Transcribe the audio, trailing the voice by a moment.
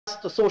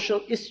to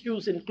social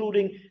issues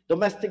including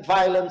domestic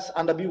violence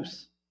and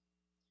abuse.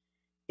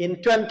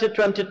 In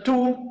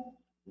 2022,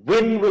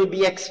 WIN will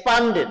be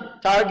expanded,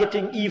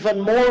 targeting even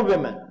more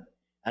women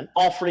and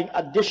offering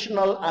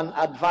additional and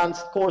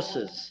advanced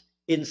courses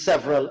in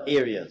several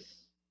areas.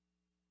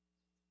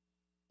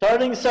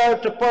 Turning, sir,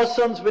 to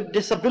persons with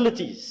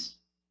disabilities.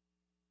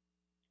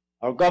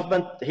 Our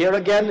government here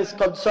again is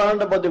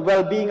concerned about the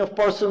well-being of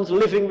persons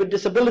living with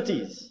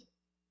disabilities,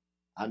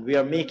 and we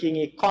are making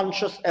a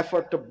conscious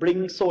effort to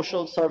bring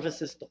social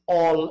services to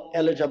all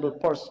eligible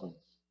persons.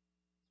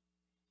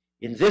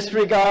 In this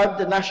regard,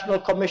 the National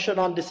Commission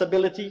on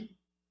Disability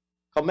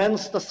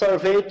commenced a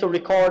survey to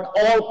record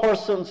all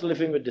persons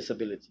living with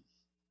disabilities.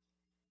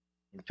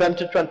 In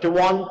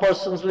 2021,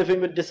 persons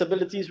living with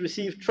disabilities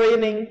received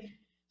training,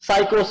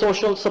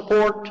 psychosocial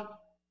support,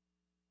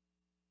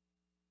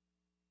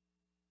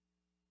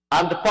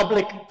 and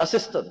public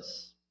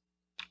assistance.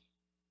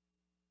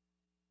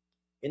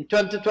 In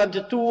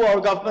 2022,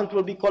 our government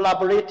will be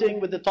collaborating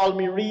with the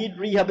Tolmi Reid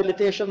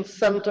Rehabilitation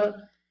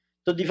Center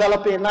to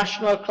develop a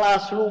national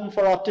classroom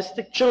for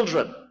autistic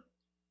children.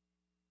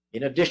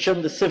 In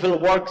addition, the civil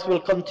works will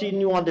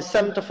continue on the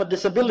Center for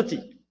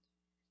Disability,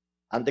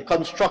 and the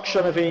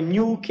construction of a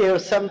new care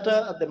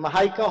center at the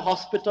Mahaika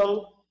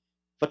Hospital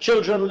for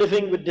children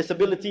living with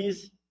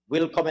disabilities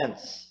will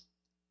commence.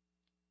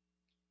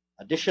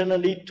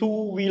 Additionally,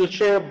 2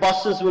 wheelchair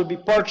buses will be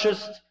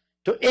purchased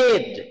to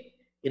aid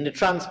in the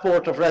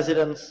transport of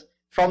residents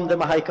from the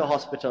Mahaika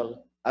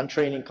Hospital and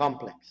Training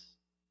Complex.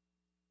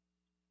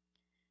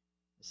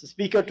 Mr.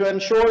 Speaker, to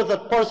ensure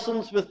that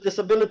persons with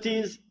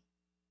disabilities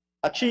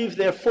achieve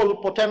their full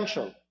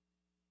potential,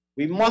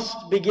 we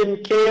must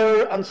begin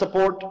care and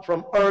support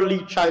from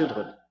early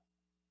childhood.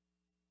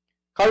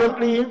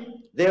 Currently,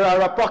 there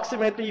are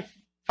approximately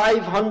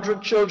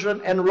 500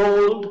 children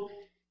enrolled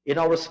in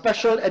our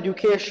special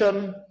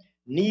education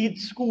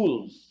needs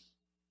schools,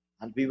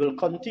 and we will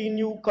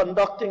continue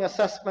conducting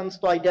assessments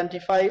to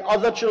identify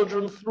other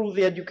children through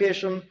the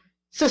education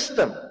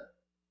system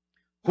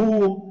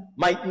who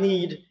might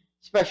need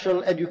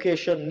special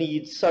education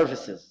needs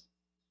services.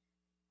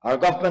 Our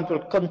government will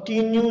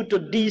continue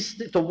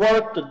to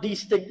work to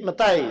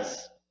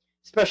destigmatize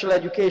special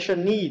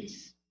education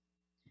needs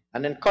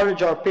and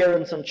encourage our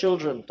parents and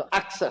children to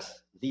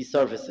access these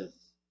services.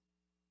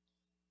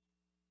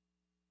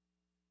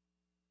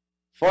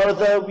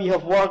 Further, we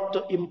have worked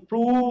to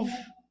improve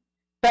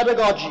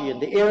pedagogy in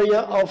the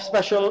area of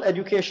special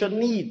education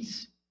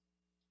needs,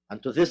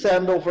 and to this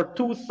end, over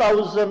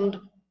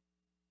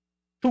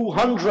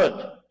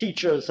 2,200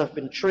 teachers have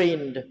been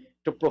trained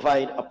to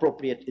provide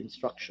appropriate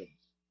instructions.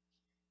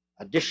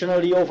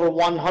 Additionally, over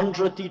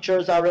 100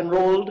 teachers are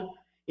enrolled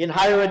in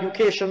higher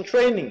education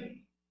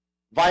training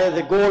via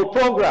the GOAL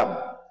program.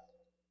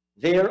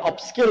 Their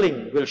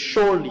upskilling will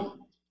surely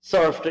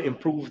serve to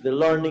improve the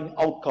learning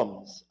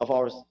outcomes of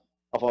our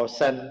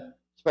SEN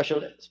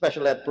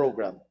special ed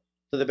program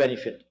to the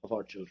benefit of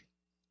our children.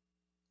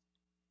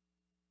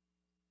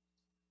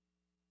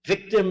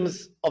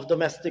 Victims of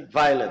domestic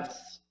violence.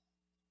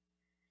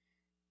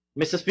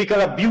 Mr. Speaker,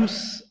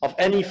 abuse of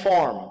any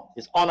form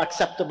is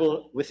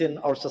unacceptable within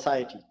our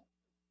society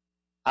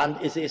and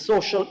is a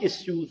social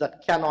issue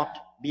that cannot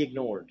be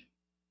ignored.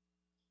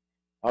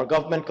 Our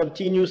government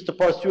continues to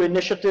pursue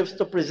initiatives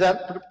to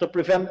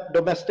prevent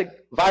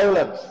domestic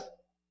violence.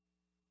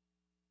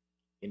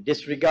 In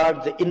this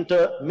regard, the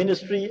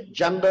Inter-Ministry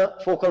Gender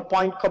Focal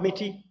Point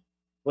Committee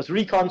was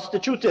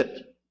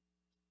reconstituted,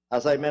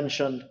 as I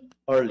mentioned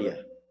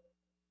earlier.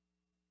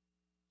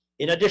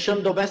 In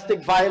addition,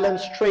 domestic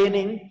violence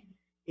training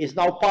is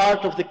now part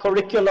of the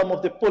curriculum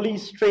of the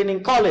Police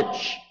Training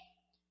College,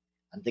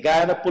 and the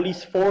Guyana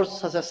Police Force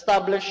has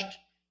established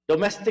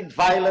domestic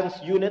violence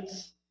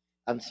units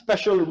and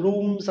special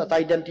rooms at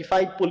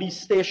identified police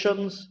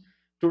stations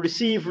to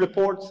receive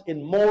reports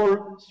in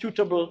more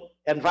suitable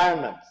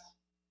environments.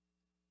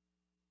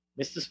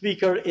 Mr.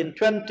 Speaker, in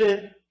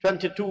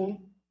 2022,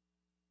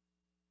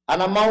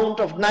 an amount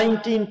of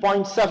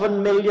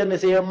 19.7 million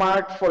is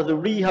earmarked for the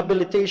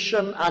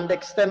rehabilitation and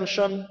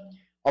extension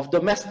of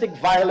domestic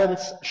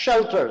violence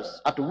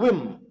shelters at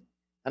WIM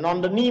and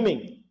on the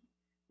Niming,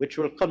 which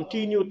will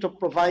continue to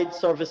provide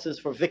services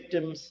for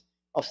victims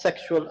of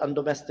sexual and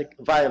domestic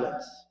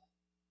violence.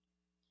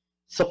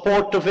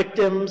 Support to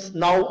victims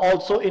now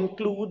also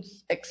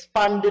includes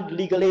expanded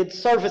legal aid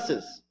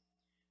services,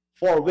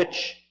 for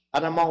which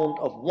an amount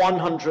of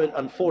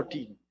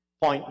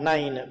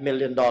 $114.9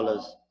 million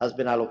has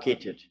been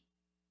allocated.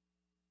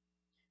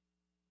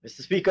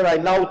 Mr. Speaker, I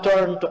now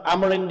turn to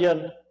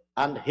Amerindian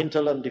and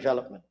hinterland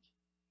development.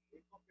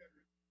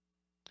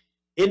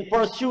 In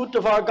pursuit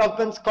of our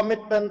government's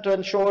commitment to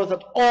ensure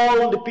that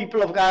all the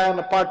people of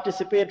Guyana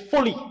participate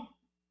fully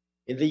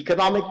in the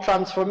economic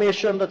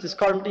transformation that is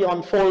currently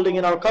unfolding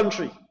in our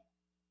country,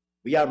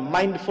 we are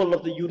mindful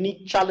of the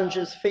unique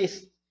challenges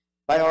faced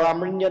by our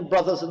Amerindian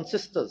brothers and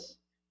sisters,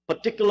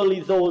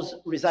 particularly those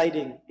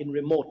residing in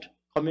remote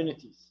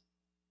communities.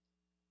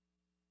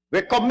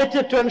 We're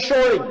committed to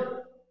ensuring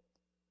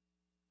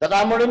that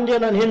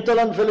Amerindian and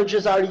hinterland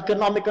villages are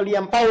economically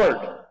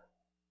empowered,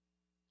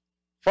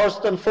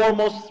 first and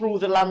foremost through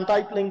the land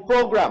titling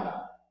program,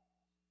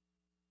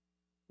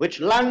 which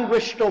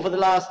languished over the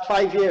last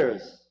 5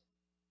 years,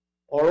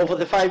 or over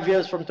the 5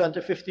 years from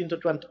 2015 to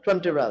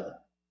 2020 rather.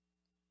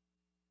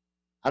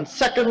 And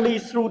secondly,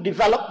 through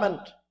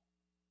development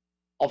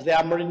of the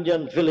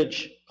Amerindian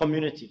village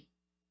community.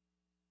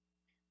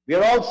 We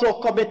are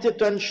also committed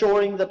to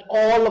ensuring that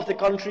all of the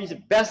country's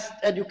best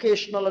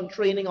educational and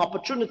training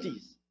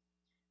opportunities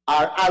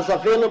are as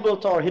available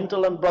to our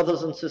hinterland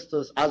brothers and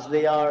sisters as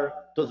they are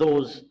to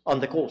those on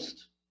the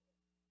coast.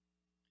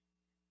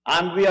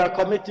 And we are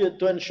committed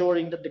to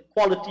ensuring that the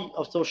quality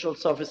of social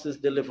services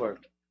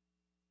delivered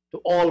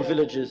to all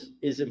villages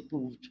is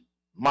improved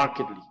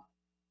markedly.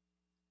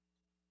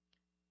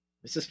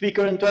 Mr.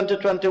 Speaker, in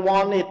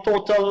 2021, a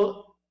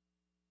total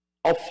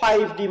of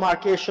 5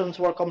 demarcations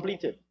were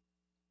completed.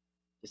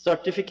 The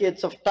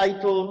certificates of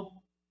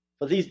title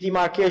for these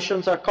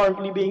demarcations are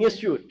currently being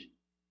issued,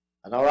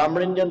 and our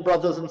Amerindian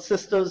brothers and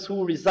sisters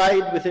who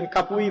reside within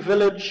Kapui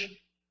village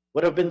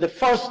would have been the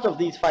first of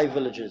these 5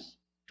 villages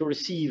to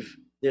receive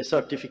their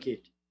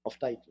certificate of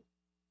title.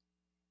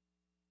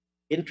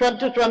 In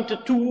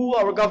 2022,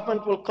 our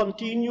government will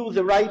continue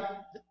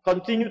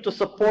to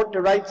support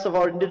the rights of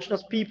our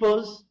indigenous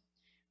peoples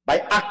by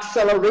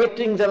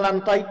accelerating the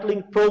land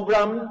titling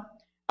program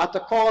at a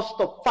cost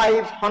of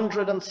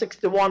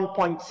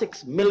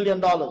 $561.6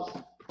 million,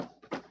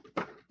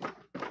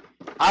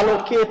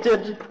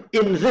 allocated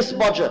in this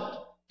budget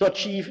to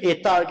achieve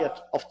a target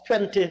of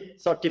 20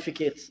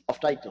 certificates of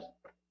title.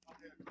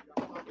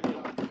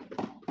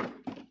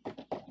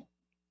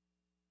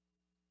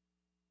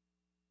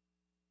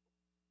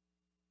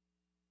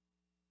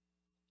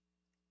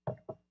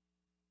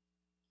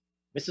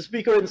 Mr.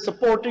 Speaker, in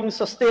supporting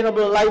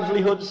sustainable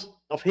livelihoods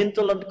of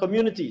hinterland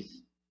communities,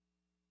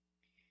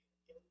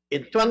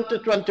 in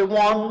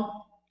 2021,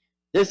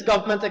 this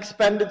government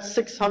expended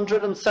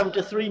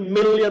 $673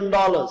 million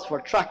for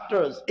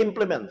tractors,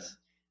 implements,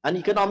 and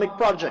economic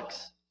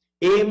projects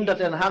aimed at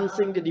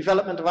enhancing the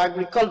development of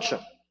agriculture,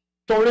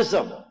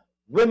 tourism,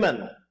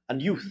 women, and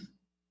youth.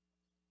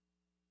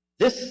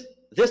 This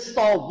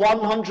saw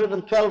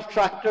 112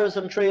 tractors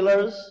and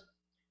trailers,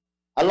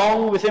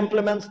 along with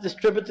implements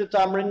distributed to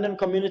Amerindian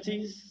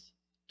communities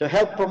to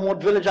help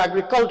promote village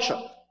agriculture,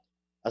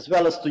 as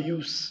well as for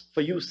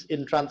use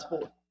in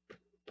transport.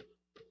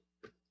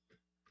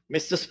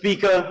 Mr.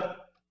 Speaker,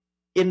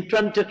 in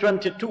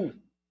 2022,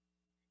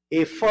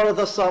 a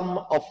further sum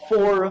of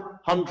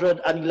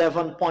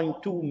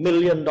 $411.2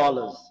 million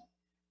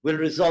will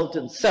result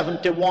in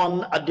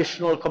 71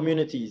 additional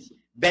communities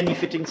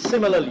benefiting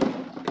similarly,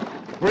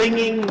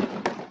 bringing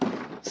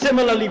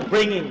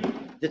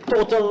the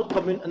total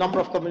number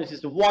of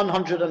communities to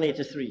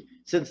 183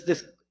 since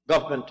this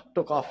government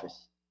took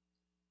office.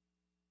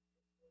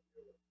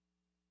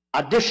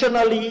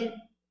 Additionally,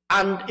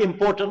 and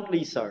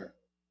importantly, sir,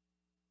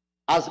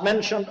 as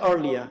mentioned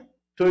earlier,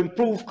 to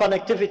improve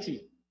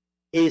connectivity,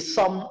 a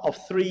sum of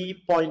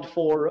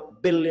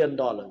 $3.4 billion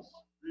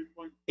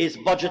is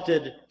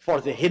budgeted for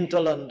the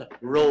Hinterland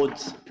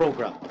Roads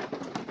Program.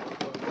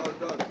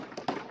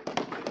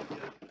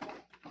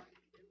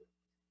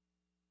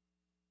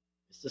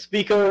 Mr.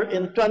 Speaker,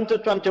 in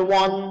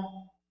 2021,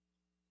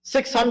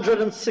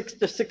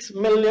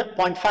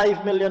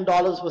 $666.5 million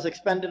was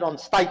expended on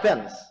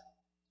stipends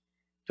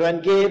to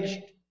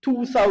engage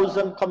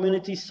 2,000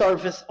 community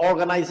service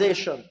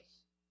organizations.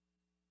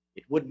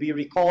 It would be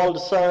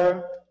recalled,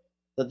 sir,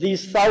 that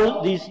these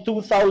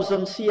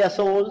 2,000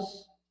 CSOs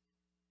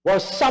were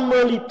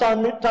summarily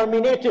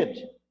terminated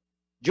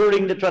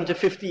during the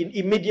 2015,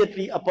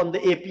 immediately upon the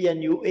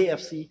APNU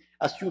AFC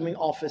assuming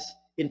office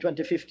in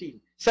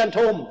 2015, sent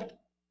home.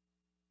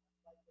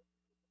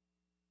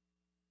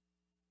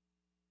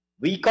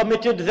 We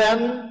committed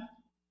then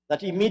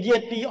that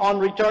immediately on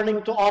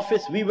returning to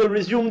office, we will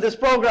resume this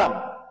program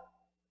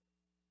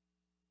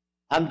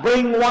and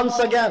bring once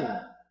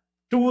again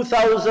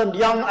 2,000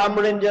 young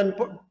Amerindian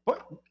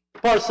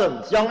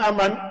persons,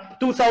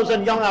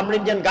 2,000 young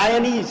Amerindian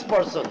Guyanese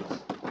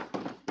persons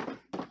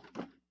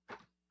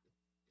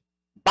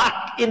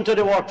back into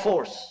the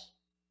workforce.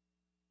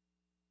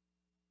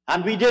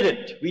 And we did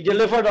it. We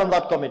delivered on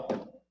that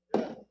commitment.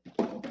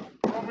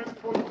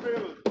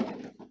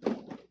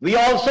 We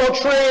also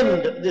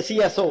trained the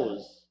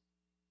CSOs.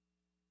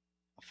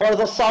 A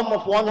further sum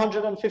of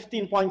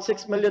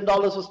 $115.6 million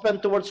was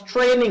spent towards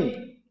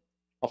training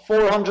of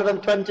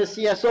 420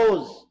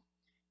 CSOs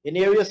in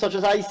areas such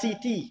as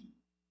ICT,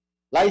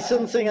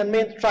 licensing and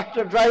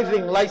tractor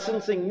driving,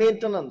 licensing,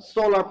 maintenance,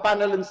 solar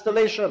panel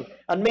installation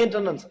and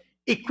maintenance,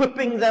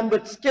 equipping them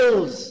with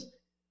skills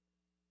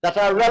that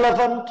are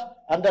relevant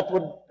and that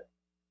would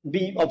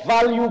be of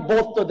value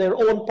both to their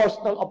own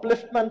personal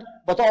upliftment,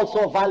 but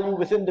also value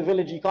within the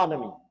village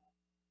economy.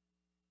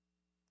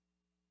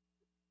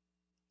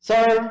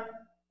 Sir,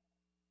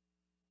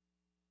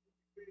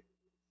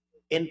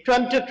 in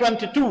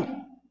 2022,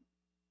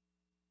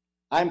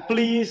 I'm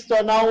pleased to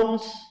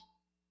announce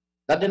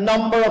that the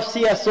number of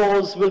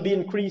CSOs will be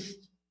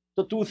increased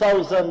to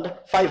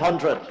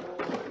 2,500.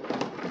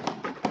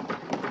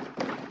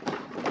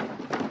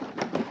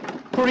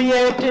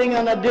 Creating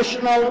an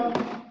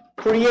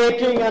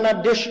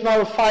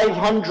additional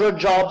 500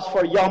 jobs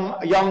for young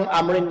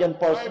Amerindian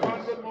persons.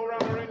 500 more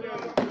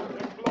Amerindians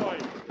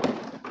employed.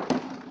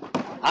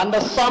 And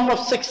a sum of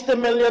 60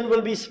 million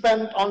will be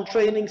spent on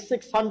training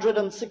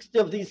 660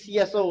 of these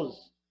CSOs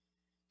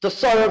to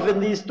serve in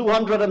these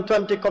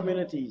 220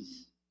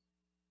 communities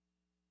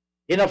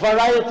in a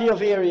variety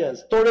of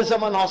areas: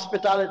 tourism and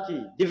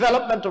hospitality,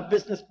 development of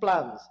business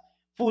plans,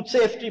 food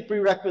safety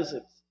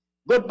prerequisites,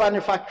 good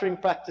manufacturing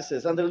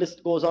practices, and the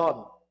list goes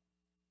on.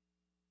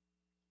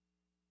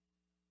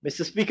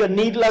 Mr. Speaker,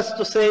 needless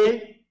to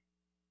say,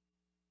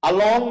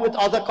 along with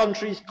other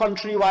countries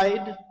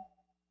countrywide,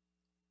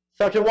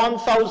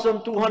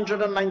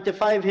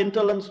 31,295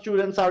 hinterland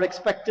students are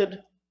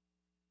expected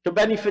to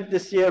benefit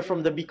this year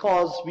from the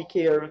Because We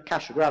Care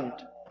cash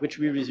grant, which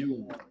we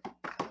resumed.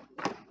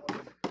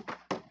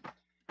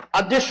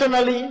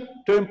 Additionally,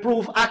 to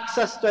improve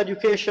access to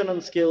education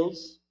and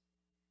skills,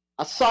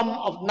 a sum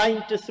of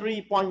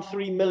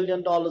 $93.3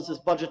 million is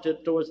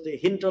budgeted towards the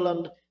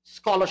Hinterland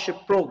Scholarship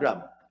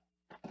Program,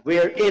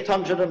 where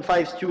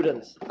 805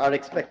 students are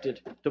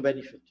expected to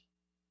benefit.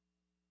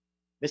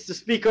 Mr.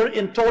 Speaker,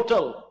 in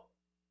total,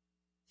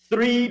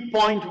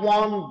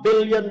 $3.1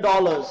 billion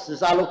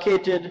is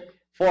allocated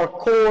for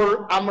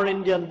core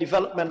Amerindian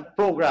development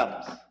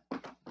programs.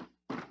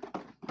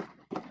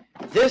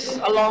 This,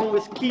 along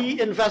with key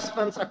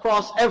investments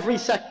across every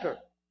sector,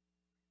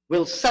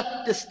 will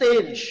set the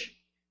stage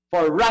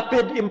for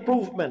rapid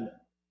improvement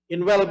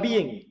in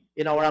well-being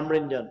in our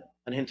Amerindian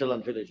and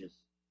hinterland villages.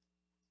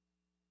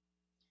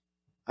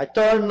 I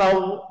turn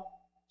now,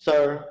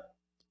 sir,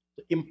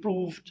 to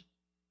improved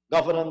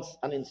governance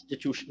and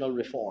institutional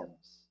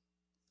reforms.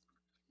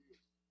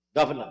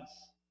 Governance.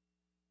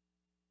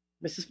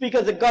 Mr.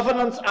 Speaker, the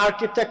governance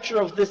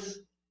architecture of this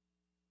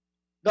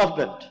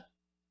government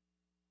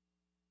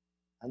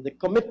and the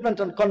commitment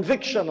and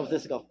conviction of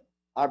this government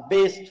are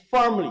based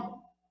firmly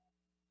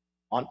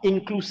on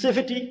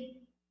inclusivity,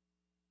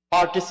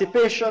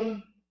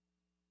 participation,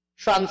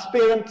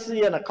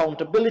 transparency and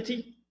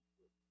accountability,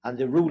 and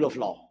the rule of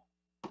law.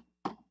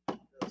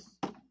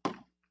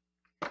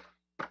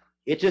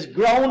 It is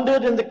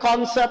grounded in the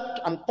concept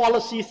and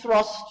policy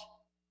thrust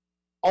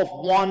of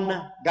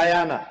one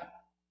Guyana.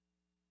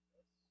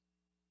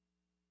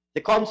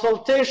 The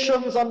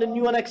consultations on the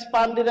new and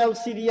expanded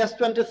LCDS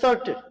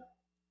 2030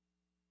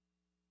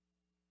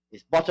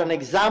 is but an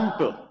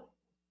example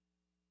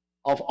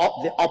of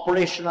the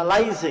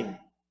operationalizing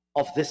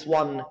of this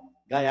one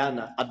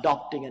Guyana,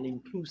 adopting an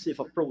inclusive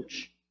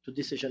approach to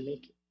decision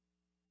making.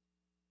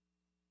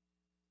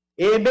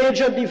 A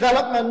major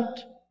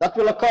development that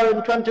will occur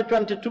in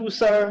 2022,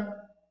 sir,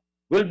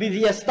 will be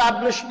the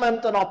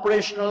establishment and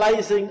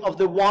operationalizing of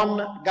the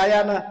One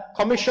Guyana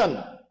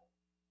Commission.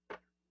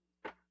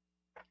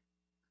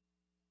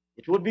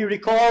 It would be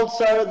recalled,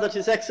 sir, that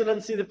His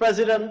Excellency the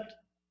President,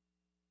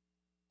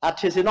 at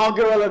his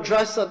inaugural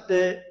address at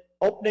the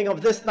opening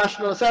of this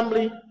National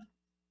Assembly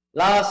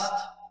last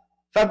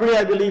February,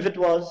 I believe it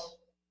was,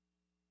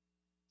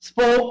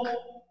 spoke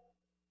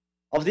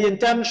of the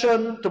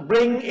intention to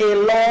bring a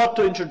law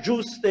to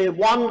introduce the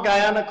One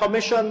Guyana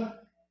Commission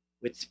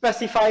with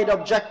specified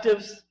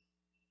objectives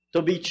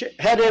to be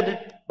headed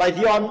by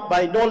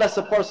no less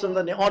a person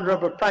than the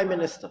Honorable Prime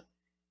Minister.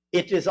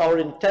 It is our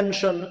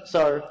intention,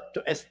 sir,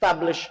 to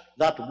establish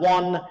that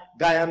One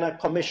Guyana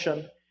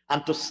Commission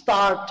and to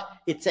start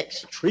its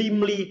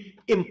extremely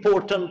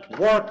important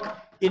work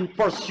in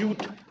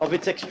pursuit of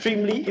its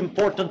extremely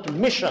important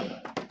mission.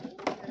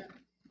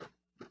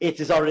 It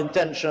is our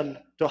intention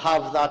to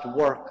have that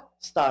work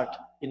start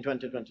in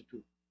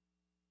 2022.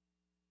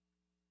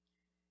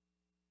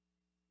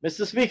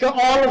 Mr. Speaker,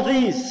 all of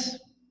these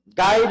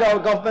guide our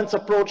government's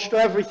approach to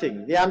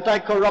everything. The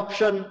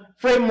anti-corruption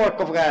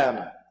framework of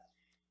Guyana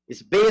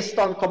is based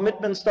on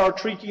commitments to our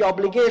treaty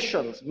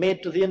obligations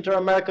made to the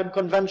Inter-American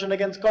Convention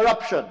Against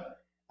Corruption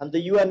and the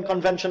UN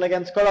Convention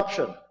Against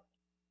Corruption.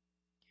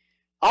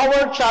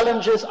 Our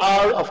challenges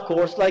are, of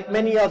course, like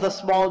many other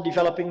small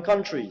developing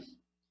countries.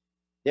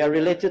 They are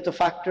related to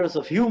factors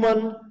of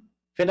human,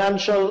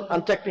 financial,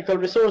 and technical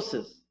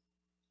resources.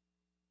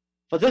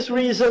 For this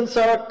reason,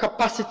 sir,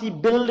 capacity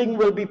building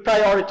will be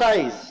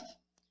prioritized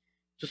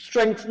to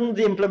strengthen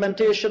the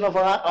implementation of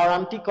our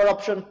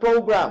anti-corruption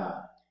program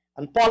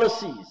and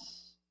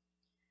policies.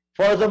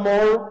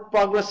 Furthermore,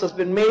 progress has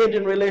been made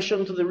in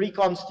relation to the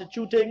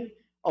reconstituting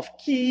of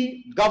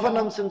key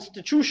governance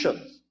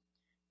institutions,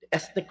 the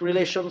Ethnic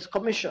Relations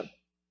Commission,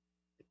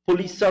 the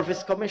Police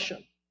Service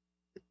Commission,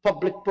 the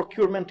Public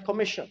Procurement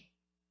Commission.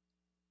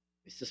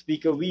 Mr.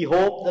 Speaker, we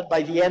hope that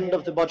by the end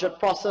of the budget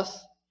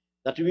process,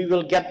 that we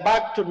will get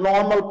back to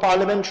normal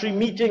parliamentary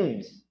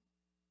meetings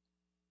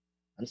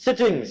and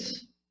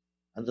sittings,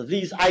 and that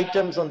these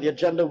items on the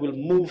agenda will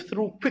move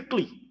through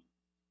quickly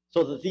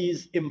so that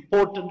these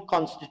important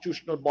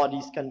constitutional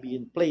bodies can be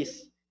in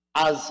place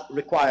as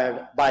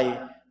required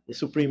by the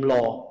supreme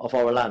law of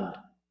our land.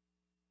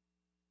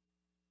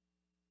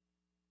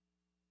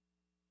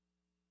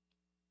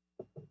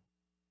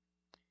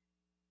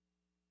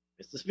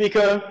 Mr.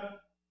 Speaker,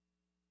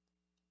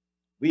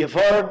 we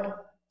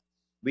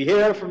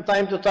hear from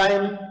time to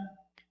time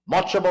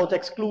much about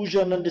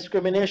exclusion and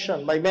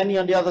discrimination by many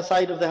on the other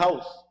side of the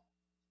House.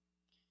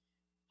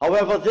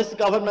 However, this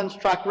government's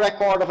track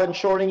record of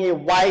ensuring a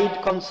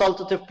wide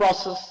consultative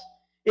process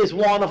is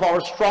one of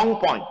our strong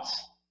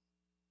points,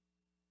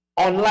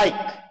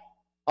 unlike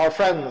our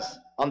friends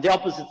on the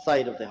opposite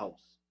side of the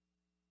House.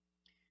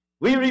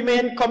 We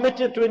remain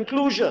committed to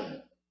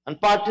inclusion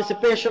and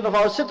participation of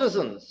our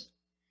citizens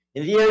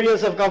in the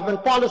areas of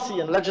government policy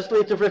and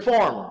legislative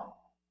reform.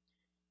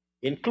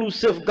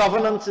 Inclusive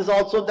governance is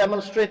also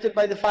demonstrated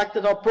by the fact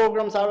that our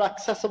programs are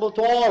accessible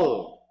to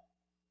all.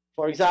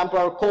 For example,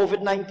 our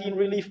COVID-19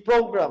 relief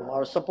program,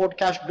 our support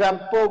cash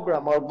grant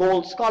program, our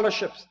gold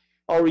scholarships,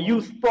 our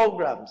youth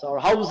programs, our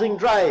housing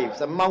drives,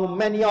 among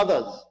many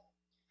others.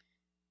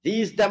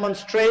 These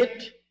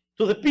demonstrate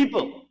to the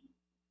people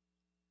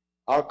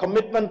our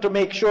commitment to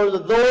make sure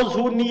that those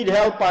who need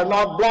help are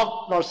not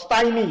blocked nor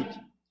stymied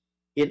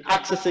in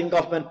accessing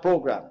government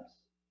programs.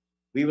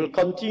 We will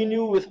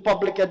continue with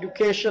public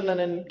education and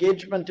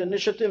engagement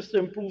initiatives to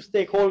improve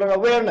stakeholder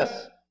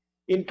awareness,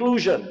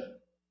 inclusion,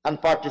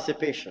 and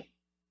participation.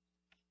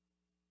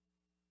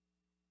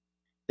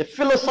 The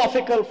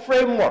philosophical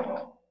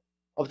framework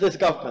of this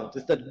government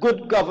is that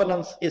good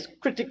governance is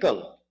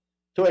critical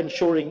to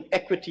ensuring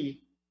equity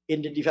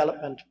in the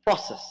development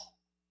process.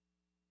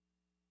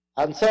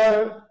 And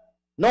sir,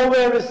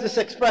 nowhere is this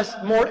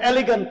expressed more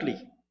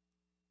elegantly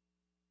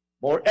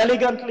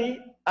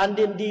and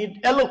indeed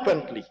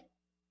eloquently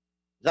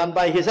than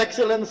by His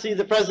Excellency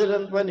the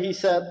President when he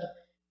said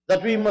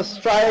that we must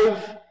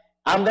strive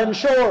and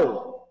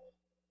ensure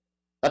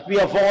that we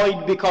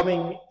avoid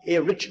becoming a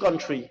rich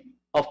country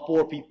of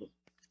poor people.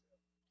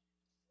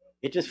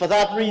 It is for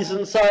that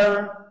reason,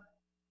 sir,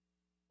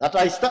 that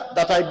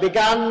I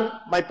began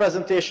my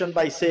presentation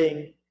by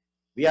saying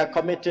we are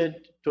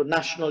committed to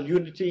national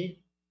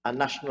unity and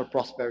national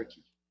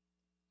prosperity.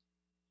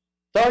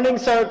 Turning,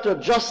 sir, to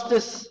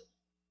justice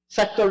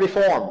sector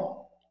reform.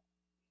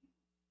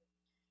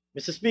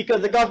 Mr. Speaker,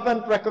 the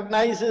government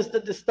recognizes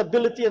that the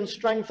stability and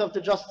strength of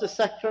the justice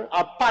sector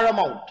are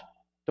paramount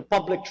to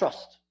public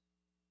trust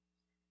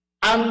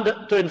and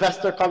to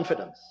investor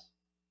confidence.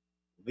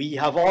 We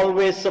have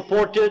always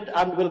supported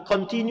and will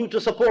continue to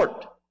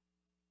support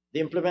the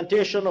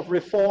implementation of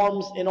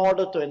reforms in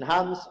order to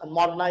enhance and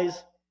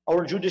modernize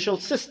our judicial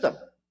system,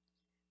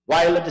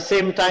 while at the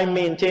same time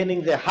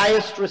maintaining the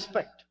highest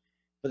respect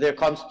for their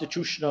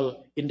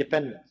constitutional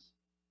independence.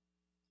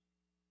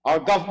 Our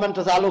government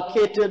has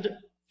allocated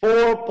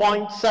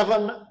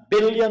 $4.7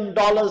 billion in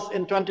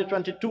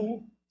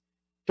 2022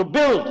 to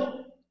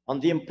build on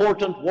the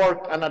important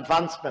work and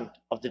advancement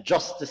of the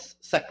justice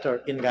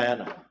sector in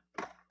Guyana.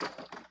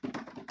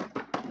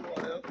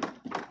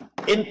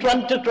 In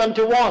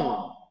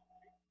 2021,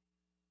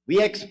 we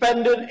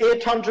expended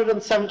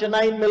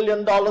 $879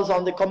 million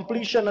on the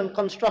completion and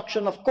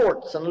construction of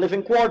courts and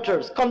living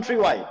quarters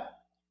countrywide,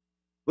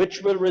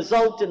 which will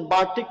result in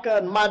Bartica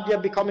and Madhya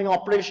becoming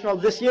operational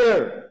this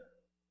year.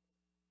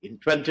 In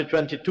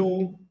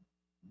 2022,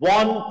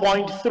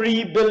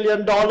 $1.3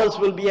 billion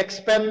will be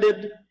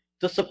expended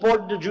to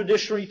support the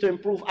judiciary to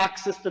improve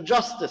access to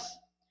justice,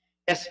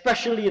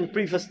 especially in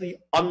previously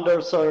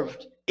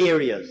underserved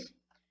areas.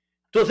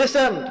 To this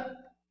end,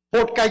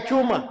 Port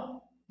Kaituma,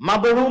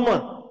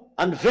 Mabaruma,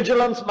 and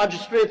Vigilance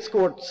Magistrates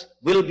Courts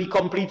will be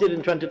completed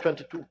in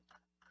 2022,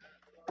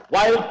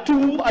 while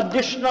 2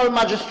 additional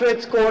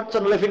Magistrates Courts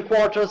and living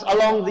quarters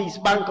along the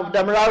east bank of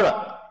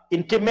Demerara,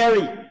 in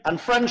Timeri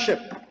and Friendship,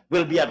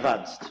 will be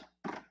advanced.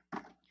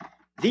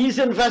 These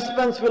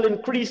investments will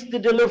increase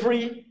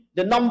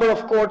the number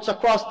of courts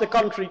across the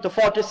country to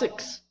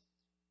 46,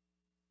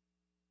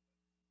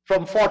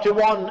 from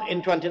 41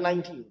 in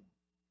 2019,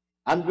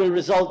 and will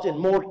result in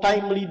more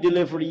timely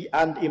delivery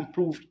and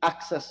improved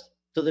access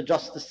to the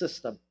justice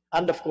system,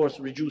 and of course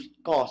reduced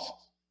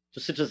costs to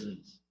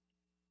citizens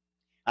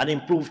and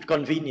improved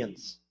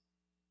convenience.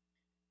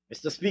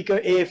 Mr.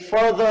 Speaker, a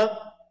further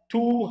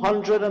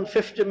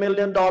 $250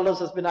 million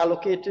has been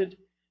allocated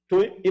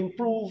to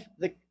improve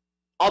the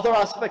other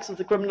aspects of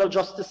the criminal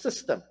justice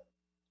system.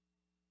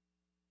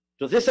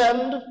 To this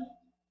end,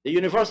 the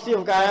University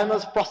of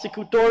Guyana's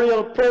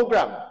prosecutorial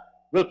program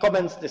will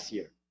commence this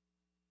year,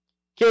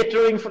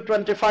 catering for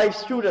 25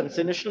 students,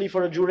 initially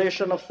for a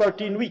duration of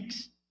 13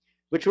 weeks,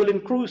 which will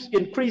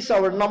increase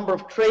our number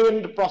of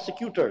trained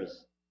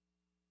prosecutors.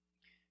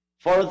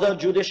 Further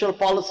judicial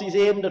policies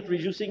aimed at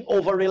reducing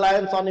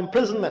over-reliance on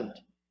imprisonment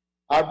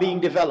are being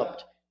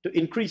developed to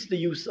increase the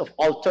use of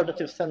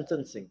alternative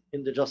sentencing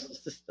in the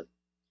justice system.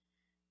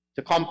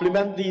 To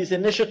complement these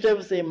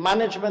initiatives, a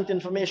management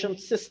information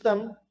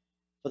system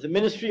for the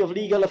Ministry of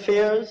Legal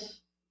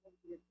Affairs,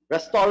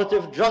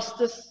 Restorative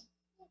Justice,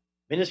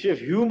 Ministry of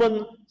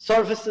Human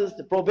Services,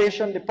 the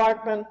Probation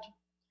Department,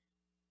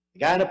 the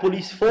Guyana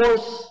Police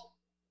Force,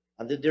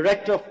 and the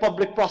Director of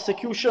Public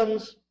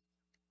Prosecutions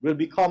will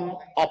become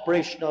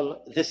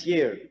operational this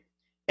year,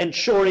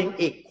 ensuring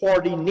a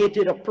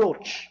coordinated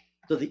approach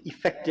to the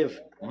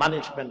effective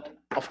management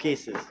of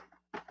cases.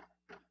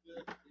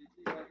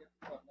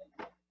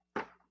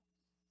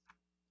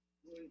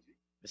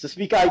 Mr.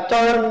 Speaker, I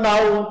turn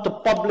now to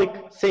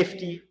public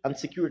safety and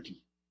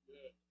security.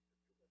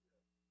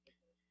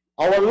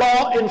 Our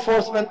law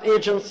enforcement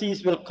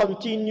agencies will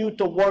continue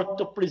to work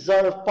to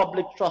preserve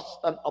public trust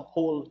and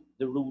uphold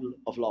the rule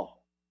of law.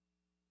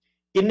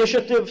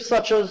 Initiatives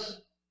such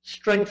as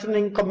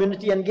strengthening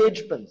community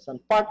engagements and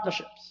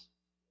partnerships,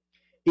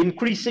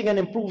 increasing and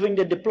improving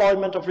the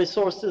deployment of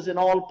resources in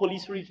all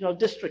police regional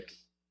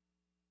districts,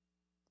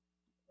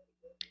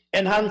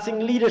 enhancing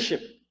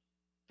leadership,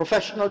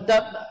 professional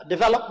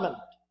development,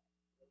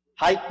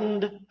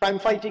 heightened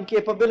crime-fighting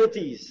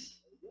capabilities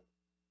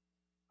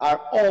are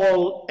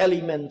all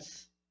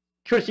elements,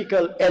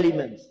 critical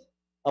elements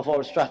of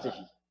our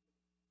strategy.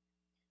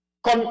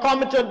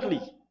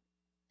 Concomitantly,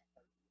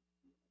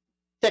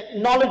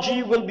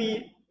 technology will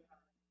be,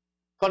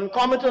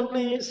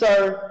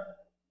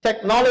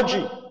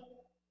 technology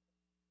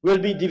will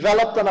be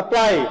developed and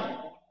applied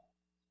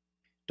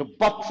to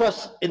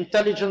buttress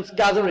intelligence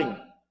gathering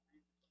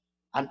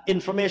and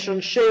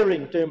information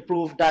sharing to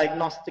improve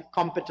diagnostic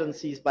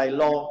competencies by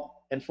law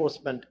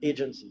enforcement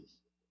agencies.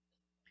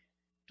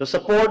 To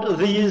support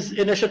these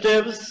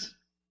initiatives,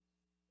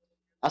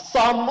 a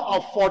sum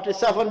of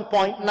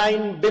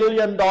 $47.9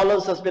 billion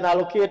has been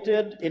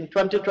allocated in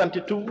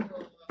 2022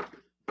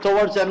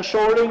 towards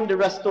ensuring the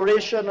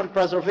restoration and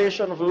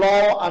preservation of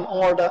law and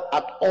order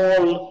at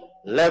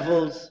all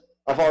levels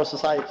of our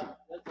society.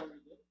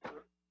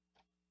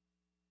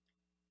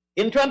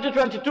 In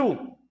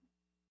 2022,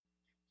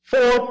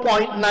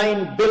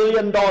 $4.9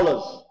 billion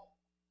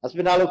has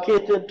been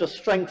allocated to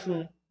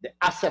strengthen the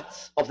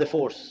assets of the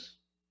force.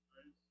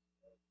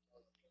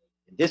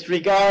 In this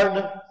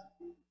regard,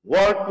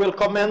 work will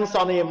commence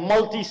on a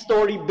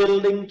multi-story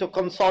building to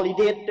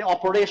consolidate the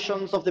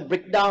operations of the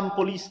Brickdam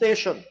police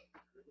station,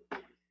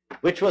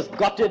 which was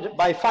gutted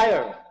by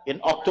fire in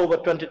October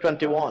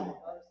 2021,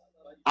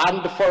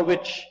 and for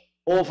which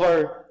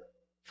over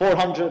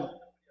 400,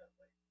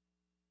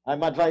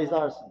 I'm advised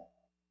arson,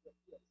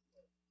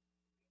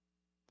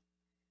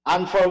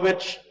 and for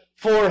which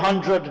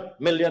 $400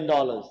 million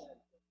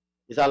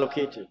is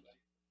allocated.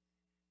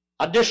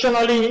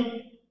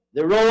 Additionally,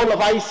 the role of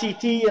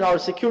ICT in our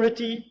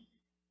security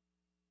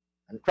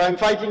and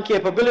crime-fighting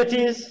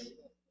capabilities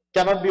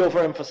cannot be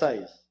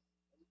overemphasized.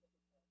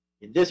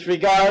 In this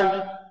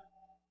regard,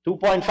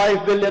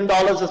 $2.5 billion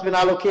has been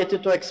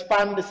allocated to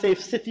expand the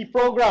Safe City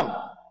program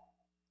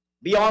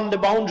beyond the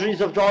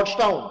boundaries of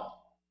Georgetown.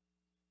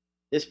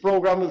 This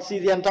program will see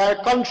the entire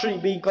country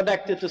being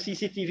connected to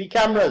CCTV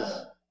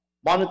cameras,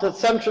 monitored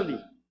centrally,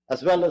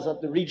 as well as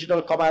at the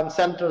regional command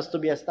centers to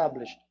be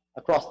established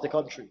across the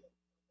country.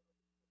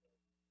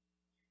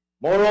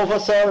 Moreover,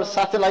 sir,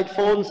 satellite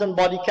phones and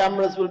body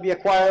cameras will be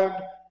acquired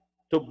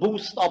to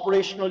boost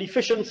operational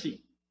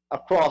efficiency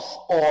across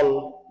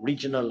all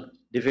regional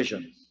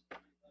divisions.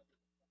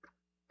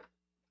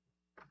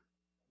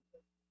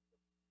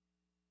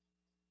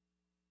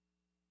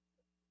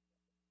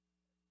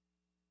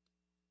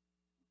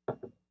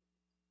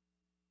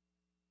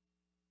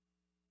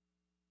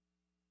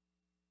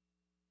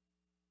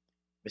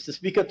 Mr.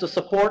 Speaker, to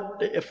support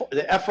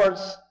the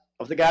efforts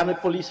of the Guyana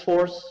Police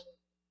Force,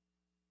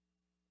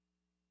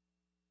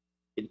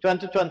 in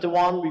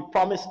 2021, we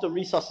promised to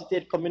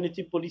resuscitate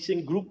community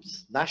policing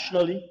groups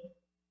nationally.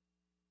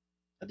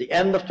 At the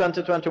end of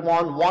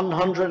 2021,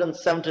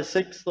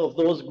 176 of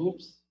those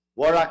groups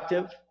were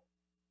active.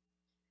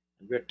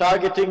 And we're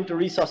targeting to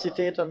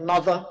resuscitate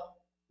another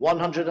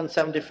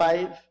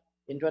 175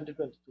 in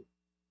 2022.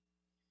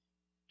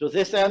 To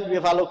this end, we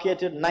have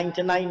allocated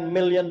 $99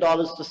 million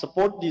to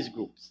support these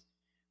groups,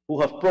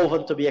 who have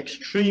proven to be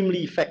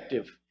extremely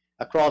effective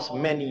across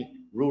many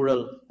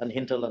rural and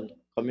hinterland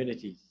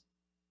communities.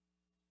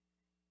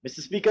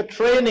 Mr. Speaker,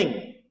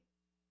 training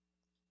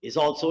is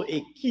also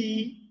a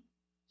key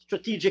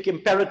strategic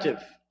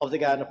imperative of the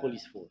Guyana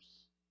Police Force.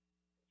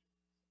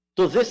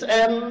 To this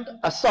end,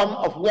 a sum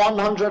of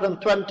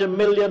 $120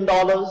 million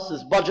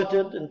is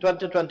budgeted in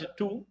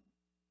 2022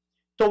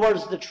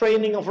 towards the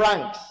training of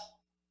ranks,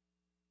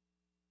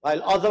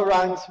 while other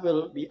ranks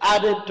will be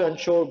added to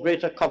ensure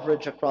greater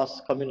coverage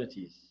across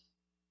communities.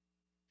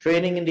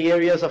 Training in the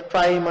areas of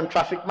crime and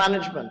traffic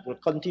management will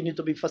continue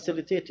to be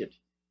facilitated,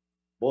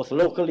 both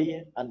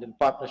locally and in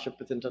partnership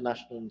with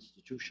international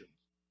institutions.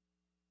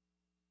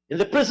 In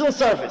the prison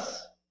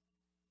service,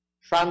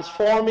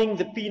 transforming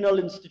the penal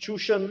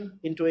institution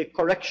into a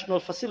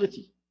correctional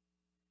facility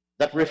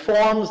that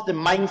reforms the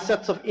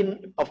mindsets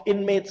of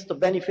inmates to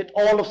benefit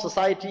all of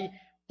society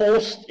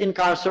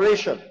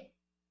post-incarceration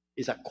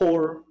is a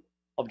core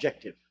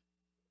objective.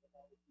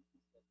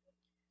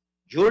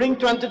 During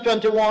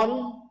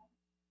 2021,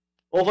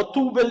 over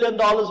 $2 billion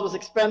was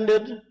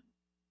expended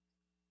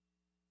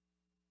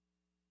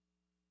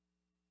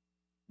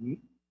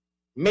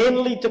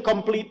mainly to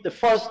complete the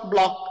first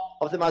block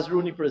of the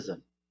Mazruni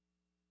prison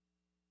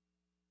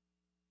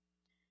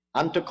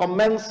and to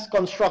commence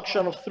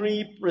construction of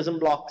 3 prison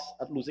blocks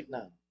at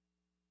Luziknan.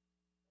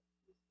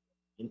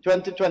 In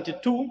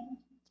 2022,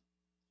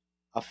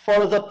 a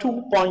further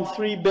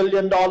 $2.3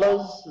 billion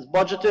is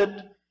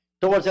budgeted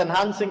towards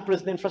enhancing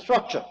prison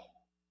infrastructure,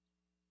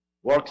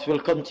 Works will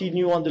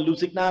continue on the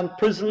Lusignan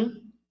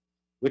prison,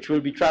 which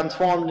will be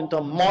transformed into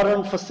a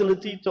modern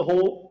facility to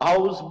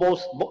house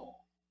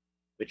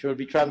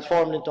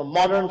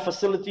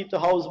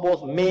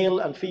both male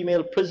and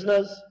female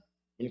prisoners,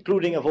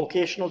 including a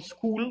vocational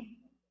school,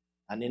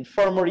 an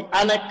infirmary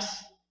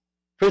annex,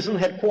 prison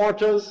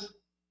headquarters,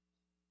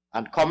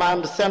 and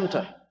command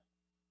center.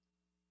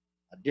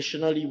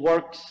 Additionally,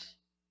 works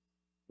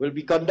will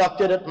be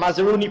conducted at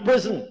Mazaruni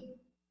Prison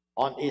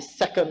on a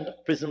second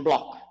prison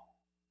block.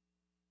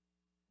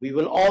 We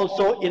will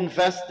also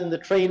invest in the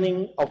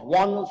training of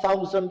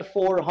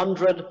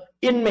 1,400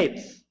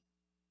 inmates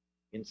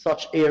in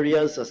such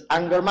areas as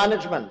anger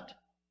management,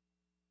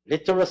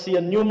 literacy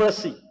and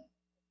numeracy,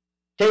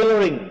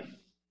 tailoring,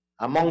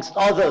 amongst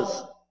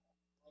others,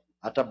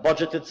 at a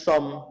budgeted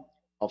sum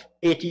of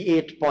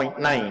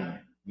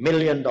 $88.9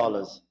 million.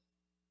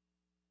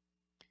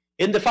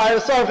 In the fire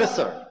service,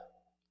 sir,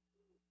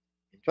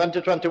 in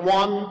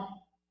 2021,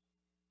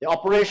 the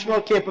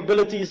operational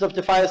capabilities of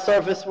the fire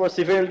service were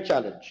severely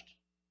challenged.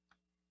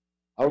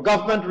 Our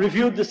government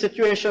reviewed the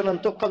situation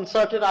and took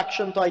concerted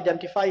action to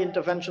identify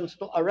interventions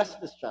to arrest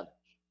this challenge.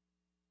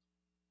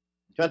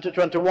 In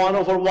 2021,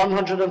 over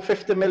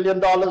 $150 million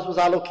was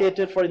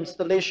allocated for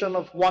installation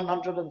of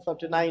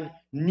 139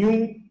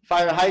 new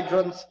fire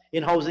hydrants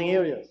in housing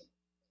areas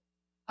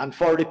and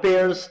for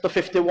repairs to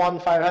 51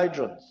 fire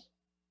hydrants.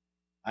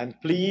 I'm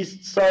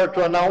pleased, sir,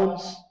 to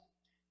announce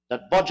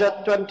that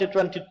Budget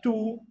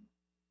 2022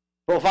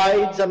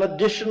 provides an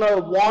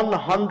additional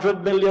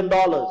 $100 million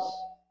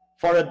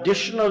for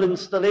additional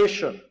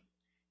installation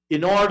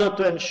in order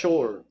to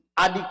ensure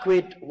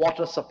adequate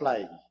water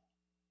supply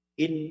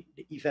in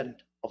the event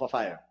of a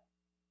fire.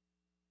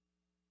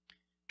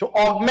 To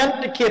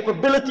augment the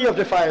capability of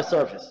the fire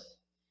service,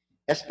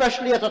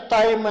 especially at a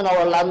time when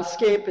our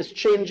landscape is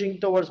changing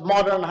towards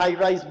modern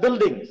high-rise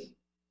buildings,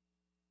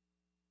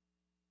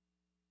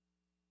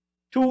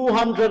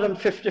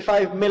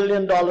 $255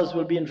 million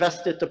will be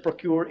invested to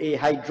procure a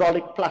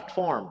hydraulic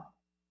platform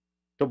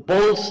to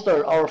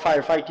bolster our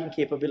firefighting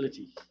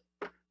capabilities.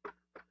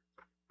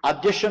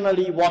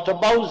 Additionally, water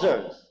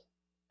bowsers,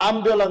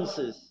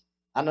 ambulances,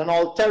 and an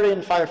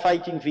all-terrain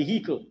firefighting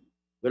vehicle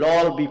will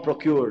all be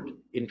procured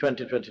in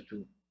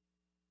 2022.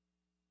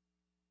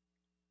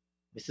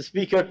 Mr.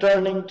 Speaker,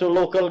 turning to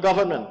local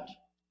government,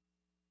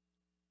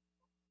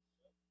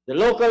 the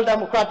local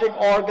democratic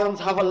organs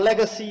have a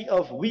legacy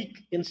of weak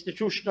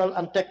institutional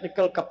and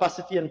technical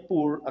capacity and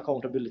poor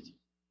accountability.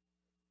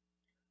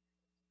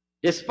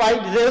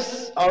 Despite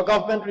this, our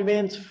government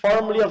remains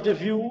firmly of the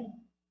view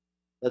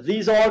that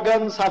these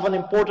organs have an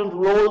important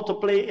role to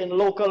play in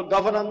local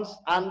governance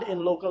and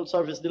in local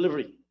service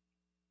delivery.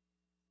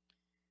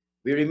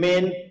 We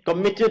remain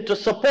committed to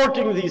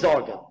supporting these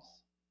organs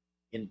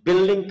in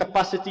building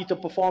capacity to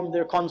perform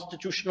their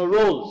constitutional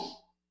roles.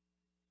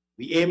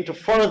 We aim to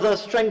further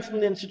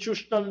strengthen the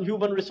institutional and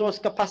human resource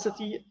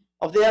capacity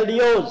of the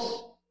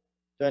LDOs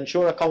to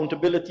ensure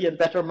accountability and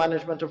better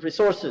management of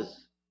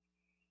resources,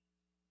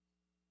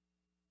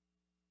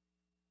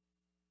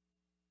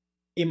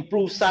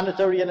 improve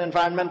sanitary and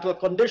environmental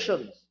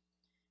conditions,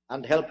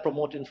 and help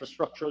promote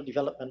infrastructural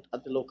development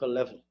at the local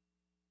level.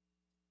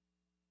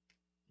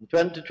 In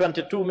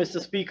 2022, Mr.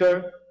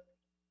 Speaker,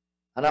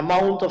 an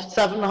amount of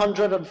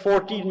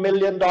 $714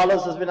 million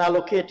has been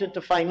allocated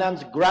to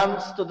finance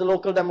grants to the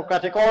local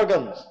democratic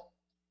organs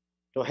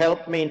to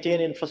help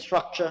maintain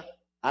infrastructure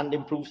and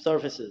improve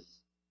services.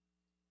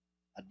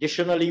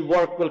 Additionally,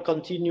 work will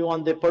continue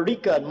on the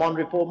Parika and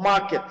Monrepo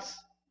markets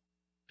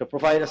to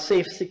provide a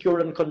safe,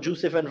 secure, and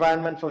conducive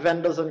environment for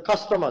vendors and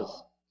customers,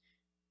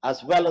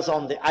 as well as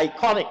on the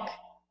iconic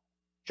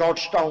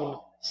Georgetown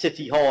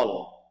City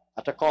Hall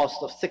at a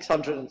cost of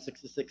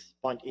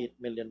 $666.8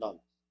 million.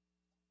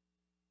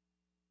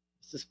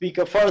 Mr.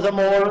 Speaker,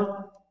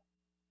 furthermore,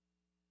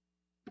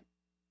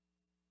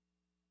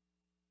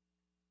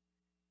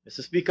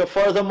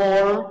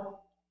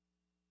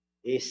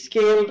 a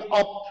scaled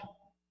up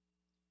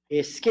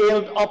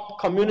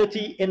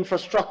community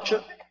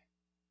infrastructure.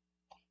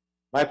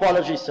 My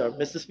apologies, sir.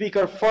 Mr.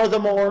 Speaker,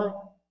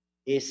 furthermore,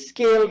 a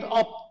scaled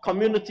up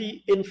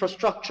community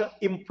infrastructure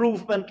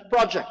improvement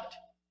project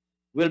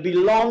will be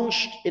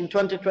launched in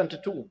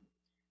 2022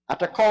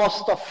 at a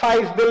cost of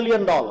 $5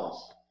 billion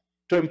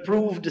to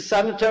improve the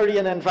sanitary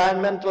and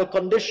environmental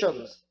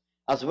conditions,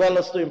 as well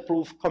as to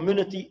improve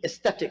community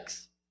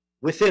aesthetics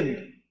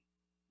within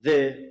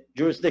the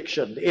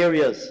jurisdiction, the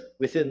areas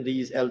within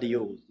these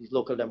LDOs, these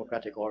local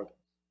democratic organs,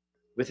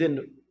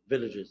 within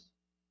villages.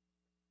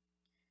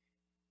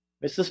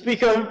 Mr.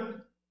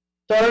 Speaker,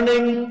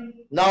 turning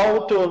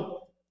now to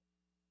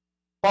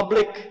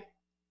public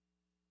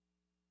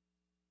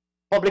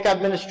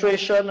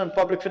administration and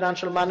public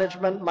financial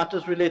management,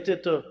 matters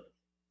related to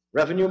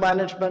revenue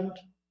management.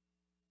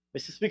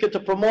 Mr. Speaker, to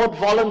promote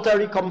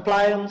voluntary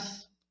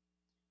compliance,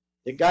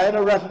 the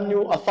Guyana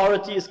Revenue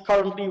Authority is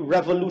currently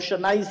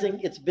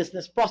revolutionizing its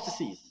business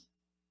processes,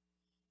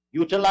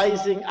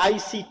 utilizing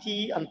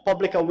ICT and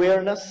public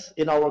awareness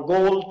in our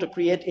goal to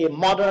create a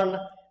modern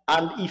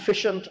and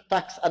efficient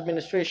tax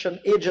administration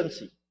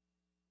agency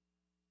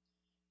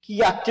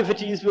Key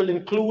activities will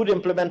include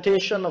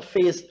implementation of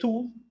phase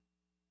 2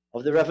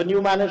 of the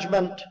revenue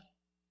management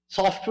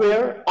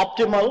software,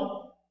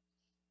 Optimal,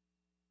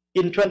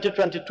 in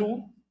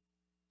 2022,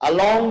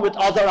 along with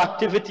other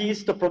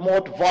activities to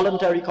promote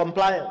voluntary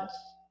compliance.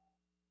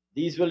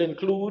 These will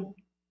include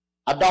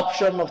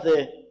adoption of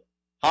the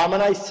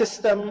harmonized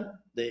system,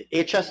 the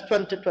HS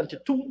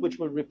 2022, which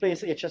will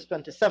replace HS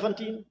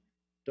 2017,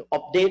 to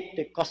update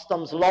the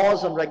customs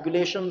laws and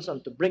regulations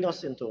and to bring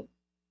us into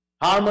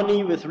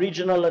harmony with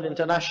regional and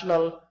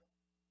international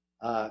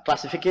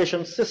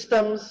classification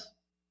systems.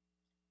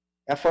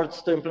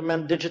 Efforts to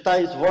implement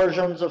digitized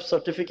versions of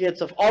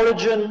certificates of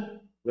origin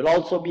will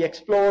also be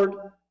explored.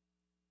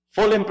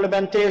 Full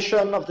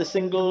implementation of the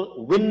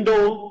single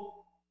window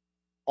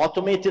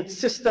automated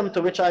system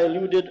to which I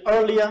alluded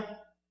earlier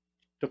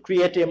to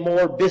create a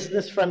more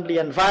business-friendly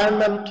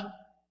environment,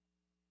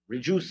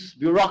 reduce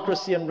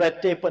bureaucracy and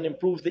red tape, and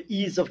improve the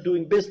ease of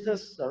doing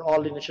business are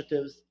all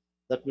initiatives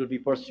that will be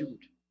pursued.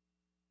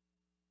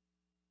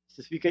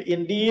 Mr. Speaker,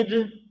 indeed,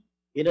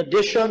 in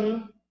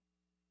addition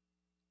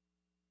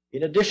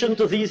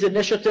to these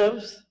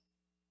initiatives,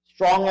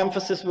 strong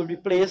emphasis will be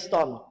placed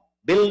on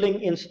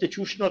building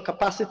institutional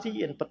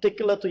capacity, in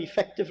particular to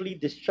effectively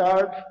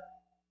discharge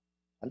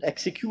and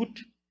execute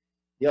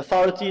the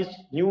authority's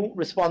new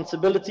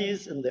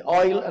responsibilities in the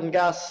oil and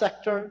gas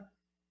sector,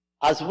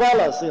 as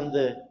well as in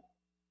the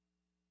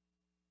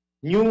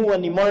new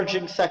and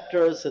emerging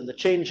sectors in the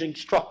changing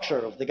structure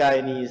of the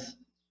Guyanese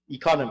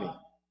economy.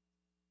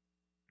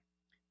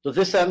 To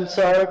this end,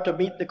 sir, to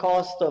meet the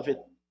cost of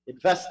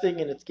investing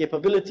in its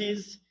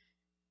capabilities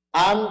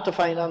and to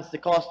finance the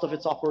cost of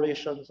its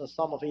operations, a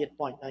sum of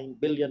 $8.9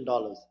 billion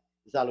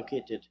is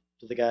allocated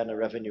to the Guyana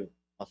Revenue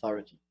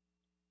Authority.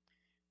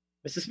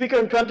 Mr. Speaker,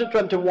 in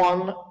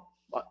 2021,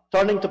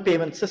 turning to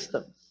payment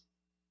systems.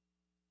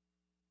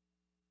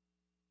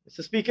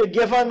 Mr. Speaker,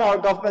 given our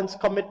government's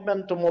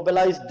commitment to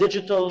mobilize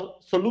digital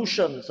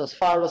solutions as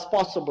far as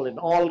possible in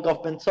all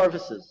government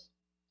services,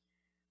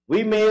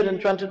 we made in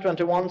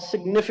 2021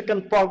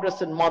 significant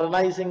progress in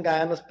modernizing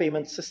Guyana's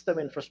payment system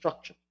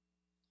infrastructure.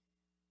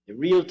 The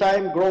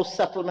real-time gross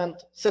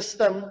settlement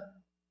system,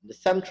 the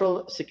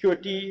central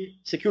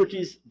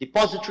securities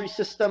depository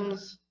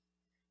systems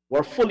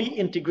were fully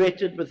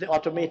integrated with the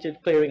automated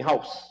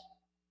clearinghouse.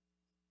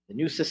 The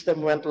new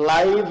system went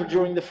live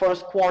during the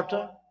first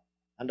quarter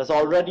and has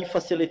already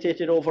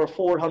facilitated over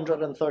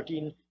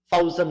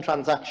 413,000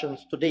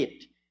 transactions to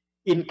date,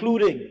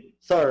 including,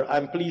 sir,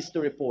 I'm pleased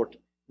to report,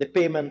 the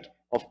payment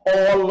of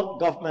all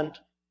government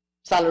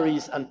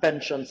salaries and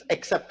pensions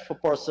except for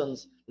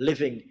persons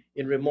living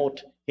in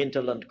remote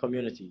hinterland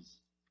communities.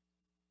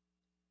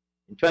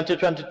 In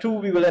 2022,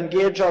 we will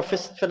engage our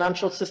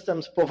financial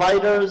systems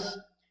providers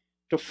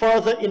to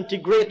further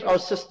integrate our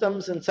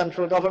systems in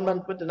central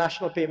government with the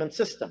national payment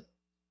system.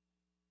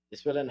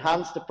 This will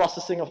enhance the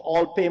processing of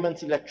all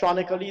payments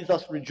electronically,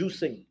 thus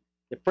reducing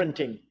the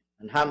printing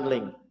and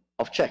handling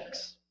of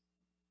checks.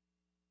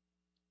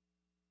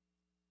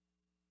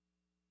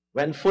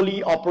 When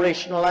fully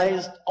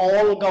operationalized,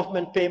 all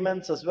government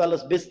payments as well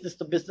as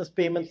business-to-business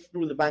payments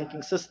through the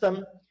banking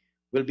system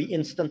will be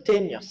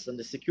instantaneous, and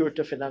the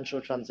security of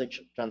financial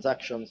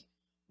transactions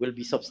will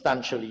be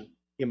substantially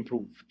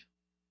improved.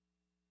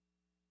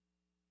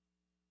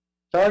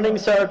 Turning,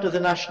 sir, to the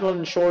National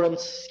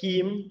Insurance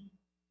Scheme.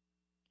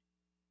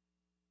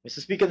 Mr.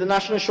 Speaker, the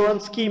National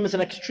Insurance Scheme is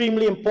an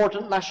extremely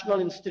important national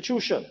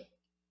institution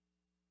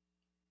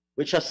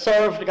which has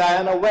served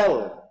Guyana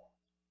well,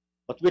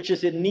 but which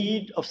is in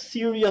need of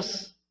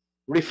serious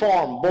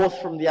reform,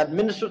 both from the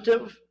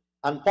administrative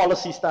and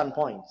policy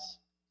standpoints.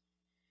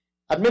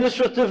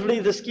 Administratively,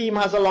 the scheme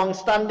has a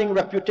long-standing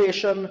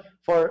reputation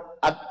for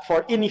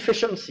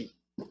inefficiency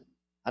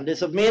and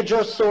is a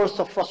major source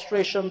of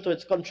frustration to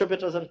its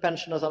contributors and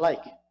pensioners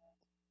alike.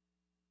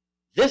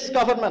 This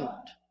government,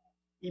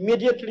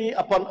 immediately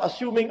upon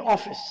assuming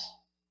office,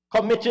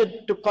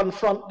 committed to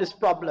confront this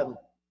problem.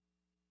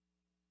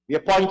 We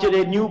appointed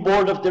a new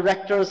board of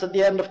directors at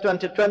the end of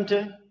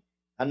 2020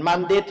 and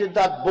mandated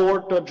that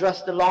board to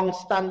address the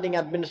long-standing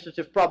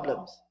administrative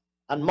problems,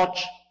 and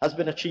much has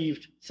been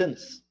achieved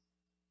since.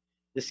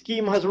 The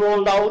scheme has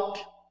rolled out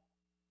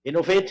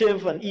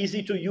innovative and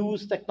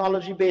easy-to-use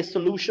technology-based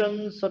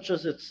solutions, such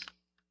as its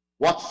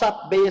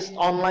WhatsApp-based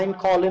online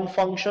call-in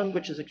function,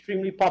 which is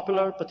extremely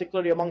popular,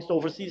 particularly amongst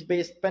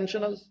overseas-based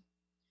pensioners,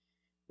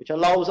 which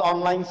allows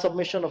online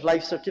submission of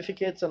life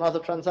certificates and other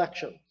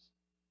transactions.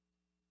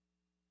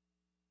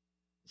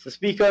 Mr.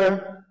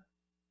 Speaker,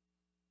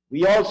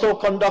 we also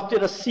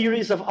conducted a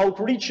series of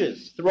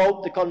outreaches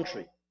throughout the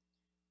country,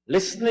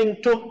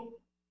 listening to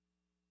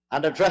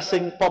and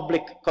addressing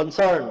public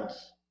concerns.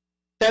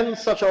 10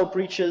 such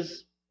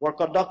outreaches were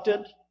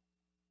conducted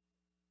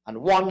and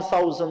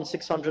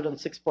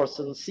 1,606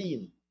 persons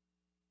seen.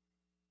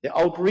 The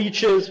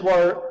outreaches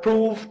were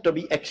proved to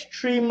be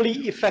extremely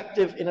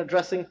effective in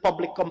addressing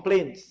public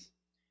complaints,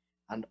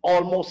 and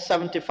almost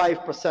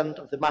 75%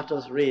 of the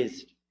matters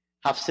raised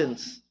have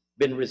since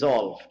been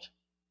resolved.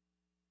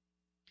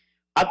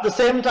 At the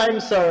same time,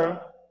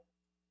 sir,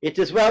 It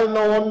is well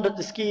known that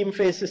the scheme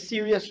faces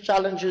serious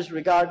challenges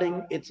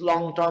regarding its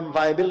long-term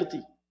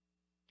viability.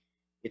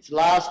 Its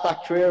last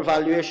actuarial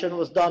valuation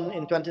was done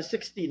in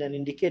 2016 and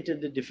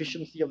indicated the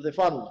deficiency of the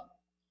fund.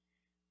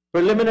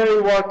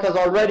 Preliminary work has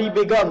already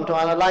begun to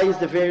analyze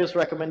the various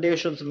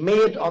recommendations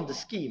made on the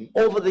scheme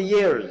over the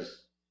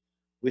years,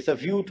 with a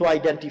view to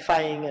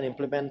identifying and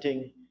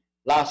implementing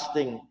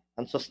lasting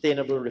and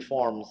sustainable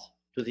reforms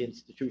to the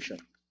institution.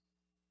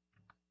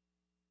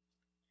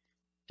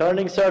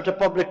 Turning, sir, to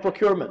public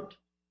procurement.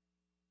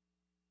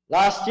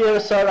 Last year,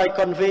 sir, I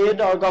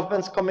conveyed our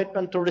government's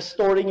commitment to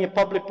restoring a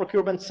public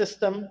procurement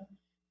system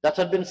that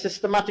had been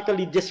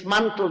systematically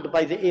dismantled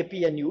by the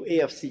APNU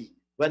AFC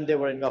when they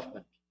were in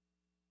government.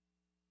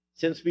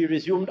 Since we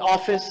resumed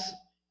office,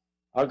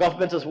 our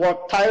government has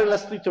worked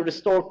tirelessly to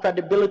restore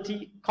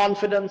credibility,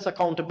 confidence,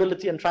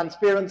 accountability, and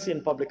transparency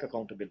in public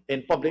accountability,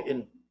 in public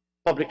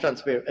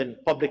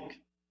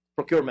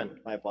procurement.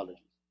 My apologies.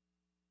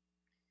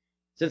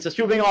 Since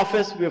assuming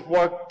office, we have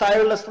worked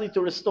tirelessly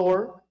to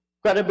restore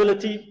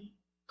credibility,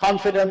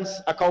 confidence,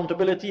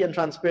 accountability, and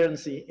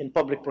transparency in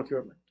public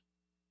procurement.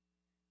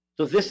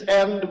 To this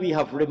end, we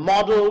have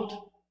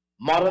remodeled,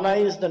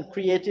 modernized, and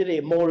created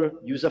a more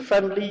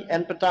user-friendly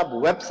NPTAB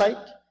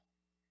website.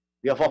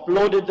 We have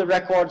uploaded the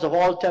records of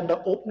all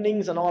tender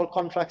openings and all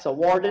contracts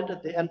awarded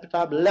at the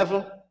NPTAB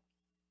level.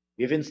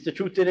 We have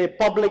instituted a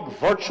public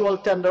virtual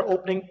tender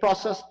opening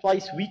process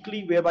twice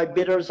weekly, whereby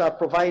bidders are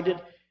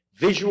provided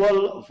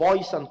visual,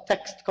 voice, and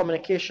text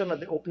communication at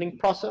the opening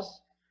process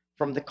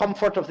from the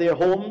comfort of their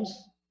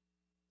homes.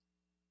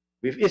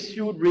 We've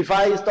issued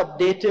revised,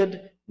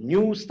 updated,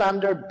 new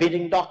standard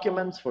bidding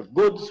documents for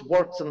goods,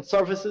 works, and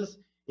services,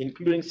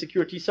 including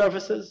security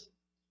services.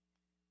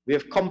 We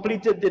have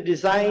completed the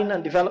design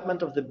and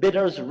development of the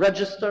bidders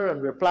register,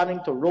 and we're planning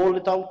to roll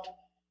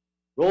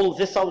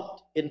this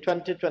out in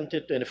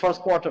the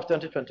first quarter of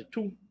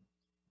 2022.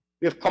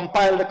 We have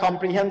compiled a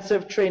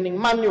comprehensive training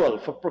manual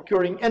for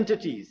procuring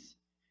entities,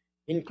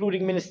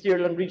 including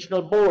ministerial and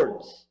regional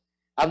boards,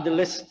 and the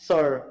list,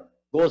 sir,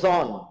 goes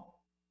on.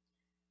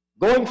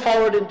 Going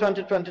forward in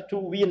 2022,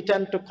 we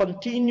intend to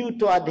continue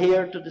to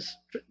adhere to the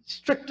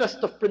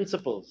strictest of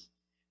principles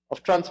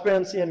of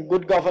transparency and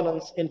good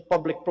governance in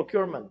public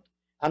procurement,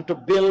 and to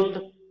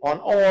build on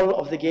all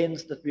of the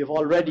gains that we have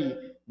already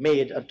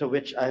made and to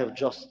which I have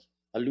just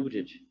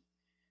alluded.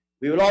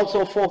 We will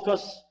also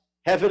focus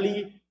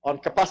heavily on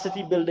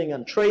capacity building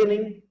and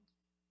training,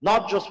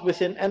 not just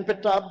within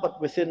NPTAB, but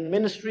within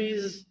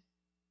ministries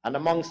and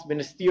amongst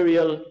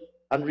ministerial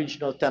and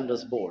regional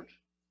tenders board.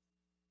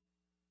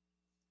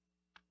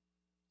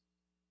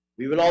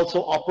 We will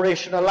also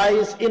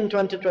operationalize in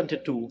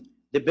 2022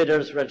 the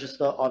bidders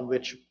register, on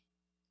which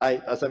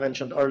as I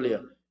mentioned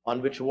earlier,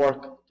 on which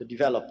work to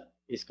develop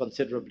is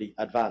considerably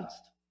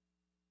advanced.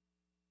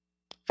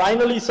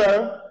 Finally,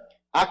 sir,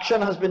 action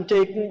has been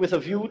taken with a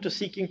view to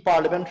seeking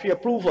parliamentary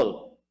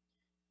approval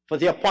for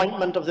the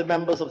appointment of the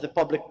members of the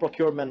Public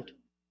Procurement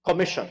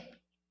Commission.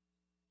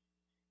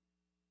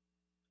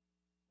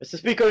 Mr.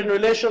 Speaker, in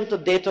relation to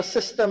data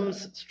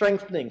systems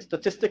strengthening,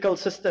 statistical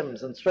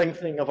systems and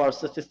strengthening of our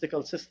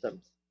statistical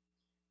systems,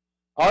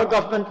 our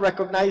government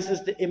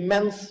recognizes the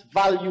immense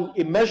value,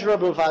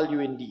 immeasurable value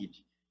indeed,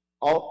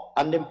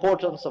 and the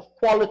importance of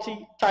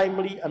quality,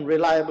 timely, and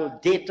reliable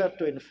data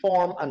to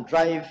inform and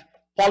drive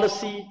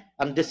policy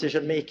and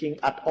decision-making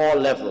at all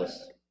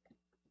levels.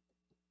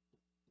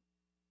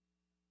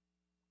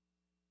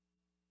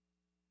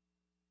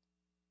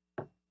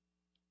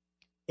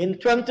 In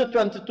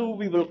 2022,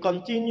 we will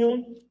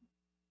continue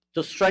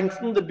to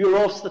strengthen the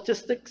Bureau of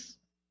Statistics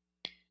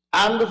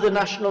and the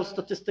National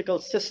Statistical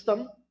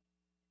System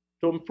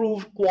to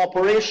improve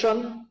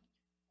cooperation,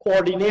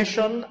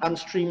 coordination, and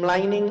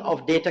streamlining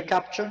of data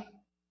capture,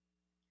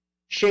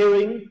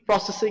 sharing,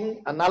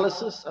 processing,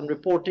 analysis, and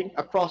reporting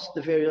across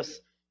the various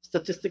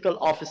statistical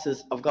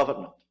offices of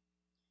government.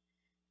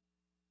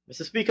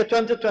 Mr. Speaker,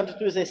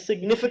 2022 is a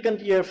significant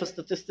year for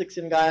statistics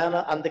in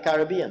Guyana and the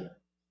Caribbean,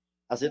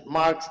 as it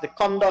marks the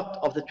conduct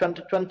of the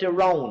 2020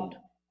 round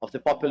of the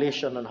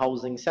Population and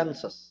Housing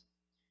Census.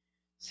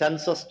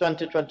 Census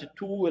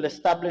 2022 will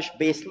establish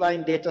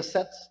baseline data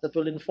sets that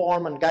will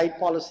inform and guide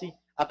policy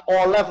at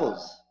all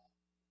levels.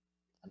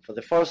 And for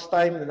the first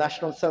time, the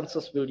National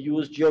Census will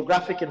use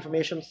geographic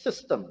information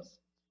systems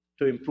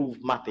to improve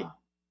mapping.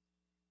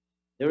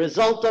 The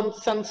resultant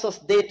census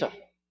data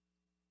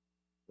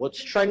would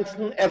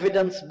strengthen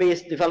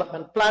evidence-based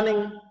development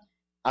planning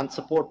and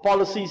support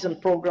policies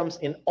and programs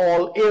in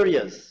all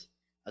areas,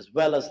 as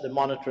well as the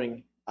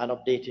monitoring and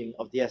updating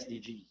of the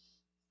SDGs.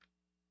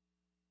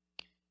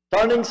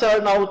 Turning, sir,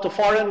 now to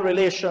foreign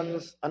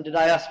relations and the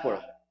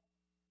diaspora.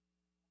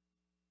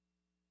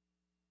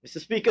 Mr.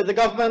 Speaker, the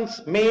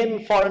government's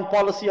main foreign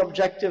policy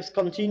objectives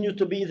continue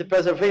to be the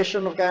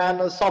preservation of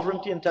Guyana's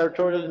sovereignty and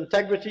territorial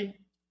integrity,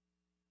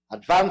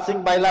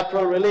 advancing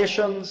bilateral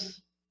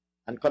relations,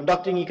 and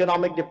conducting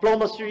economic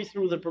diplomacy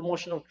through the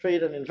promotion of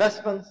trade and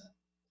investments,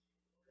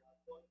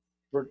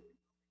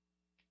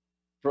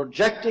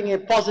 projecting a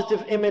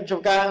positive image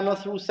of Guyana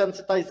through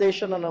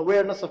sensitization and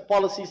awareness of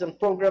policies and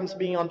programs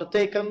being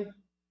undertaken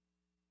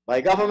by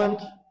government,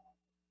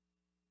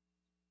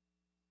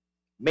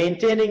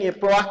 maintaining a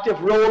proactive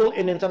role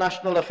in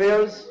international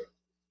affairs,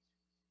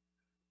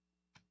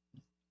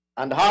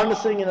 and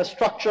harnessing in a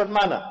structured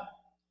manner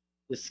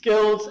the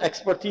skills,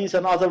 expertise,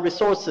 and other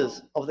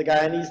resources of the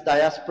Guyanese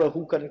diaspora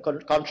who can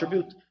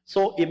contribute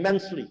so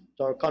immensely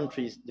to our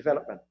country's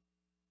development.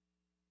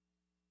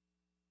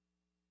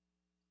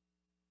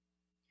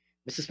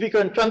 Mr. Speaker,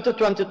 in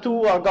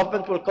 2022, our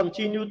government will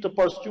continue to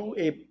pursue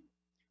a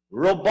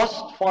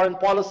robust foreign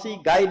policy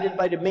guided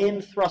by the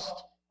main thrust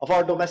of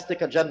our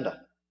domestic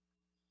agenda.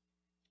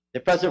 The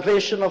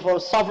preservation of our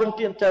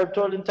sovereignty and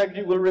territorial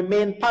integrity will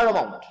remain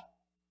paramount.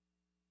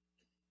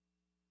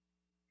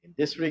 In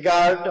this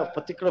regard, of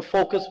particular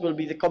focus will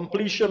be the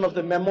completion of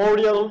the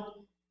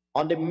memorial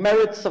on the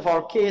merits of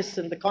our case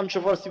in the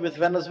controversy with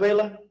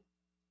Venezuela,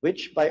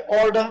 which, by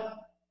order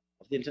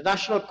of the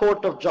International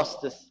Court of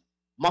Justice,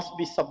 must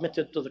be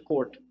submitted to the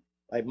court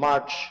by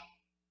March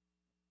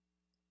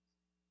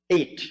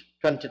 8,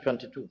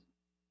 2022.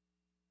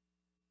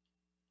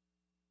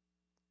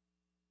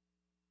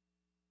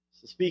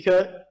 Mr.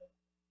 Speaker,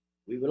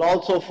 we will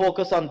also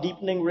focus on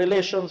deepening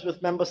relations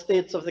with member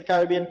states of the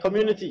Caribbean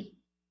community,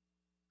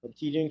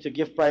 continuing to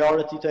give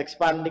priority to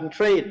expanding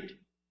trade,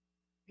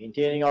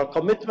 maintaining our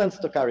commitments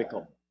to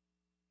CARICOM,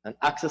 and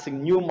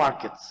accessing new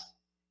markets,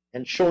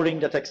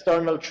 ensuring that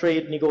external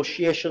trade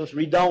negotiations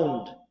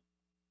redound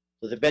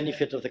to the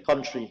benefit of the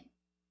country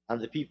and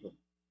the people.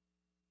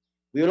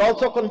 We will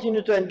also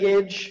continue to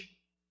engage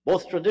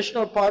both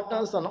traditional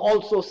partners and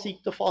also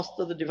seek to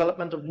foster the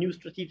development of new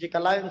strategic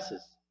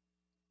alliances.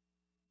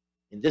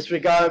 In this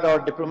regard, our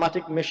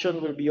diplomatic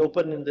mission will be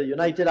open in the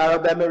United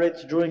Arab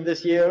Emirates during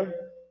this year,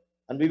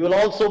 and we will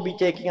also be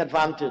taking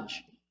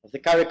advantage of the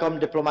CARICOM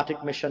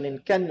diplomatic mission in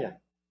Kenya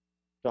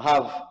to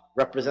have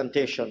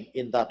representation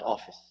in that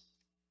office.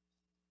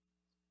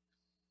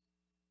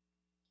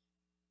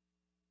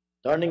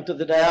 Turning to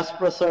the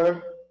diaspora,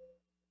 sir.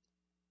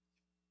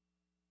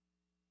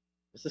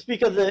 Mr.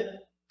 Speaker,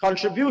 the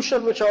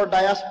contribution which our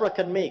diaspora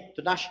can make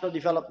to national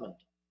development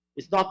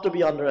is not to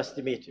be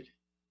underestimated,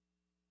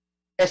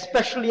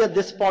 especially at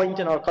this point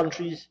in our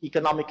country's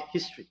economic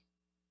history.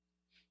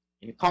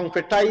 In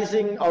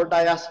concretizing our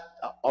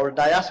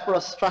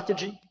diaspora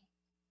strategy,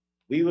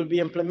 we will be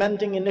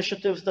implementing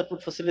initiatives that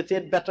would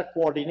facilitate better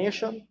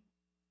coordination,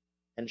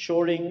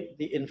 ensuring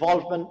the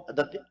involvement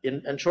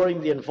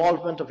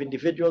of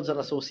individuals and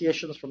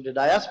associations from the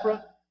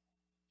diaspora,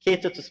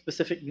 cater to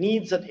specific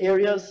needs and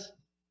areas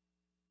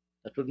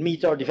that would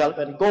meet our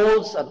development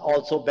goals and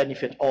also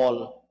benefit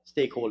all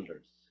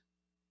stakeholders.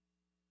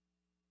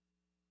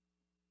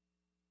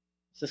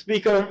 Mr.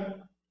 Speaker,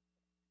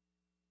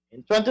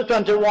 in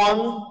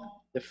 2021,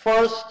 the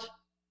first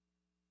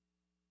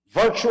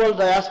virtual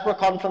diaspora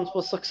conference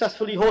was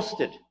successfully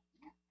hosted,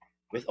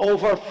 with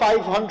over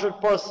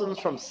 500 persons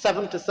from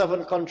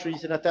 77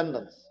 countries in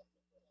attendance.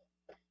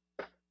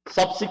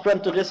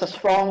 Subsequent to this, a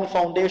strong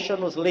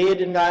foundation was laid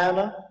in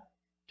Guyana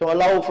to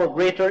allow for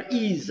greater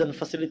ease and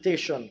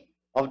facilitation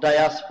of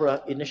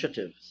diaspora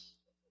initiatives.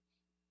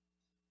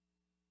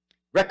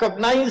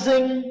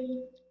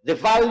 Recognizing the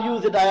value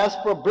the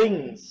diaspora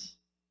brings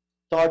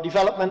to our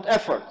development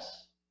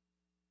efforts,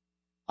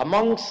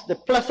 amongst the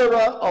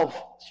plethora of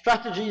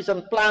strategies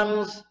and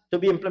plans to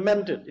be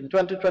implemented in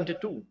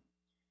 2022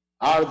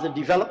 are the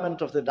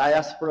development of the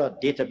diaspora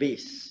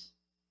database,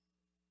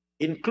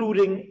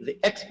 including the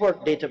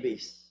expert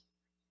database,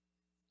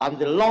 and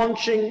the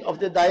launching of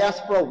the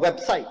diaspora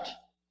website,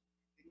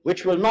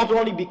 which will not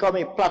only become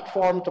a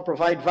platform to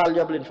provide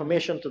valuable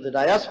information to the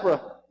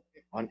diaspora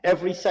on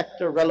every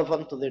sector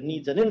relevant to their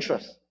needs and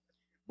interests,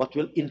 but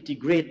will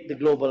integrate the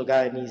global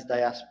Guyanese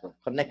diaspora,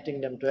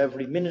 connecting them to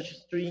every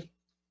ministry,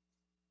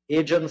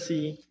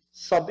 agency,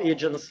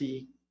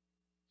 sub-agency,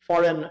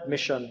 foreign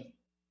mission,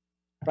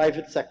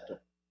 private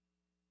sector,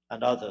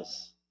 and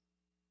others.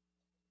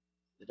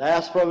 The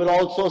diaspora will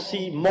also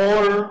see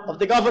more of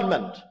the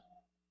government,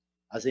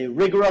 as a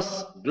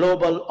rigorous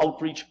global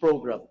outreach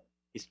program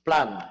is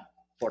planned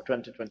for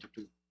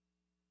 2022.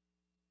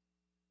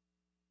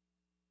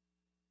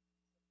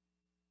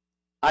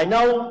 I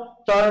now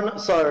turn,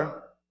 sir,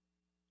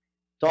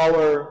 to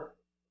our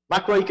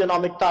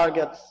macroeconomic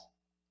targets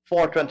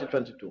for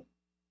 2022.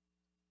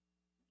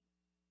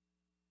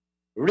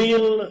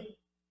 Real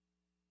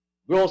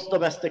gross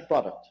domestic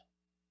product.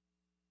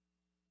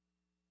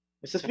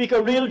 Mr.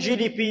 Speaker, real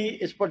GDP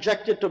is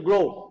projected to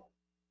grow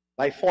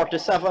by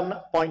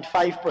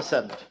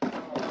 47.5%,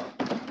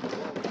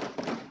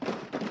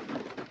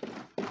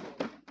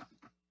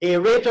 a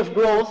rate of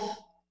growth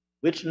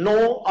which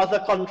no other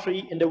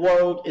country in the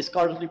world is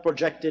currently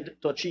projected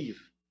to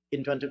achieve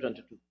in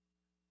 2022.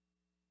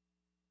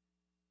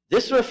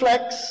 This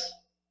reflects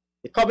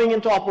the coming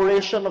into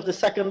operation of the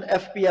second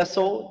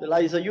FPSO, the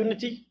Liza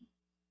Unity,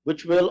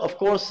 which will, of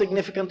course,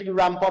 significantly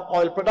ramp up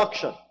oil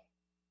production.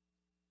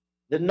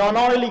 The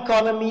non-oil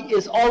economy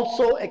is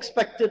also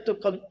expected to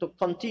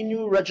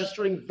continue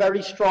registering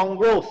very strong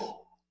growth,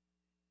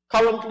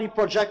 currently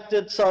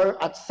projected, sir,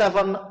 at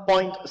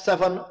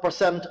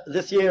 7.7%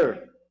 this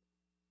year,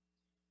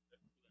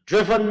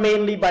 driven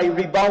mainly by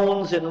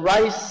rebounds in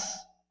rice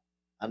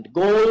and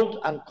gold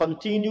and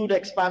continued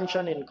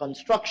expansion in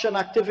construction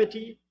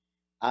activity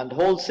and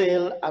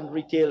wholesale and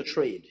retail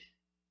trade.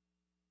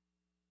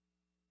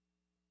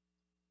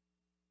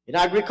 In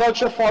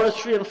agriculture,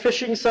 forestry and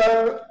fishing,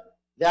 sir,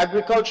 the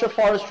agriculture,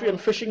 forestry and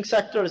fishing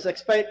sector is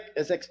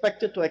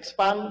expected to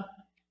expand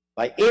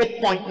by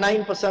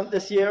 8.9%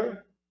 this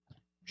year,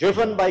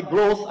 driven by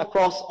growth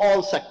across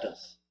all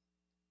sectors.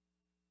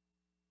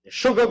 The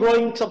sugar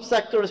growing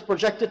subsector is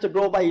projected to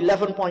grow by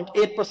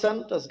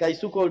 11.8% as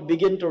Gaisuka will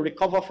begin to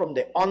recover from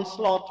the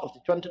onslaught of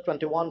the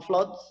 2021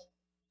 floods,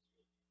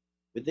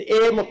 with the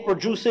aim of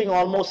producing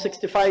almost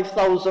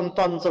 65,000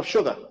 tons of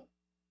sugar.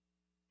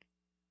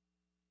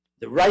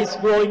 The rice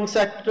growing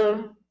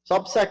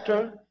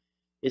subsector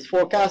is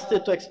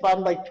forecasted to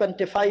expand by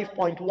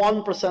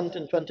 25.1%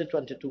 in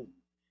 2022,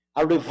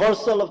 a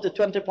reversal of the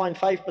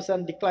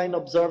 20.5% decline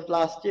observed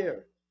last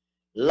year,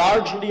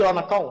 largely on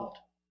account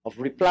of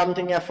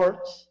replanting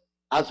efforts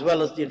as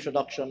well as the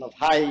introduction of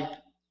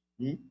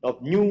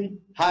new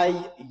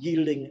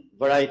high-yielding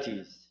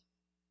varieties.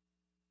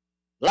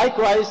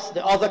 Likewise,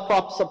 the other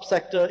crop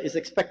subsector is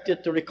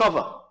expected to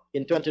recover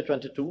in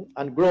 2022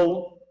 and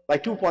grow by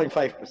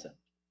 2.5%.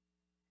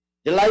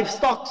 The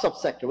livestock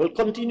subsector will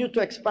continue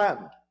to expand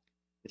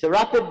with a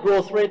rapid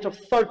growth rate of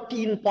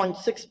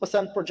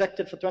 13.6%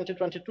 projected for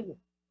 2022.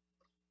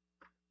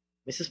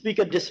 Mr.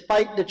 Speaker,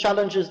 despite the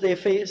challenges they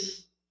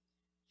face,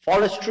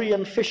 forestry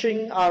and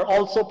fishing are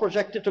also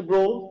projected to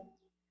grow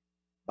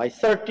by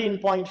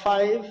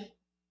 13.5%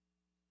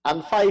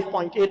 and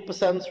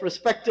 5.8%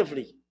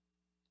 respectively,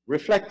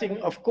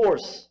 reflecting, of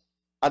course,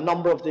 a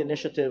number of the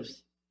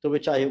initiatives to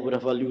which I would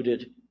have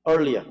alluded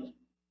earlier.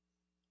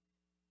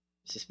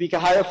 Mr. Speaker,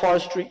 higher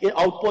forestry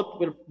output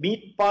will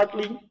meet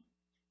partly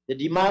the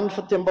demand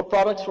for timber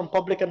products from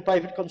public and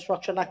private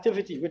construction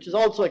activity, which is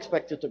also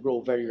expected to grow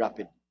very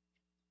rapidly.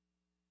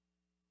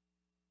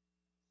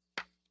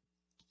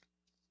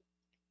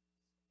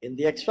 In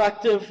the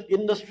extractive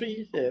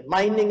industry, the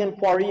mining and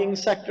quarrying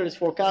sector is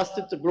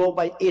forecasted to grow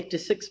by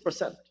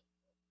 86%.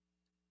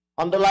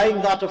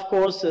 Underlying that, of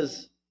course,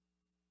 is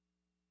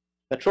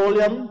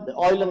petroleum, the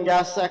oil and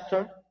gas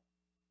sector.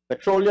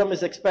 Petroleum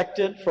is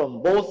expected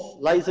from both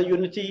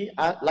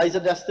Liza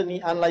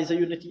Destiny and Liza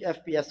Unity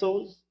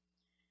FPSOs.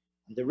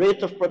 And the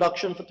rate of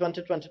production for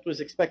 2022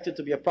 is expected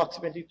to be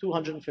approximately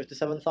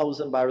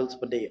 257,000 barrels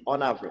per day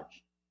on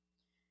average.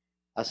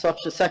 As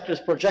such, the sector is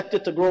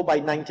projected to grow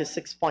by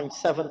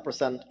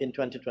 96.7% in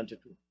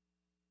 2022.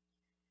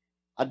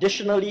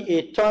 Additionally,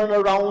 a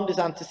turnaround is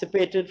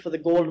anticipated for the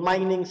gold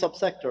mining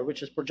subsector,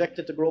 which is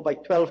projected to grow by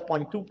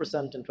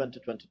 12.2% in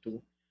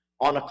 2022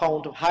 on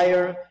account of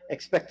higher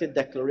expected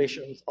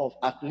declarations of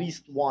at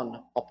least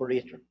one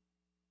operator,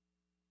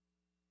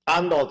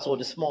 and also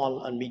the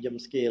small and medium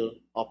scale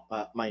of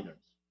miners.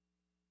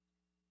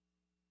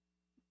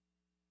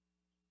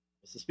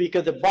 Mr.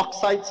 Speaker, the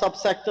bauxite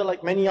subsector,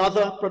 like many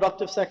other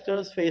productive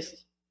sectors,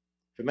 faced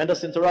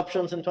tremendous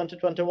interruptions in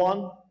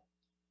 2021.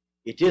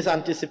 It is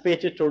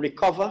anticipated to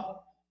recover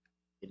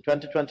in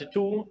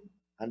 2022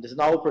 and is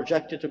now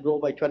projected to grow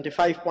by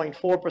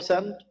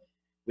 25.4%,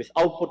 with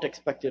output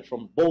expected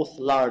from both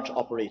large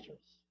operators.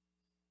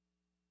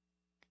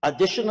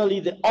 Additionally,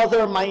 the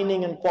other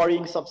mining and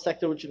quarrying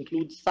subsector, which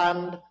includes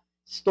sand,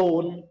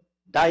 stone,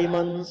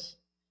 diamonds,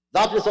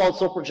 that is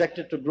also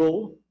projected to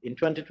grow in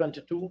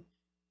 2022,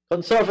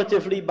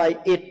 conservatively by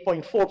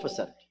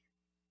 8.4%,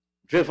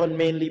 driven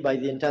mainly by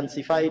the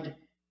intensified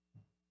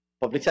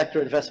public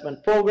sector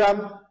investment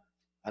program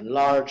and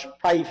large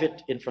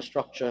private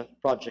infrastructure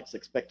projects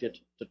expected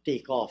to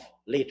take off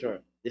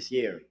later this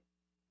year.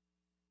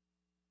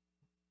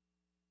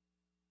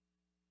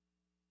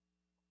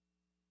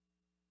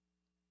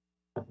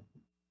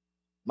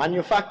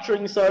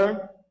 Manufacturing,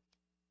 sir,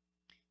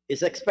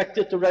 is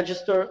expected to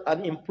register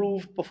an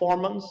improved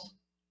performance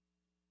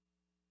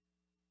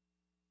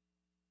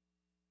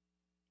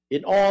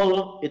in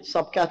all its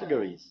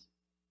subcategories.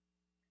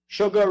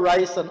 Sugar,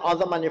 rice, and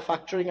other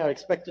manufacturing are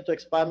expected to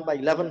expand by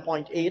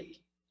 11.8%,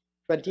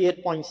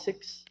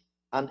 28.6%,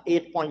 and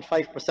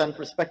 8.5%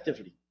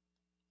 respectively.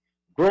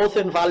 Growth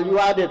in value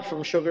added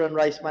from sugar and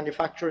rice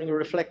manufacturing will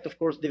reflect, of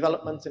course,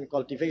 developments in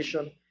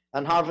cultivation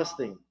and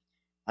harvesting.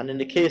 And in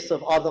the case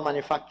of other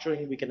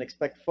manufacturing, we can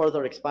expect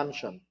further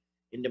expansion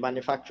in the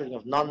manufacturing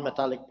of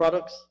non-metallic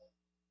products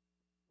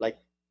like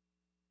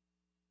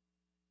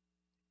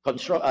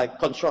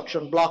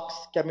construction blocks,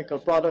 chemical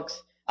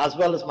products, as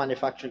well as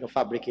manufacturing of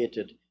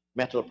fabricated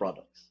metal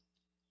products.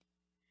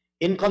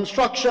 In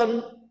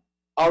construction,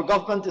 our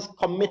government is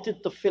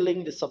committed to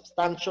filling the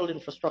substantial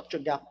infrastructure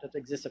gap that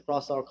exists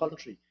across our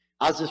country,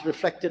 as is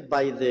reflected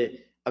by the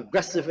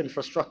aggressive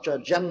infrastructure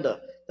agenda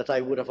that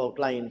I would have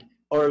outlined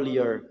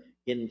earlier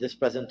in this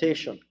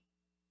presentation.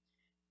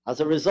 As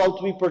a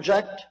result, we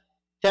project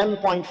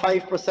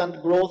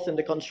 10.5% growth in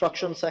the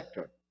construction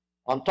sector,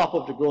 on top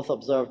of the growth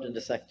observed in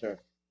the sector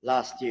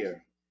last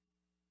year.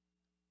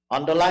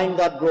 Underlying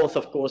that growth,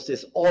 of course,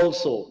 is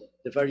also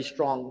the very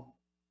strong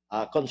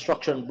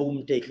construction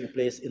boom taking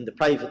place in the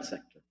private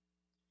sector.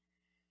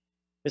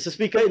 Mr.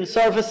 Speaker, in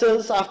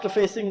services, after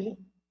facing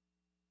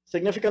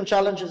significant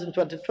challenges in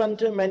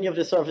 2020, many of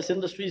the service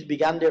industries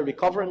began their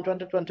recovery in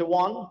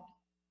 2021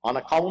 on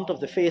account of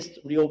the phased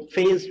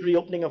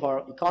reopening of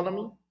our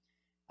economy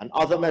and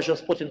other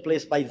measures put in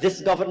place by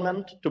this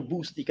government to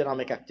boost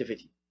economic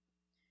activity.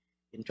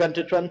 In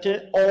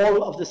 2020,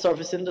 all of the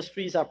service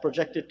industries are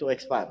projected to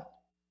expand.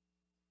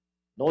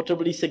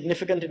 Notably,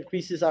 significant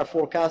increases are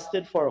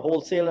forecasted for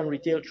wholesale and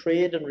retail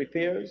trade and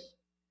repairs,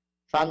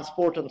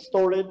 transport and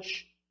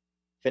storage,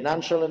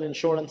 financial and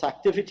insurance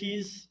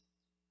activities,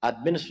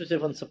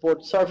 administrative and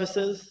support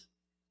services,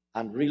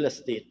 and real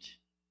estate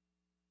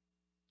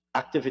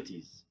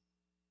activities,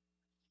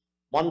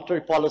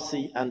 monetary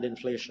policy and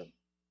inflation.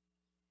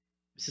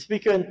 Mr.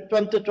 Speaker, in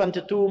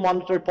 2022,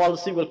 monetary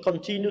policy will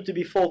continue to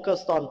be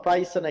focused on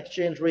price and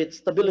exchange rate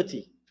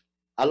stability,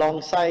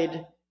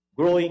 alongside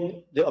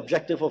the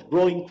objective of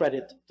growing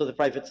credit to the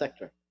private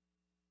sector.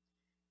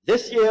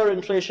 This year,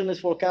 inflation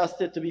is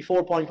forecasted to be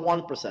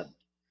 4.1%,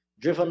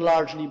 driven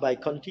largely by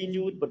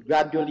continued but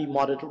gradually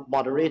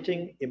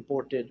moderating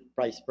imported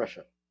price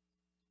pressure.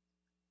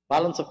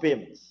 Balance of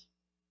payments.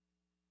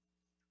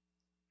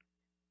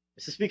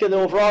 Mr. Speaker, the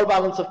overall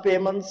balance of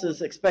payments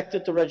is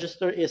expected to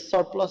register a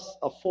surplus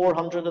of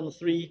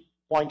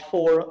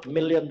 $403.4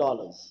 million,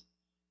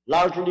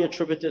 largely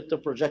attributed to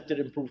projected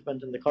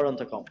improvement in the current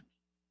account.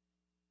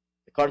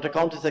 The current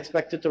account is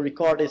expected to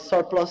record a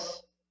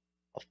surplus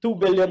of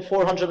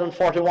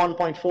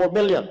 $2,441.4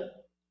 million,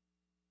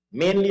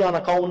 mainly on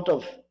account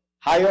of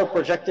higher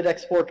projected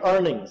export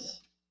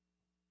earnings.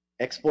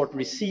 Export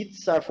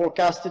receipts are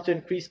forecasted to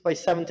increase by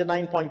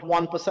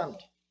 79.1%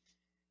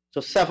 to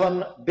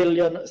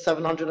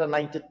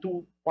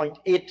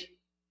 $7,792.8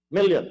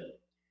 million,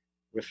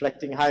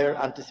 reflecting higher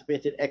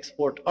anticipated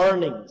export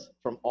earnings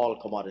from all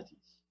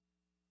commodities.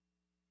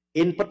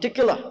 In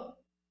particular,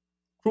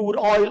 crude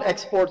oil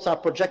exports are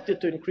projected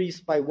to increase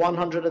by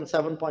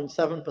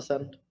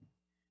 107.7%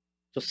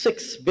 to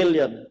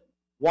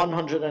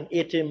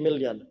 $6,180.6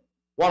 million,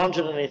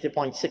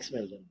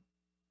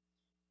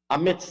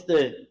 amidst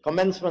the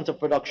commencement of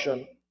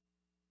production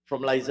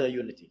from Liza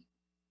Unity.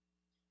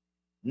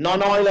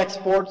 Non-oil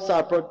exports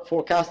are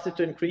forecasted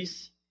to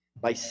increase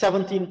by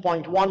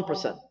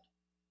 17.1%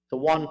 to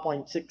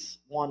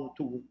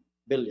 $1.612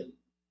 billion.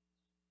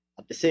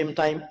 At the same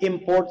time,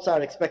 imports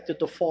are expected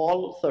to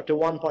fall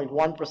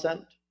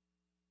 31.1%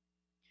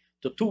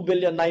 to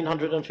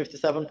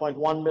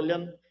 $2,957.1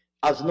 million,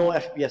 as no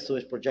FPSO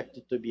is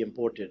projected to be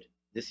imported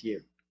this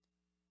year.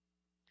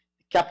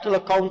 The capital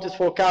account is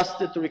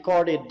forecasted to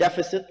record a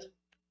deficit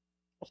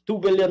of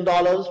 $2 billion,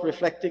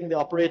 reflecting the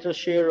operator's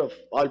share of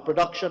oil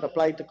production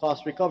applied to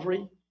cost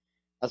recovery,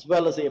 as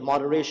well as a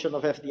moderation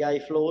of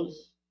FDI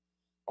flows,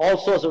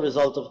 also as a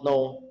result of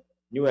no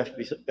new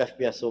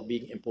FPSO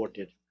being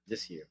imported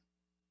this year.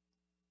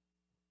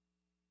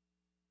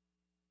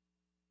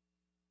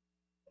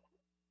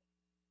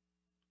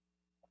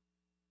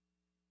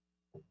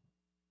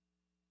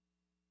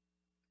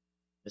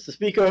 Mr.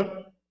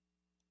 Speaker,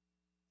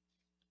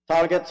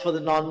 targets for the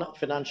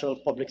non-financial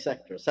public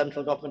sector,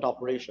 central government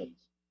operations.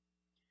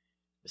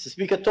 Mr.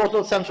 Speaker,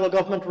 total central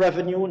government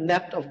revenue,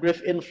 net of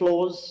GRIF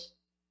inflows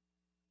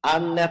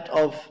and net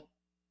of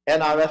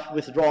NRF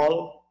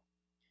withdrawal,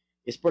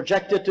 is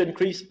projected to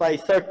increase by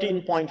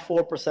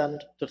 13.4%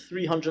 to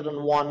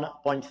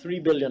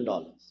 $301.3 billion,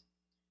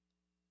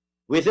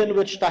 within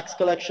which tax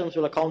collections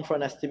will account for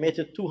an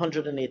estimated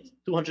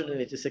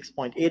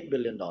 $286.8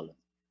 billion,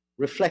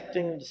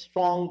 reflecting the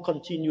strong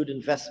continued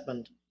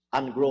investment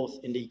and growth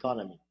in the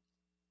economy.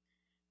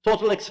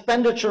 Total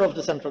expenditure of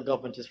the central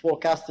government is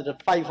forecasted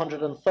at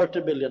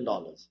 $530 billion,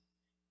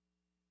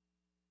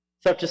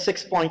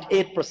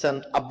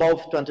 36.8%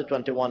 above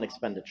 2021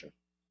 expenditure.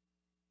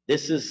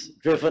 This is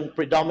driven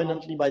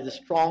predominantly by the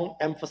strong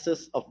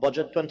emphasis of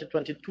Budget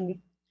 2022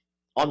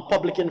 on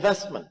public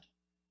investment.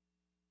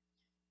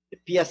 The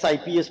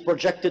PSIP is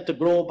projected to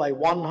grow by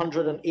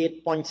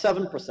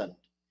 108.7%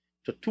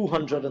 to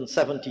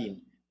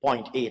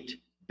 $217.8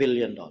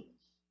 billion.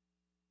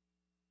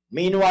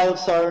 Meanwhile,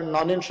 sir,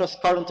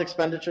 non-interest current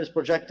expenditure is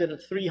projected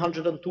at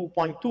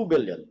 $302.2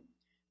 billion,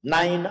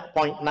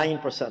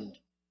 9.9%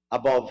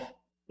 above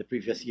the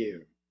previous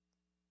year.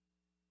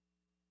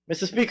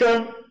 Mr.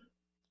 Speaker,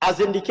 as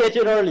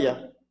indicated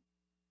earlier,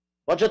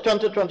 Budget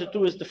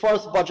 2022 is the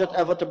first budget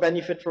ever to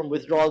benefit from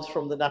withdrawals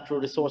from the Natural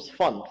Resource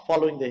Fund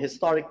following the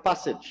historic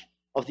passage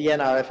of the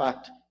NRF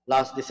Act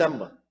last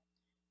December.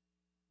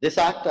 This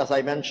act, as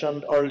I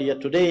mentioned earlier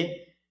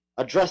today,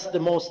 addressed the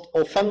most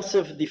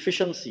offensive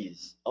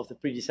deficiencies of the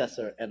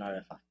predecessor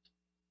NRF Act.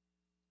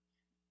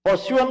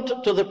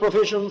 Pursuant to the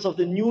provisions of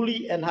the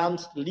newly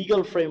enhanced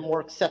legal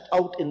framework set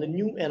out in the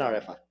new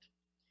NRF Act,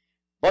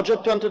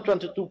 Budget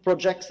 2022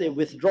 projects a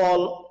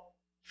withdrawal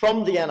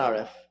from the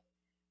NRF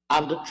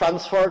and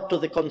transfer to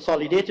the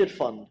consolidated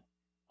fund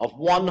of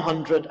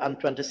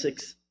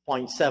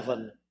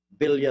 $126.7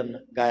 billion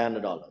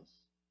Guyana dollars.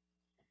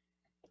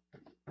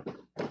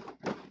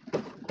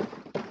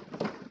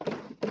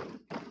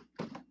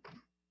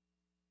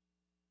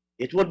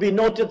 It would be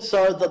noted,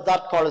 sir, that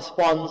that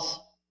corresponds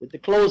with the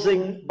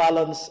closing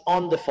balance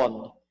on the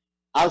fund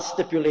as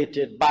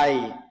stipulated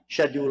by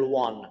Schedule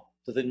 1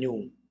 to the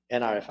new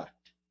NRF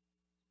Act.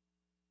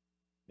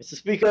 Mr.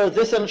 Speaker,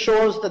 this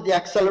ensures that the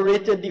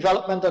accelerated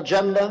development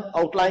agenda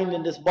outlined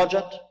in this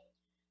budget,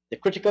 the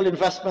critical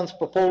investments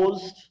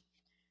proposed,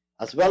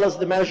 as well as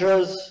the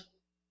measures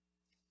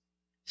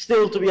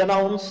still to be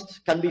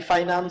announced, can be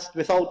financed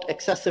without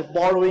excessive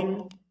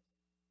borrowing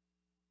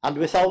and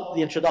without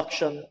the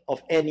introduction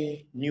of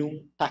any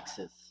new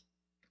taxes.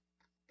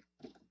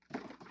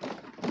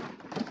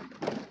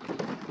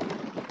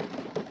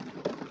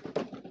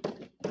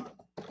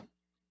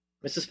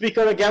 Mr.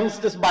 Speaker,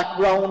 against this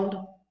background,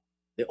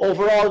 the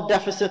overall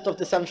deficit of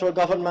the central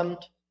government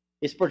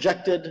is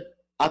projected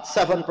at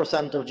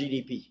 7% of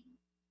GDP.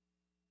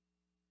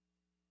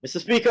 Mr.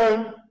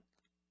 Speaker,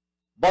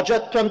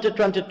 Budget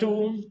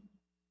 2022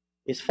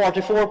 is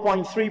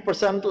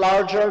 44.3%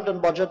 larger than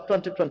Budget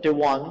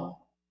 2021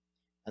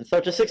 and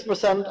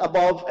 36%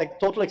 above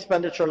total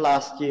expenditure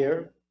last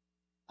year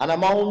and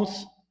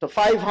amounts to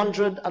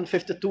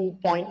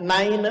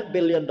 $552.9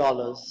 billion,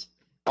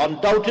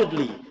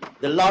 undoubtedly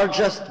the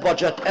largest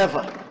budget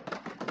ever.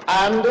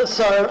 And,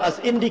 sir, as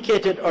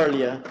indicated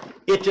earlier,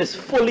 it is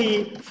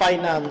fully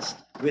financed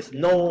with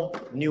no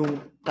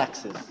new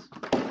taxes.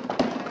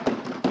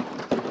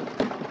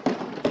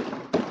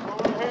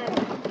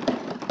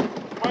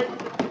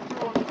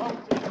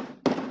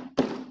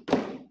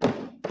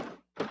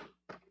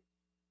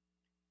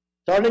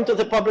 Turning to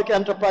the public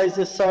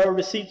enterprises, sir,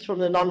 receipts from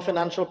the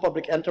non-financial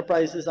public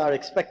enterprises are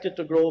expected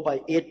to grow by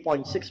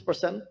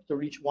 8.6% to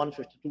reach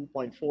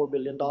 $152.4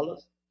 billion.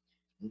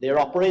 Their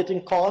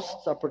operating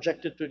costs are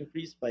projected to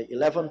increase by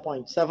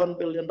 $11.7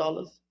 billion,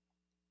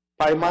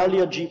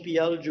 primarily at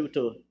GPL due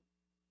to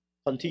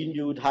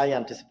continued high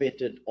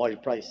anticipated oil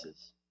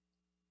prices.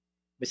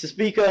 Mr.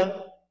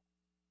 Speaker,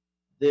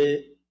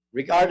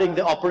 regarding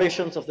the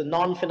operations of the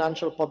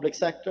non-financial public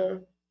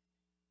sector,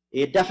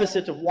 a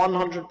deficit of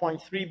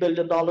 $100.3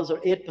 billion, or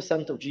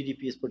 8% of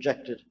GDP, is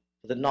projected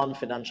for the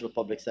non-financial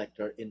public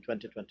sector in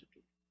 2022.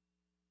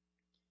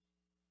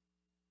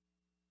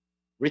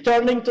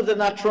 Returning to the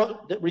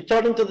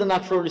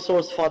Natural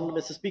Resource Fund,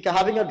 Mr. Speaker,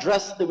 having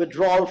addressed the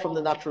withdrawal from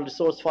the Natural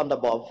Resource Fund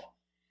above,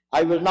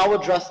 I will now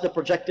address the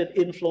projected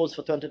inflows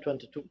for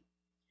 2022.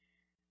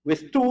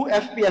 With 2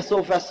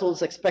 FPSO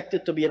vessels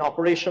expected to be in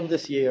operation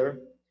this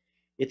year,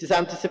 it is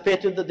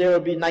anticipated that there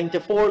will be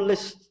 94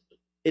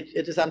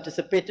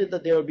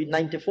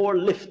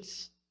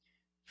 lifts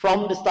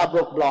from the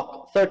Stabroek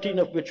block, 13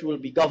 of which will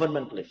be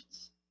government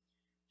lifts.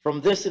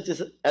 From this, it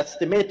is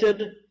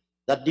estimated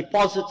that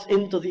deposits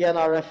into the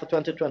NRF for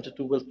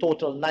 2022 will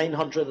total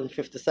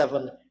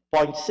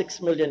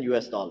 $957.6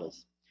 million,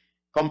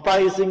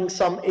 comprising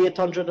some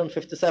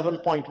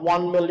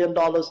 $857.1 million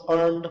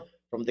earned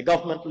from the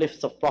government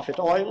lifts of profit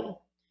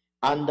oil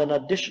and an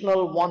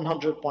additional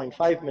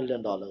 $100.5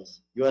 million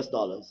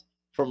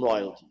from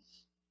royalties.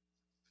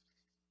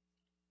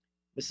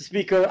 Mr.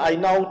 Speaker, I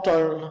now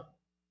turn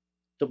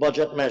to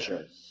budget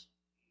measures.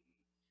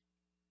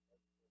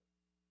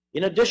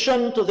 In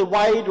addition to the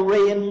wide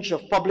range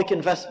of public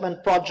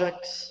investment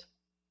projects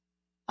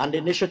and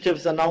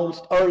initiatives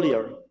announced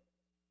earlier,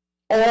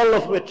 all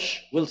of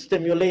which will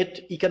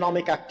stimulate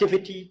economic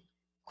activity,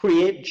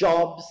 create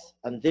jobs,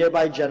 and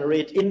thereby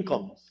generate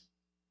incomes,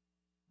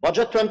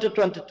 Budget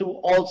 2022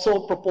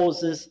 also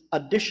proposes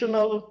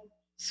additional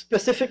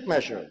specific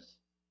measures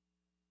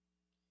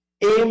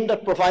aimed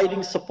at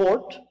providing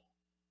support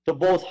to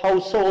both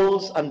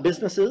households and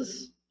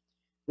businesses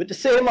with the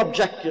same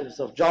objectives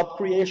of job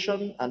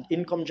creation and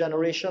income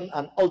generation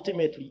and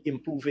ultimately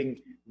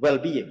improving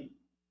well-being.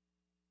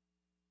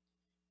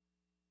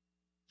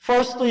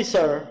 Firstly,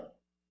 sir,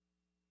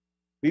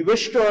 we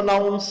wish to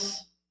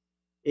announce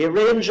a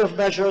range of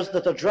measures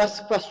that address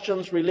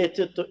questions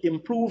related to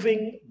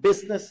improving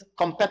business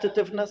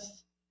competitiveness,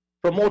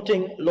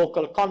 promoting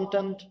local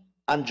content,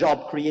 and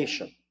job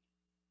creation.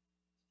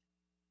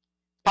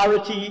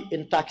 Parity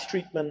in tax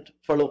treatment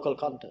for local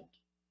content.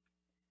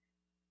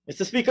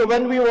 Mr. Speaker,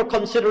 when we were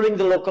considering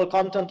the Local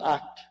Content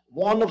Act,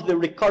 one of the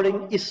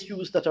recurring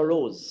issues that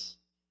arose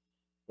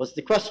was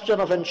the question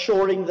of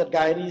ensuring that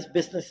Guyanese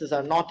businesses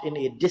are not in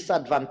a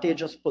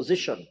disadvantageous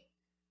position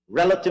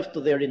relative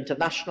to their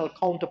international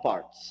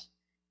counterparts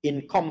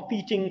in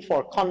competing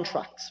for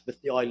contracts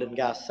with the oil and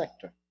gas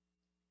sector.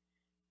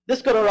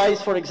 This could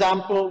arise, for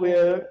example,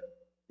 where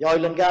the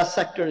oil and gas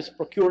sector is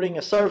procuring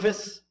a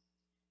service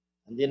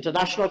and the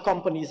international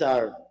companies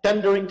are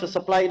tendering to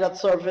supply that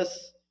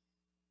service,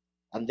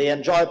 and they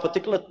enjoy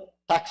particular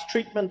tax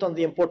treatment on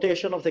the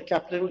importation of the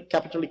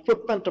capital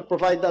equipment to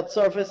provide that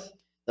service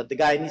that the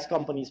Guyanese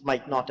companies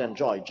might not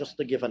enjoy, just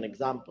to give an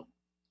example.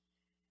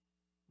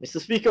 Mr.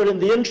 Speaker, in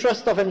the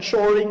interest of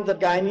ensuring that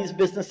Guyanese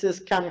businesses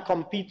can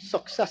compete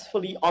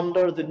successfully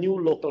under the new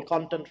local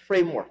content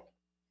framework,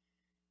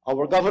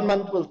 our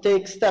government will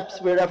take steps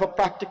wherever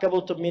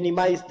practicable to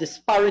minimize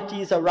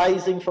disparities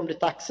arising from the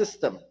tax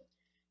system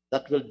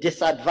that will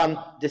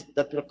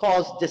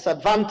cause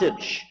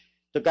disadvantage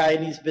to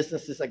Guyanese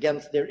businesses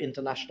against their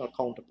international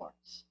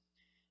counterparts.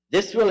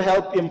 This will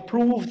help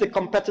improve the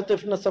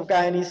competitiveness of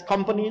Guyanese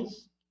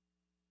companies.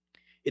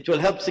 It will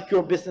help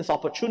secure business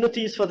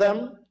opportunities for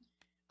them,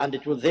 and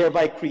it will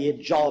thereby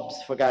create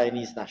jobs for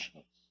Guyanese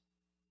nationals.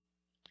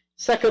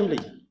 Secondly,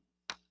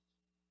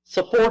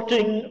 still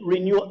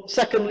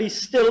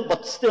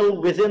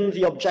within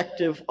the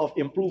objective of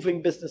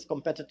improving business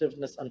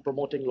competitiveness and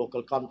promoting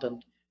local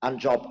content and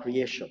job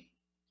creation.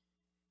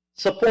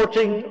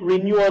 Supporting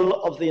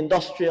renewal of the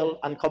industrial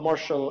and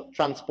commercial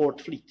transport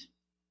fleet.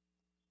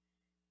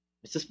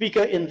 Mr.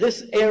 Speaker, in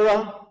this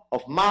era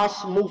of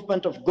mass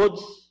movement of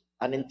goods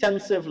and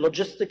intensive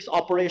logistics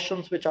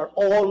operations, which are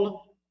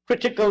all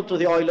critical to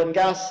the oil and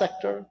gas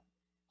sector,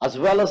 as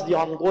well as the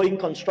ongoing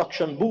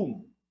construction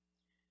boom,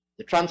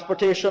 the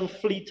transportation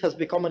fleet has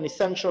become an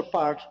essential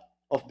part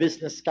of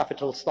business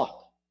capital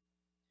stock.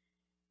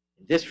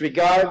 In this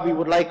regard, we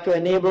would like to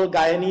enable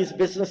Guyanese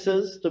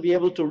businesses to be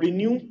able to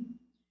renew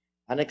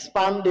and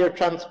expand their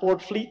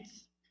transport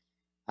fleets,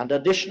 and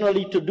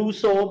additionally to do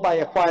so by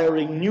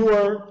acquiring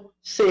newer,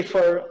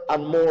 safer,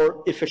 and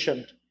more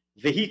efficient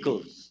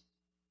vehicles.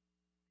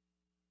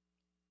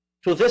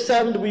 To this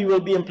end, we will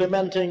be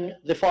implementing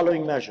the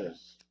following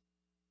measures.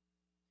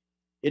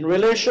 In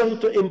relation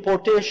to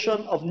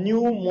importation of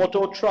new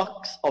motor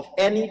trucks of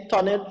any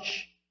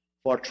tonnage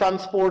for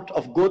transport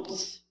of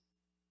goods,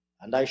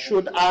 and I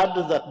should add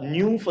that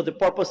new for the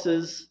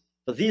purposes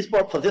of this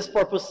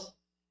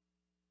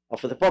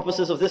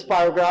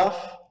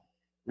paragraph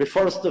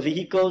refers to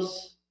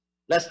vehicles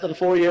less than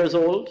 4 years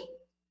old.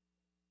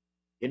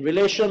 In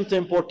relation to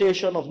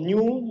importation of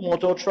new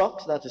motor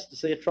trucks, that is to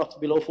say trucks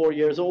below 4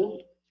 years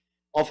old,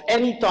 of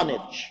any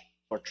tonnage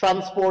for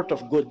transport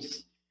of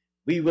goods,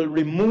 we will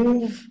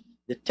remove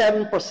the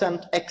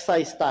 10%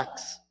 excise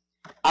tax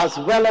as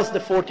well as the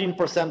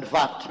 14%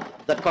 VAT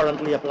that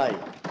currently apply.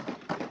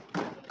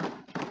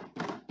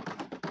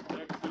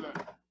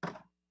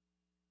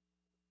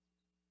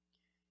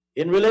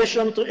 In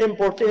relation to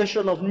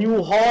importation of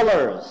new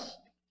haulers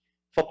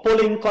for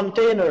pulling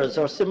containers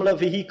or similar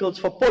vehicles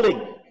for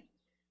pulling,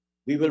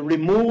 we will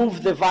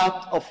remove the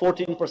VAT of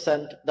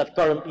 14% that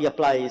currently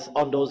applies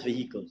on those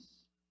vehicles.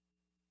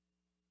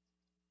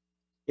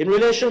 In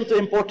relation to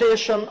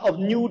importation of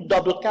new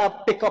double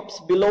cab pickups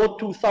below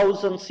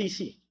 2,000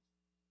 cc,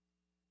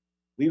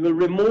 we will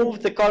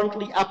remove the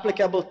currently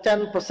applicable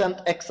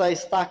 10%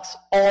 excise tax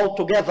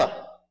altogether,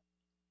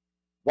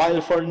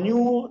 while for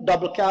new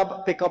double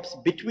cab pickups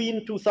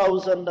between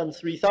 2,000 and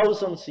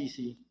 3,000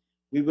 cc,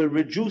 we will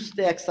reduce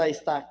the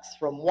excise tax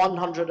from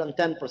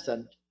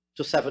 110%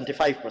 to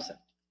 75%.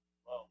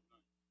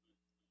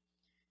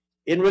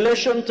 In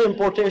relation to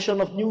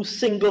importation of new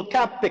single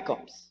cab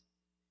pickups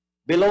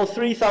below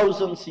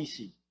 3,000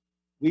 cc,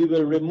 we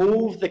will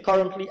remove the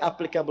currently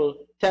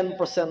applicable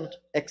 10%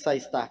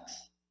 excise tax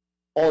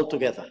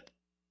altogether.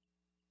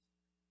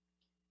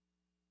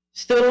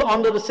 Still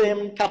under the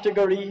same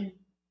category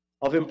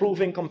of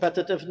improving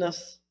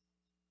competitiveness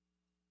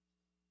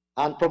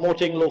and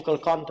promoting local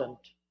content,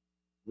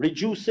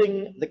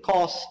 reducing the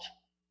cost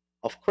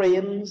of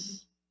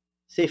cranes,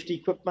 safety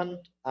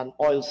equipment, and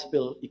oil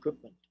spill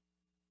equipment.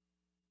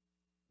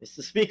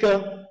 Mr.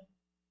 Speaker,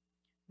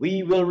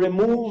 we will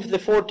remove the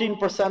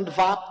 14%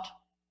 VAT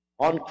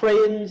on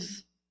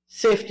cranes,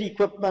 safety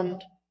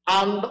equipment,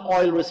 and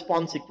oil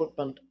response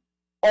equipment,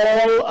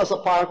 all as a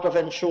part of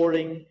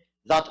ensuring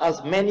that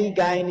as many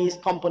Guyanese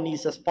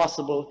companies as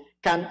possible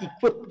can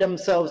equip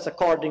themselves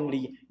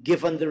accordingly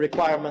given the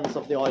requirements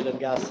of the oil and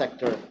gas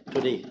sector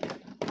today.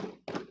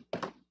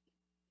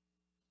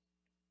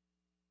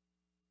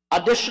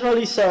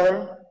 Additionally,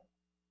 sir,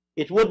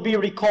 it would be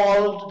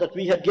recalled that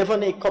we had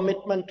given a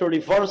commitment to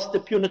reverse the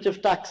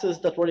punitive taxes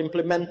that were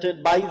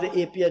implemented by the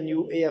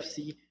APNU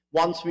AFC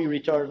once we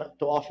returned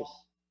to office.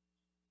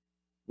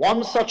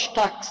 One such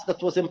tax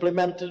that was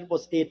implemented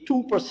was a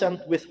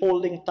 2%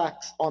 withholding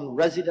tax on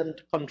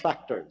resident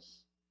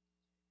contractors.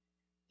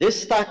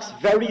 This tax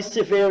very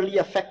severely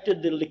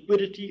affected the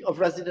liquidity of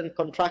resident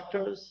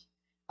contractors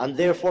and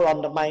therefore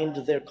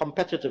undermined their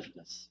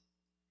competitiveness.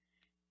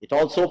 It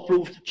also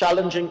proved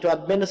challenging to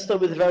administer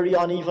with very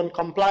uneven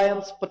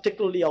compliance,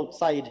 particularly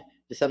outside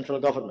the central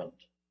government.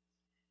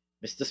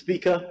 Mr.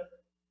 Speaker,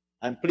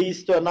 I'm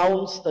pleased to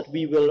announce that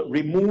we will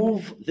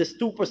remove this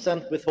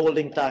 2%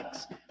 withholding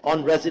tax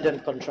on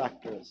resident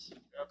contractors.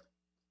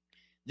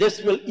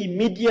 This will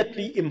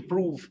immediately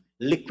improve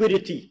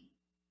liquidity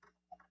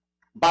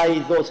by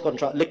those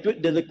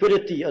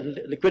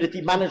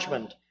liquidity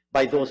management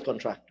by those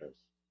contractors.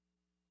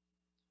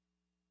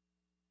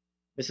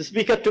 Mr.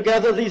 Speaker,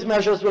 together these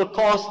measures will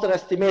cost an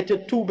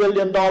estimated $2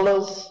 billion,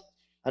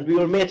 and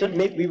will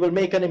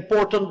make an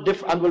important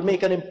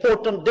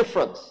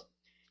difference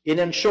in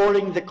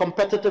ensuring the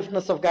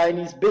competitiveness of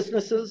Guyanese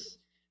businesses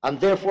and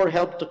therefore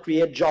help to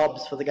create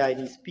jobs for the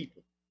Guyanese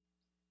people.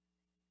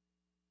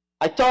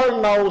 I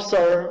turn now,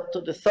 sir,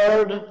 to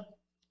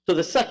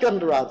the second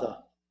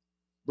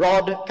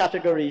broad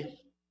category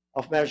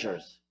of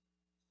measures.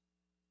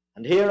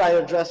 And here I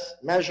address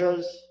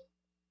measures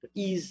to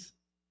ease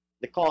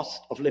the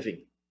cost of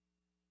living.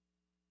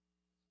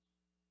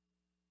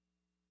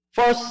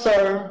 First,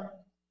 sir,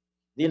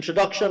 the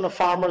introduction of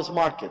farmers'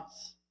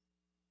 markets.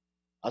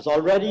 As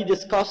already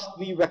discussed,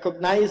 we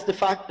recognize the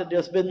fact that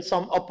there's been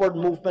some upward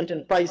movement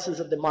in prices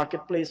at the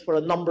marketplace for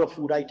a number of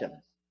food items.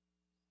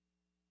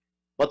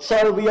 But,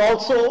 sir, we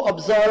also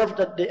observe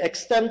that the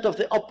extent of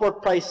the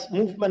upward price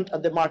movement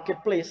at the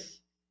marketplace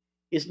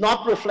is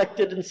not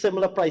reflected in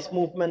similar price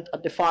movement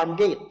at the farm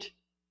gate.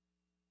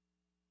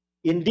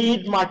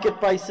 Indeed, market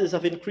prices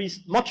have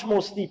increased much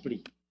more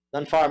steeply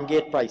than farm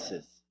gate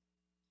prices.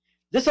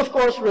 This, of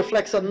course,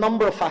 reflects a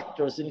number of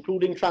factors,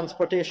 including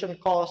transportation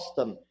costs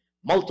and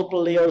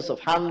multiple layers of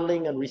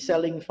handling and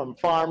reselling from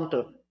farm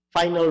to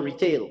final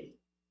retail.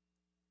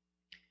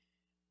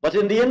 But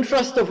in the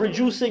interest of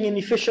reducing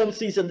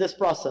inefficiencies in this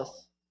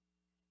process,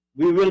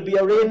 we will be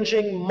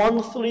arranging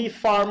monthly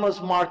farmers'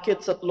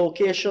 markets at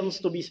locations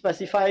to be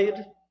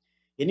specified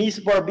in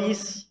East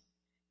Berbice,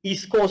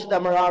 East Coast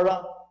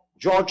Demerara,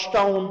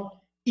 Georgetown,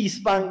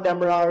 East Bank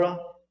Demerara,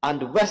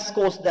 and West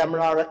Coast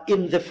Demerara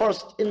in the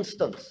first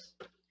instance,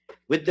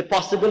 with the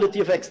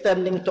possibility of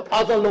extending to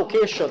other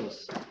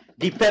locations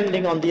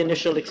depending on the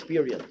initial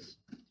experience.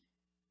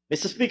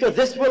 Mr. Speaker,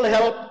 this will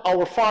help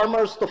our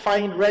farmers to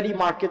find ready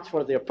markets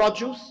for their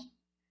produce,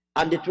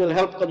 and it will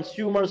help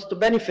consumers to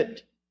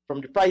benefit from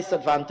the price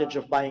advantage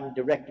of buying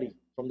directly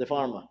from the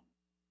farmer.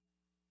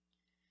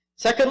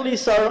 Secondly,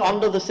 sir,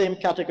 under the same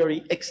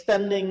category,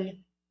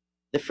 extending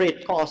the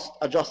freight cost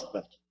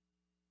adjustment.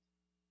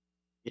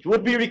 It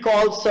would be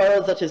recalled,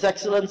 sir, that His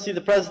Excellency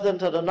the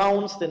President had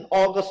announced in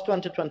August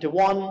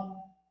 2021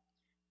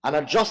 an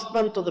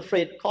adjustment to the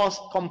freight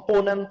cost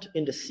component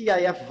in the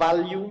CIF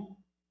value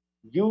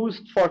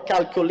used for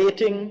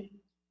calculating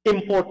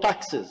import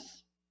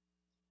taxes,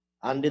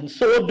 and in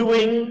so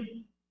doing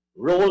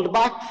rolled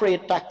back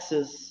freight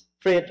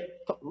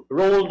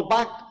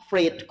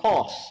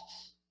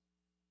costs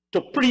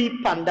to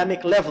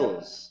pre-pandemic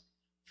levels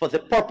for the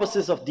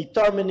purposes of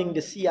determining the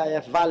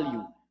CIF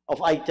value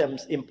of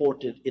items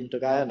imported into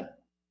Guyana.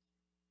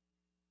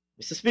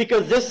 Mr. Speaker,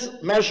 this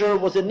measure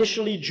was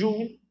initially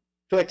due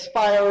to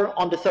expire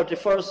on the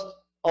 31st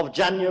of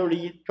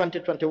January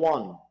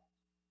 2021.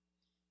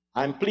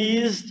 I'm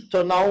pleased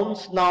to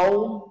announce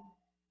now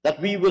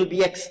that we will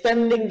be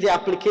extending the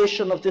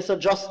application of this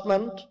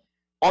adjustment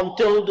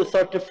until the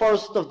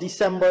 31st of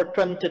December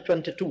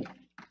 2022.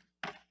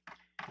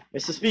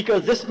 Mr. Speaker,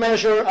 this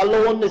measure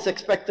alone is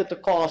expected to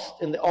cost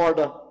in the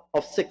order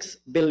of $6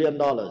 billion.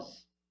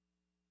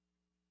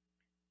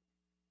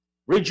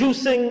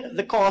 Reducing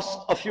the cost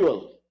of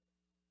fuel.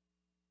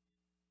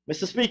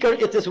 Mr. Speaker,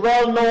 it is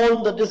well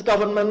known that this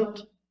government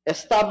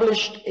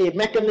established a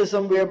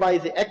mechanism whereby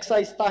the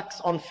excise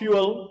tax on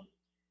fuel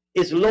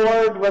is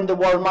lowered when the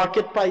world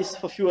market price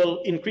for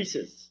fuel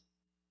increases.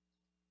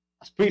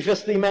 As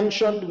previously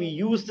mentioned, we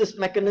used this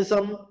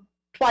mechanism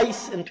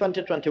twice in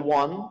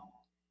 2021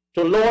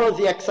 to lower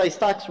the excise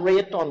tax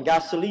rate on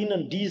gasoline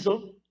and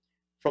diesel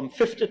from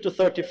 50 to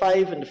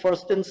 35 in the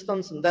first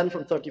instance, and then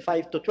from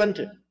 35 to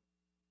 20.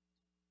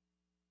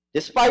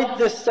 Despite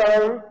this,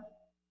 sir,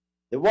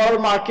 the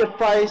world market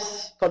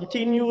price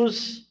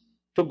continues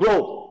to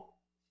grow,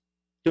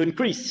 to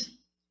increase,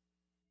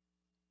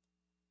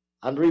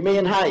 and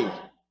remain high.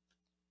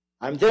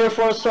 I'm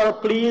therefore, sir,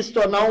 pleased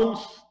to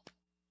announce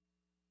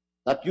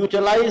that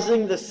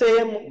utilizing the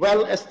same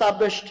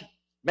well-established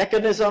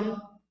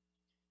mechanism,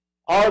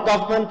 our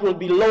government will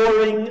be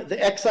lowering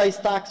the excise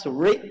tax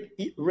rate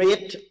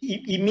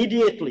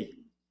immediately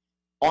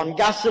on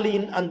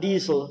gasoline and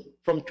diesel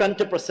from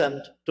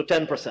 20% to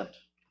 10%.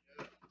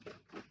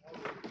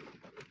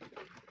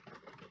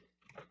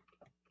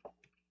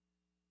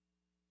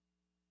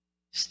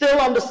 Still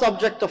on the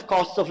subject of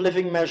cost of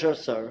living measures,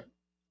 sir,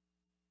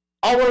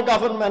 our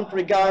government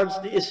regards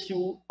the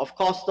issue of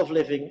cost of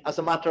living as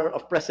a matter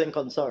of pressing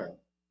concern.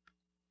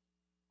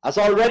 As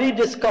already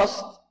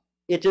discussed,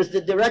 it is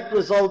the direct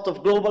result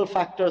of global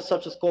factors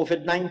such as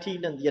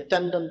COVID-19 and the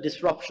attendant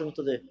disruption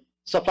to the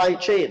supply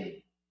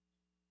chain,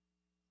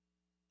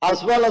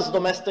 as well as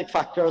domestic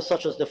factors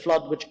such as the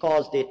flood, which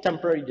caused a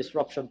temporary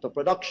disruption to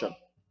production.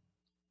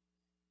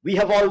 We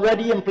have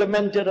already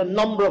implemented a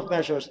number of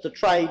measures to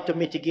try to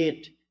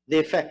mitigate the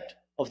effect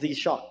of these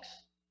shocks.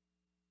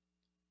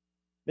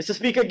 Mr.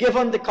 Speaker,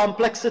 given the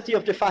complexity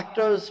of the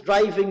factors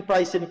driving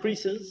price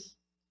increases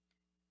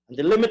and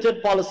the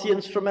limited policy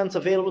instruments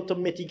available to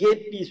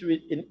mitigate these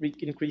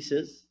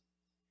increases,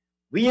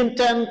 we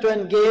intend to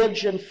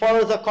engage in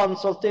further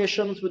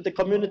consultations with the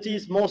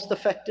communities most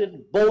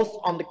affected, both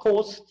on the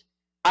coast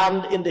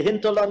and in the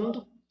hinterland,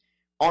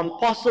 on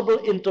possible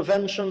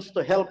interventions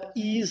to help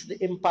ease the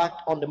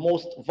impact on the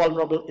most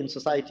vulnerable in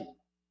society.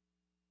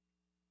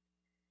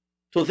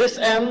 To this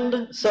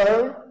end,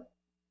 sir,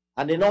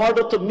 and in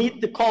order to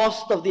meet the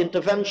cost of the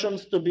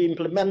interventions to be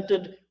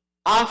implemented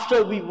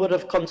after we would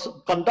have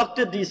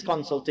conducted these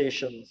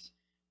consultations,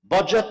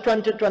 Budget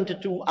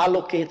 2022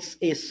 allocates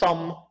a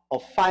sum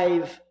of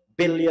 $5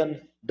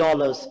 billion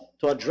to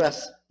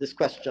address this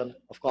question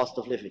of cost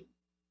of living.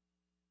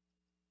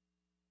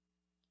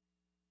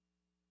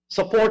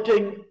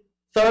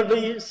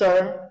 Thirdly,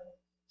 sir,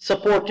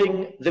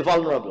 supporting the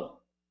vulnerable.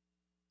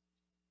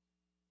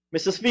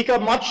 Mr. Speaker,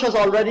 much has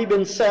already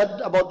been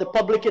said about the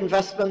public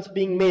investments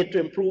being made to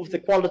improve the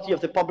quality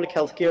of the public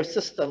healthcare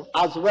system,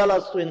 as well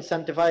as to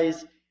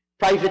incentivize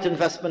private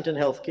investment in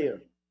healthcare.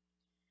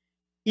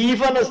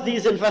 Even as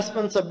these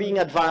investments are being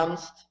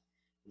advanced,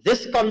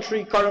 this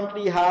country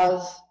currently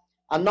has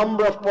a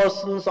number of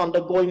persons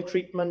undergoing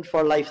treatment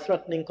for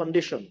life-threatening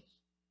conditions.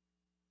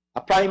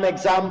 A prime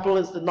example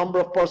is the number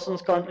of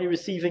persons currently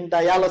receiving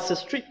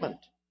dialysis treatment,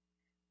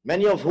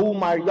 many of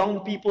whom are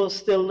young people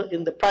still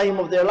in the prime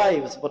of their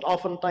lives, but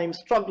oftentimes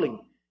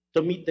struggling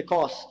to meet the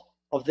cost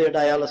of their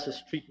dialysis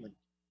treatment.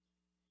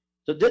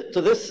 To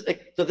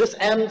this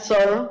end,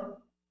 sir,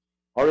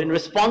 or in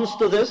response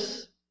to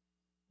this,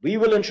 we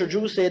will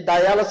introduce a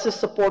dialysis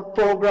support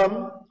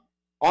program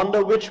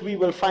under which we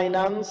will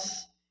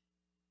finance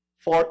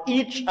for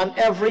each and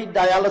every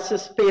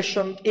dialysis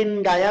patient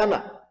in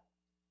Guyana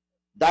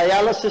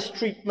dialysis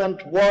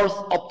treatment worth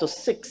up to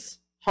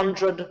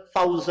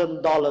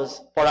 $600,000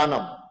 per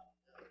annum.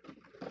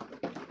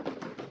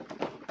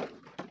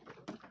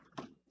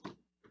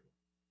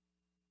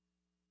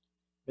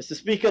 Mr.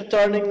 Speaker,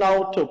 turning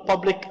now to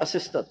public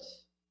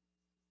assistance.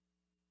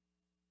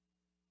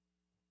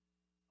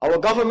 Our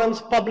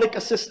government's public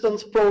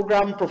assistance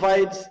program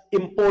provides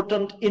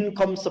important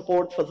income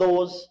support for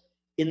those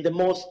in the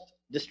most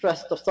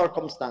distressed of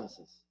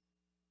circumstances.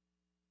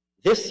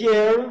 This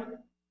year,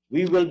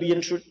 we will be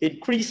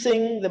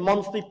increasing the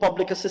monthly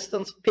public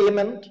assistance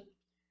payment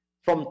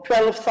from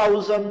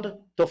 $12,000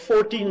 to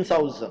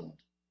 $14,000,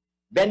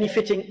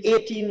 benefiting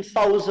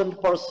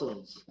 18,000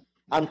 persons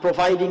and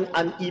providing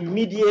an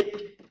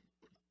immediate,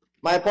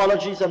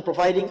 and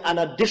providing an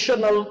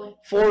additional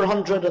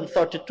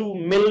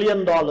 $432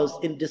 million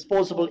in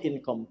disposable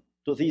income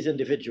to these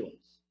individuals.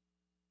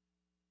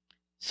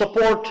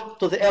 Support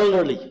to the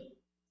elderly.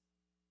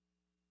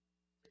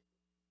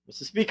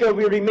 Mr. Speaker,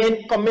 we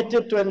remain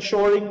committed to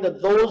ensuring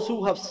that those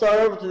who have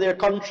served their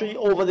country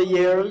over the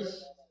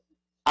years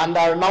and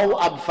are now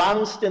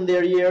advanced in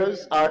their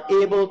years are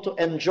able to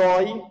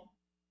enjoy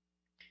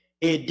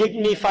a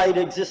dignified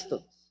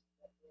existence.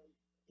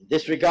 In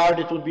this regard,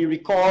 it would be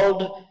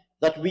recalled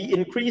that we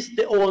increased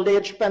the old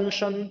age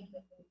pension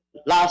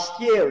last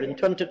year in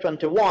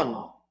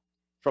 2021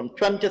 from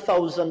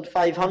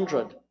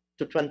 $20,500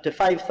 to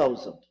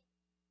 $25,000.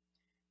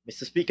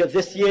 Mr. Speaker,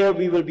 this year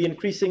we will be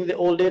increasing the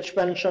old age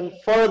pension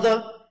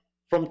further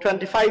from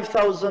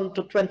 $25,000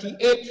 to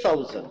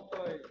 $28,000.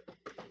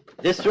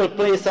 This will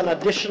place an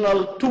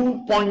additional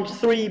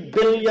 $2.3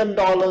 billion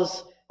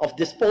of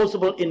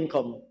disposable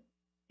income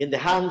in the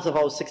hands of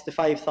our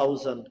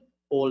 65,000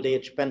 old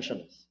age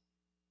pensioners.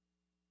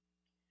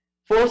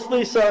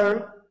 Fourthly,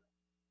 sir,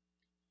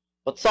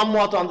 but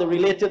somewhat on the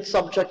related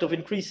subject of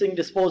increasing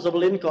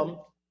disposable income,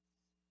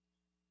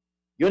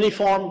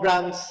 uniform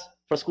grants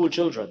for school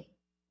children.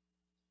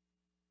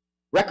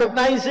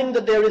 Recognizing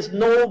that there is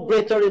no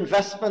greater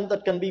investment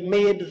that can be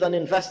made than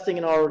investing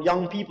in our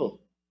young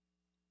people,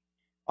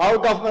 our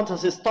government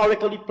has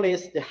historically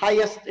placed the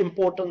highest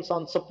importance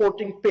on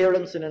supporting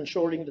parents in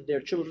ensuring that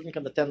their children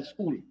can attend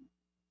school.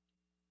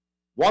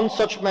 One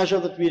such measure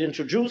that we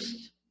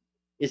introduced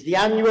is the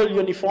annual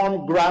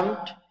uniform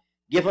grant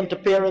given to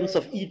parents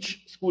of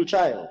each school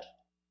child.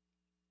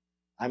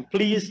 I'm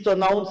pleased to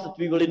announce that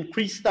we will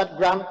increase that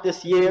grant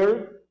this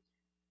year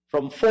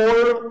from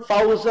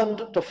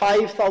 $4,000 to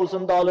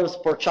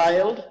 $5,000 per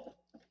child,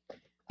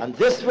 and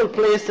this will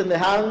place in the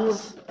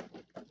hands,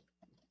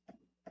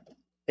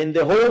 in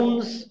the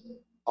homes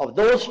of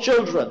those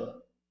children,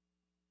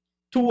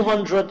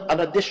 an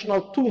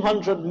additional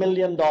 $200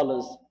 million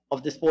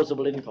of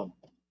disposable income.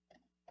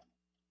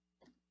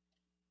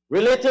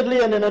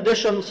 Relatedly, and in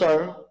addition,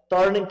 sir,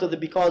 turning to the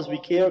Because We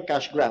Care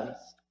cash grants,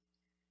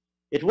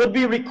 it would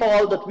be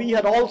recalled that we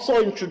had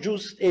also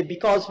introduced a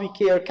Because We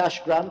Care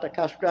cash grant, a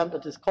cash grant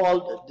that is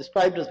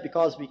described as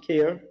Because We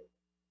Care.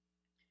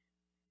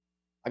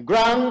 A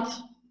grant,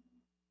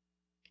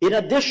 in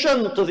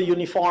addition to the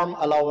uniform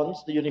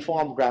allowance, the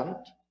uniform grant,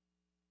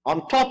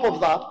 on top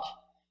of that,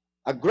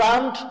 a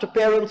grant to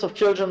parents of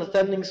children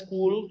attending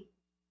school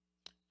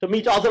to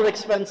meet other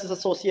expenses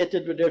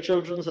associated with their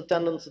children's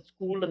attendance at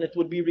school. And it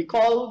would be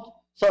recalled,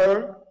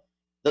 sir,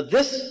 that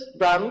this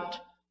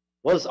grant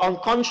was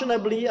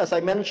unconscionably, as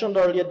I mentioned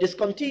earlier,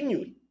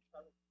 discontinued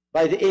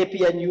by the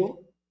APNU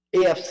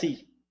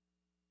AFC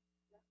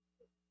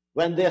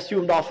when they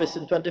assumed office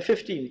in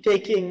 2015,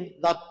 taking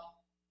that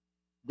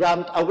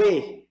grant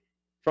away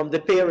from the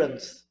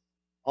parents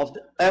of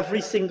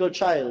every single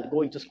child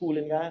going to school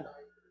in Guyana.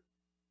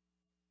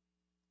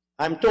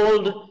 I'm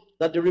told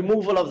that the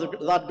removal of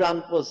that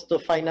grant was to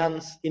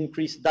finance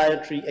increased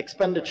dietary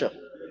expenditure.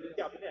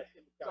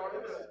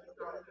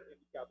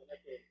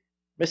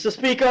 Mr.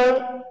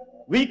 Speaker,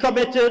 we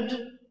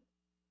committed,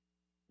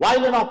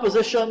 while in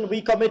opposition, we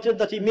committed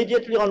that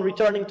immediately on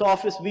returning to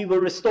office, we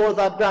will restore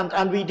that grant,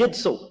 and we did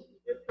so.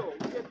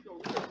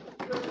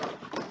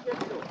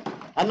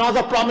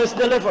 Another promise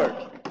delivered.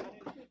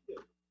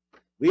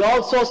 We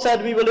also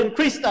said we will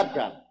increase that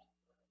grant.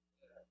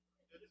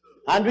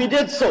 And we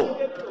did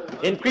so,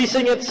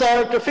 increasing it,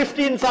 sir, to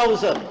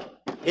 15,000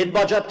 in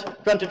budget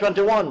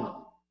 2021.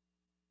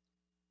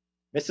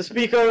 Mr.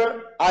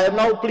 Speaker, I am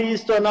now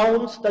pleased to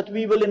announce that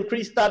we will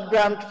increase that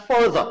grant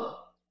further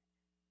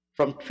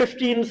from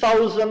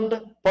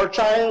 15,000 per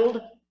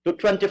child to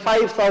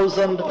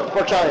 25,000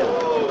 per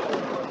child.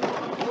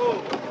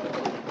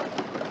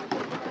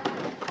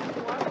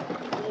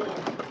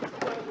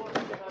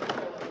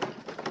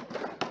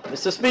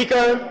 Mr.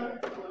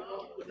 Speaker,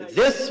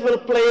 this will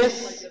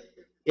place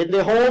in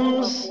the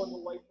homes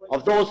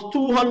of those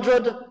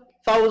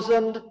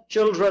 200,000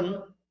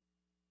 children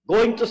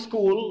going to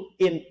school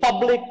in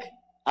public,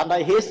 and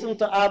I hasten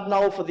to add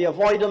now for the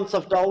avoidance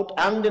of doubt,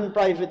 and in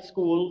private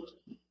schools,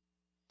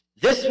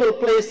 this will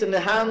place in the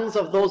hands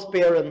of those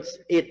parents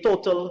a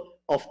total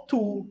of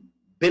 $2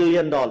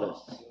 billion.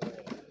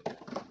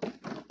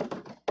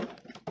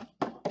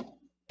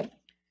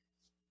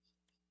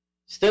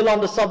 Still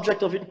on the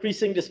subject of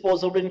increasing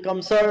disposable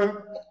income,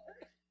 sir,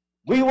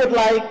 we would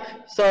like,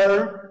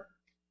 sir,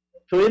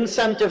 to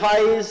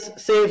incentivize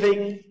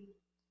saving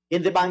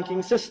in the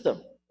banking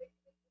system,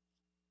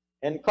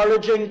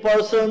 encouraging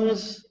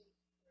persons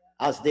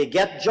as they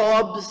get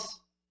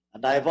jobs,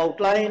 and I've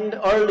outlined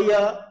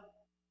earlier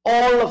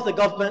all of the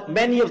government,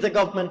 many of the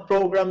government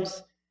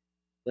programs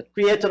that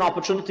create an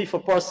opportunity for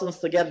persons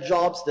to get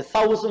jobs, the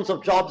thousands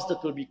of jobs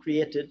that will be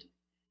created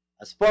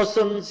as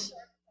persons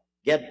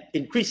get,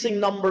 increasing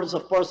numbers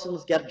of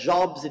persons get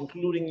jobs,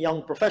 including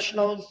young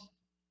professionals.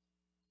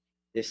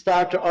 They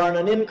start to earn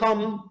an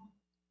income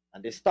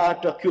and they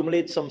start to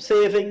accumulate some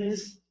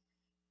savings.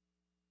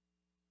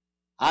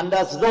 And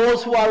as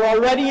those who are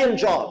already in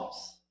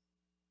jobs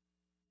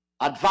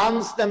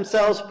advance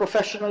themselves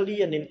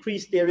professionally and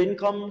increase their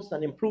incomes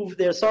and improve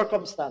their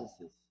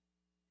circumstances,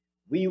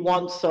 we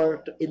want,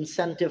 sir, to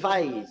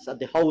incentivize at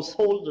the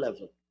household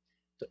level,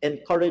 to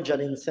encourage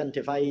and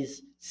incentivize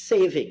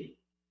saving,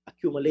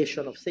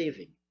 accumulation of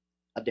saving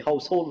at the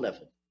household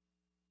level.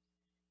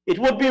 It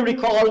would be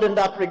recalled in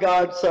that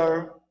regard,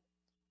 sir,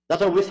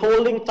 that a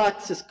withholding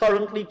tax is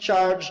currently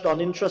charged on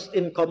interest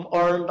income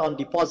earned on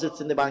deposits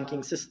in the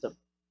banking system.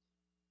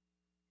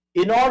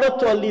 In order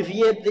to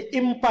alleviate the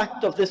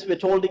impact of this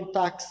withholding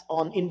tax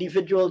on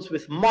individuals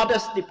with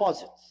modest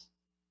deposits,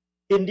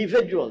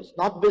 individuals,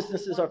 not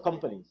businesses or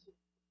companies,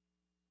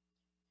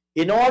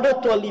 in order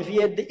to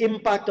alleviate the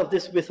impact of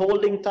this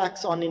withholding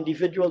tax on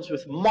individuals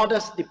with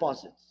modest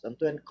deposits and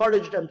to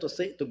encourage them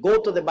to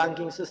go to the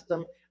banking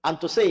system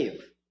and to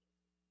save,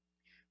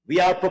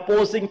 we are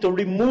proposing to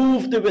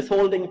remove the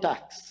withholding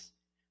tax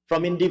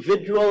from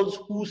individuals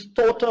whose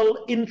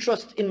total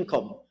interest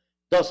income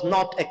does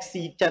not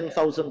exceed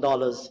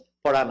 $10,000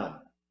 per annum,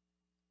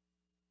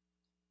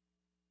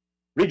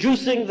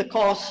 reducing the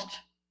cost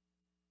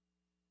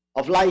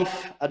of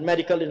life and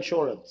medical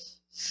insurance.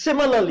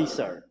 Similarly,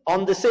 sir,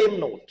 on the same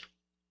note,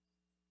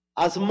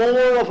 as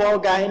more of our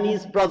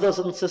Guyanese brothers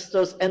and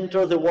sisters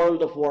enter the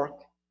world of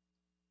work,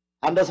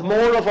 and as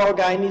more of our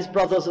Guyanese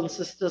brothers and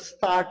sisters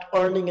start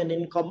earning an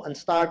income and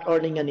start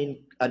earning an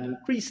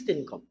increased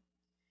income,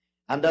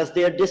 and as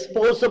their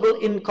disposable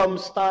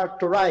incomes start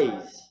to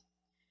rise,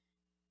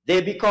 they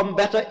become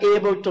better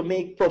able to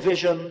make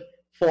provision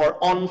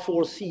for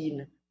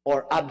unforeseen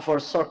or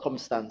adverse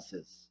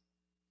circumstances.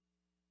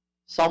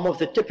 Some of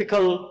the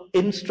typical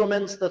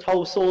instruments that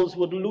households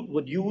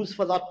would use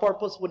for that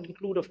purpose would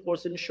include, of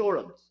course,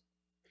 insurance.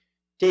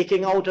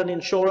 Taking out an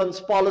insurance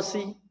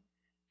policy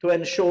to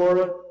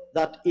ensure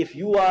that if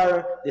you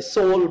are the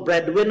sole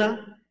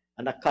breadwinner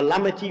and a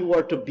calamity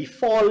were to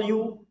befall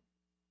you,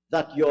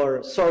 that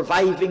your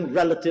surviving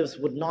relatives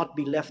would not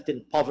be left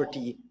in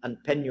poverty and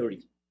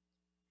penury.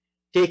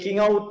 Taking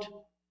out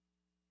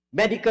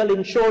medical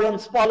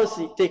insurance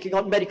policy, taking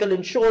out medical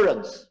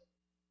insurance,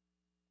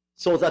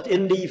 so that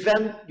in the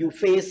event you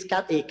face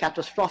a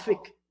catastrophic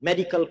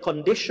medical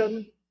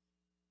condition,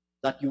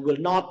 that you will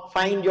not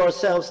find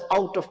yourselves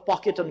out of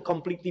pocket and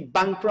completely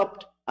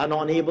bankrupt and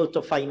unable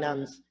to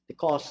finance the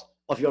cost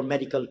of your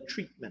medical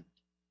treatment.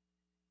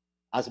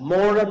 As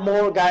more and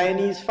more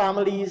Guyanese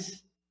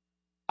families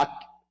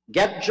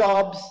get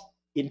jobs,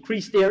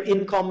 increase their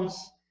incomes,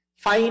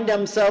 find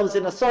themselves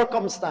in a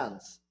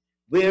circumstance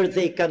where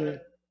they can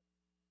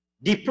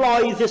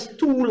deploy this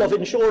tool of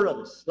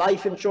insurance,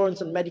 life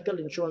insurance and medical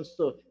insurance,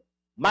 to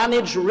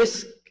manage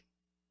risk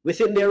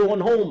within their own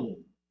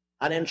home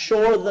and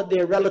ensure that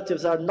their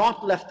relatives are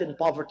not left in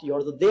poverty,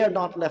 or that they are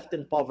not left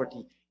in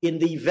poverty in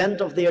the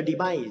event of their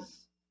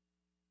demise,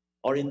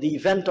 or in the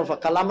event of a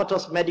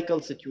calamitous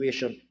medical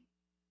situation,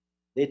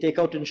 they take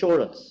out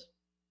insurance.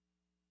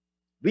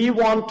 We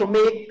want to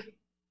make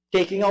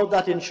taking out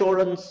that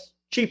insurance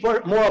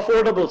cheaper, more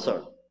affordable,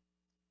 sir.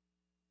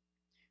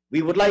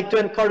 We would like to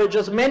encourage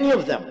as many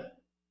of them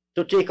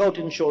to take out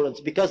insurance,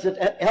 because it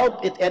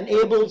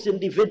enables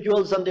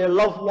individuals and their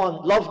loved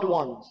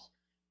ones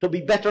to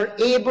be better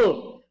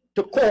able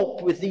to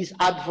cope with these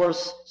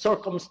adverse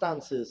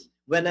circumstances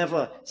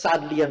whenever,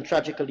 sadly and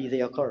tragically,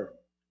 they occur.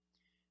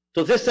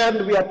 To this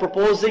end, we are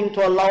proposing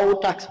to allow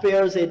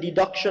taxpayers a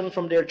deduction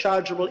from their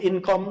chargeable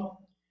income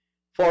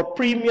for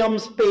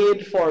premiums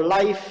paid for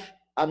life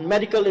and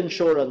medical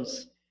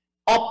insurance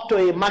up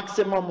to a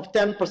maximum of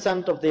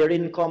 10% of their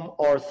income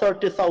or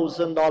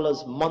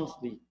 $30,000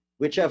 monthly,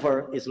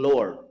 whichever is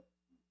lower.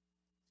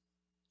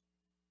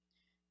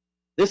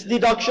 This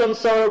deduction,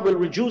 sir, will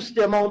reduce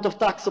the amount of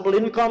taxable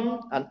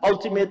income and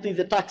ultimately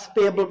the tax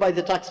payable by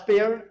the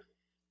taxpayer,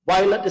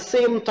 while at the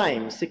same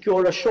time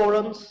secure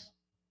assurance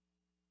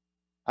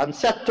and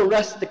set to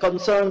rest the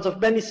concerns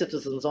of many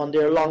citizens on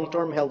their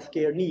long-term health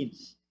care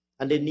needs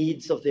and the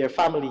needs of their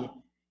family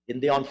in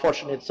the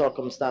unfortunate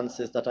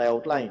circumstances that I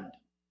outlined.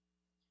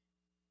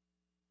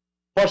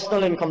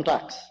 Personal income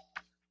tax.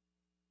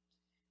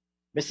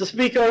 Mr.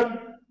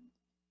 Speaker,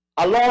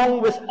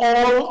 along with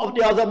all of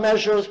the other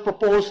measures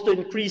proposed to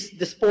increase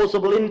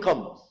disposable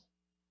incomes,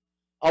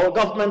 our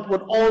government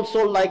would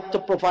also like to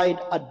provide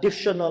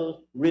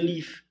additional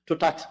relief to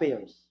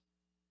taxpayers.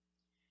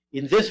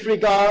 In this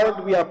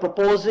regard, we are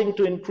proposing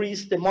to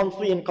increase the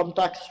monthly income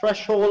tax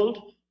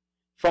threshold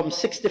from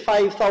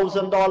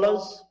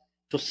 $65,000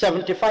 to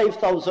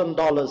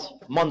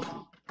 $75,000 monthly.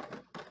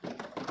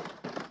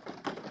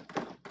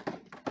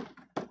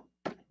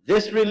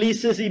 This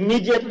releases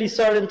immediately,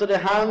 sir, into the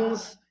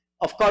hands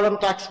of current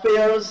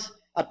taxpayers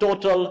a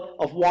total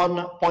of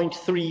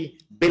 $1.3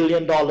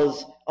 billion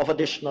of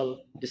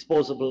additional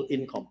disposable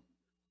income.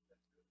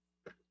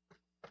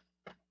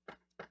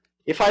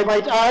 If I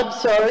might add,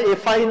 sir, a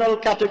final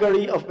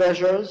category of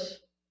measures.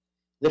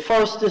 The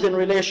first is in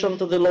relation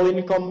to the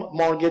low-income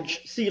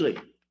mortgage ceiling.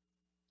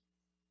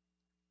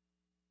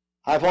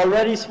 I've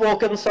already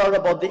spoken, sir,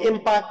 about the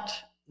impact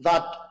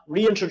that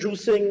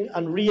reintroducing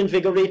and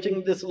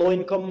reinvigorating this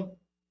low-income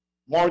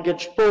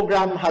mortgage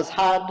program has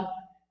had,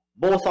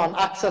 both on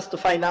access to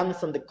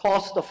finance and the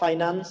cost of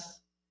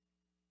finance,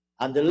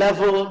 and the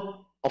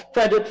level of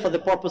credit for the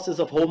purposes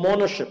of home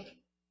ownership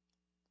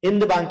in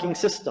the banking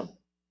system.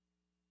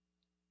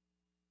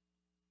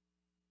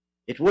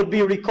 It would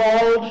be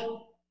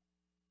recalled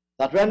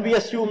that when we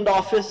assumed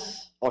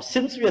office, or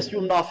since we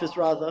assumed office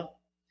rather,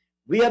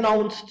 we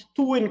announced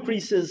 2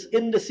 increases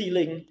in the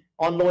ceiling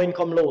on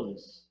low-income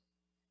loans.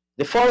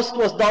 The first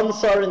was done,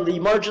 sir, in the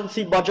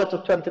emergency budget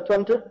of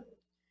 2020,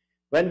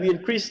 when we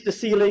increased the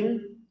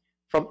ceiling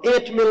from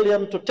 $8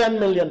 million to $10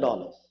 million.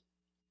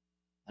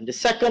 And the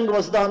second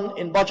was done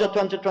in budget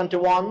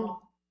 2021,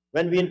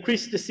 when we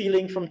increased the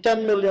ceiling from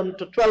 $10 million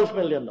to $12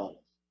 million.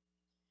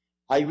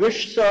 I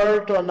wish,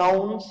 sir, to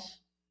announce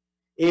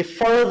a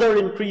further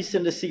increase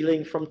in the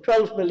ceiling from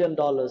 $12 million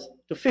to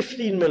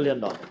 $15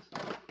 million.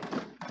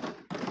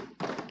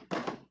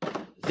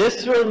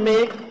 This will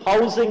make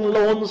housing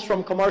loans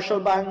from commercial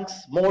banks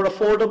more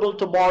affordable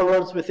to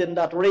borrowers within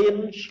that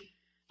range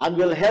and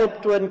will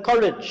help to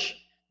encourage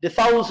the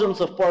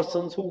thousands of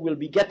persons who will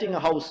be getting a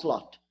house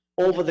lot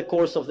over the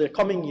course of the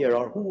coming year,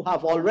 or who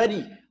have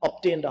already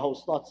obtained a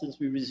house lot since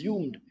we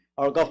resumed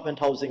our government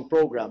housing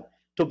program,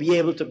 to be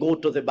able to go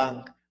to the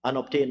bank and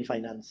obtain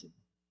financing.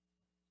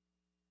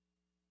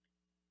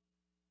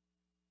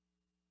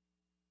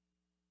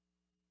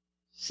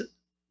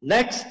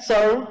 Next,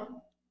 sir,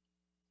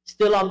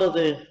 still under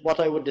the what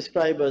I would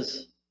describe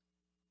as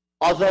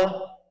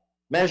other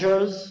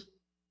measures,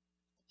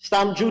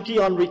 stamp duty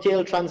on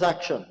retail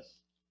transactions.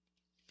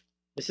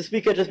 Mr.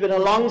 Speaker, it has been a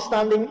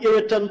long-standing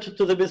irritant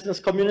to the business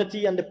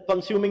community and the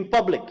consuming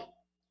public,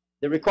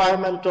 the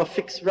requirement of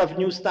fixed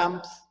revenue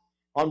stamps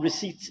on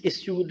receipts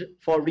issued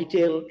for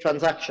retail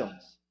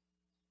transactions.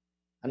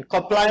 And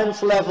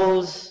compliance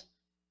levels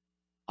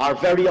are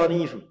very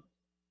uneven.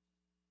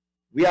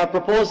 We are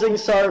proposing,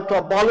 sir, to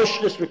abolish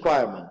this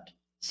requirement,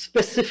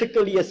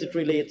 specifically as it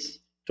relates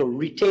to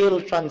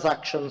retail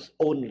transactions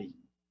only.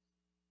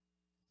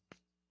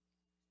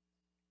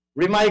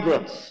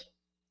 Remigrants.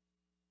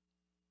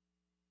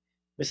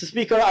 Mr.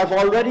 Speaker, I've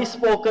already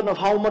spoken of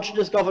how much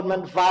this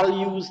government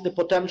values the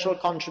potential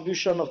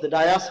contribution of the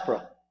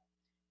diaspora,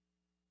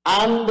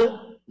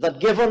 and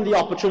that given the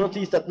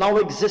opportunities that now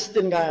exist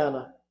in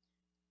Guyana,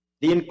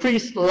 the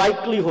increased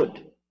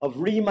likelihood of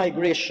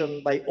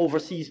remigration by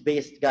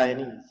overseas-based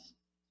Guyanese.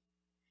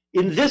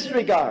 In this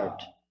regard,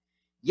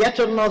 yet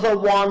another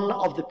one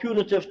of the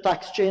punitive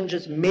tax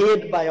changes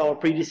made by our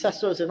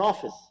predecessors in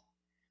office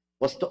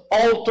was to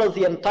alter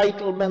the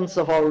entitlements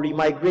of our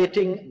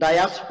remigrating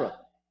diaspora,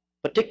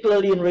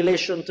 particularly in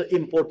relation to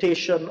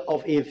importation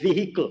of a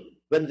vehicle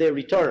when they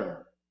return.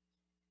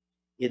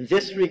 In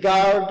this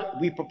regard,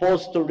 we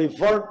propose to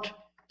revert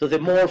to the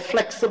more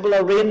flexible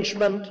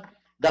arrangement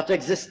that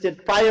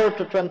existed prior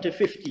to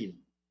 2015.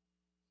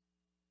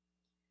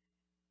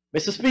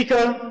 Mr.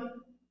 Speaker,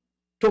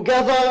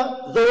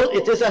 together, though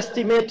it is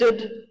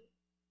estimated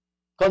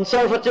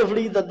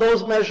conservatively that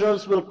those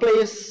measures will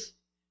place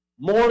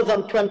more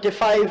than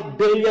 $25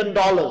 billion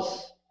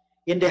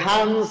in the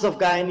hands of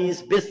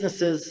Guyanese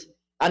businesses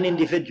and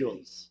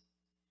individuals.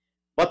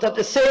 But at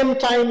the same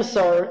time,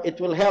 sir, it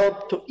will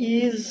help to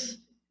ease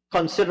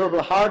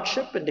considerable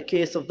hardship in the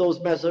case of those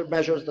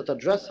measures that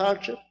address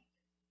hardship.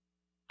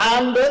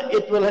 And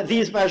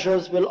these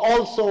measures will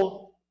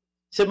also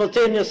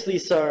simultaneously,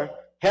 sir,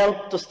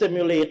 help to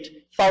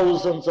stimulate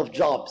thousands of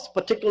jobs,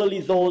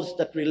 particularly those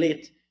that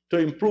relate to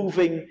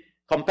improving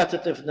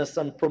competitiveness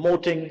and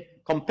promoting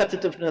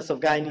competitiveness of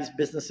Guyanese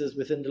businesses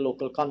within the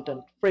local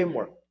content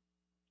framework.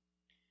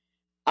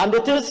 And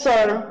it is,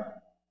 sir,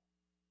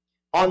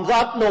 on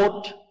that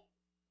note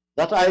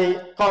that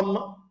I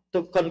come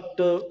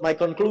to my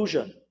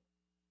conclusion.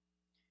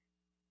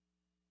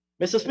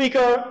 Mr.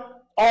 Speaker,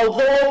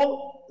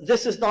 although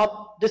this is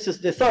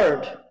the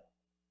third,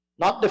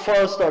 not the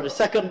first or the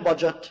second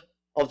budget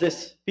of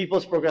this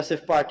People's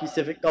Progressive Party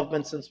civic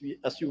government since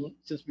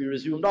we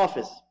resumed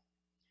office,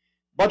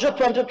 Budget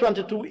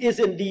 2022 is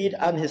indeed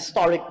an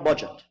historic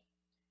budget.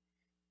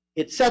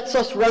 It sets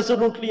us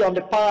resolutely on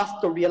the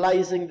path to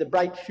realizing the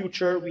bright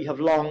future we have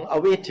long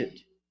awaited.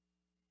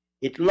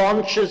 It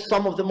launches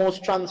some of the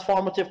most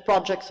transformative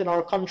projects in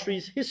our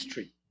country's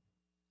history.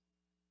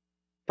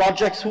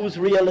 Projects whose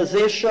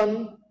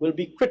realization will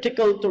be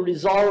critical to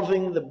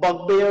resolving the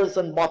bugbears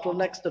and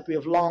bottlenecks that we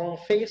have long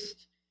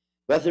faced,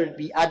 whether it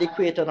be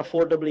adequate and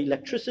affordable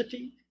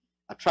electricity,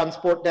 a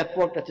transport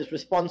network that is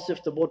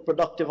responsive to both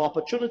productive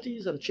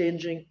opportunities and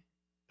changing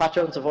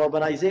patterns of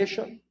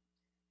urbanization,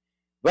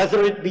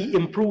 whether it be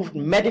improved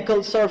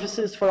medical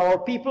services for our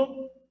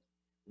people,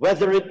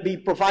 whether it be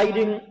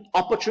providing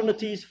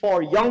opportunities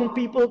for young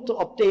people to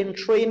obtain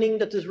training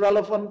that is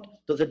relevant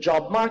to the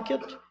job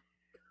market,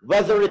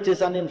 whether it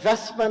is an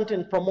investment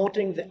in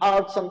promoting the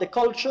arts and the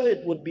culture.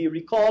 It would be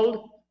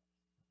recalled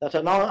that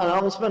an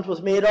announcement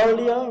was made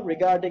earlier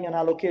regarding an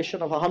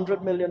allocation of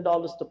 $100 million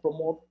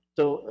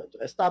to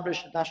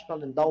establish a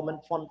National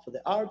Endowment Fund for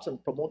the Arts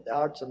and promote the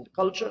arts and the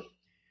culture,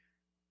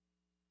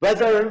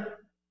 whether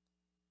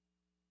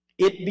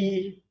it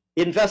be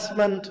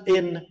investment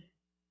in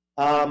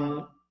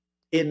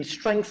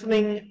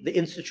strengthening the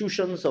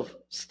institutions of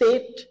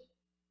state,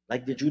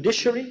 like the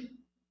judiciary,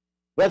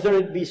 whether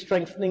it be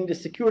strengthening the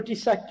security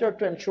sector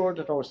to ensure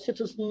that our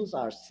citizens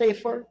are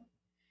safer.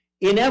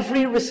 In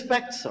every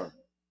respect, sir,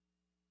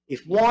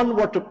 if one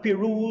were to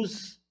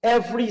peruse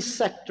every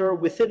sector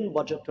within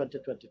Budget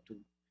 2022,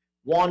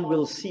 one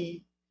will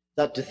see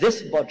that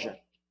this budget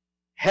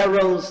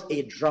heralds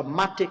a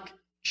dramatic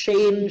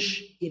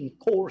change in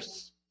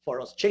course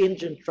for us,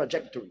 change in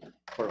trajectory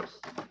for us.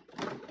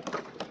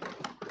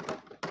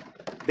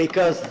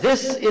 Because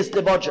this is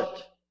the budget.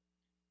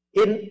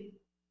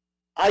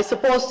 I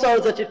suppose, sir,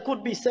 that it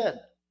could be said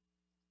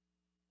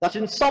that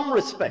in some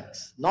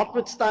respects,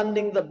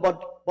 notwithstanding that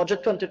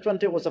Budget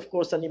 2020 was, of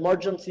course, an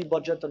emergency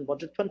budget, and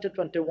Budget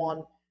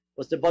 2021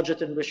 was the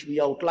budget in which we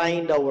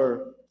outlined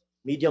our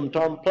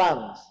medium-term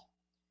plans,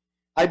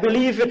 I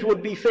believe it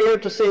would be fair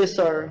to say,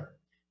 sir,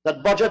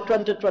 that Budget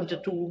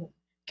 2022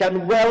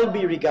 can well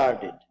be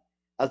regarded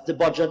as the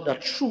budget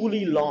that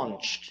truly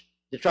launched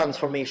the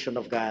transformation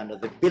of Guyana,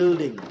 the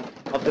building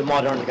of the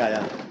modern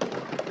Guyana.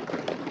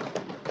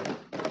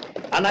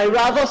 And I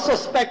rather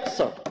suspect,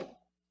 sir,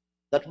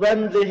 that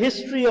when the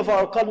history of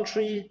our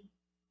country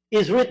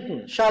is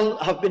written, shall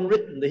have been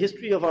written, the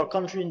history of our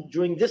country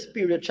during this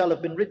period shall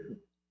have been written,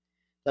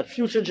 that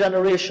future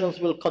generations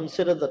will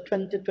consider that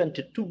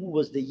 2022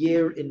 was the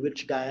year in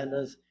which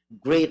Guyana's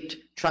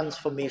great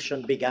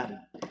transformation began.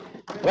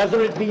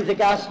 Whether it be the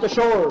gas to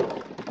shore,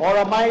 or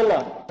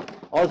Amila,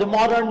 or the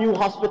modern new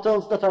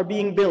hospitals that are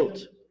being built,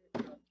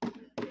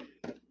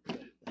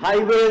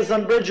 highways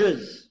and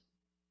bridges,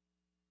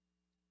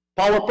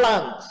 power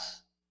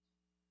plants,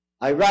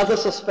 I rather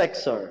suspect,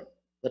 sir,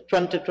 that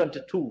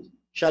 2022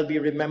 shall be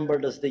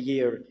remembered as the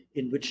year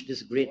in which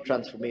this great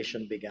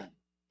transformation began.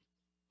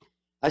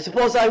 I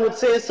suppose I would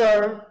say,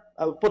 sir,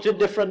 I would put it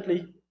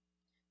differently,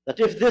 that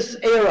if this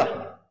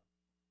era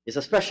is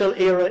a special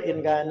era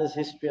in Guyana's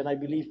history, and I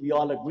believe we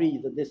all agree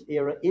that this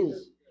era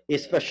is a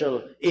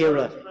special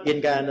era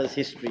in Guyana's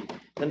history,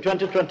 then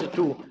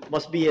 2022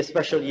 must be a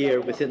special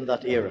year within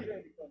that era.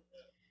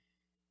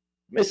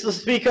 Mr.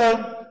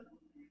 Speaker,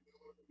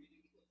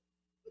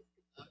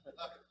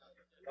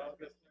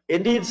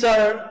 indeed,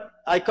 sir,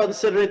 I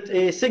consider it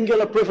a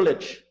singular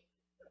privilege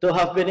to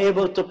have been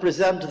able to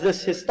present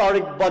this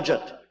historic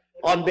budget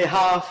on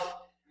behalf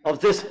of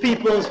this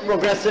People's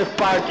Progressive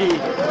Party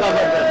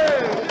government.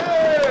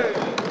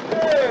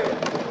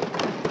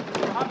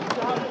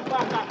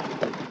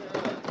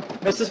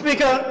 Mr.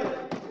 Speaker,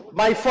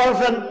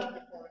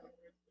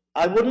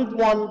 I wouldn't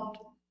want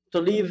to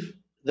leave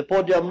the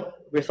podium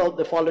without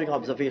the following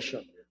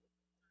observation.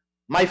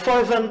 My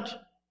fervent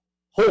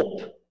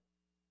hope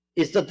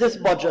is that this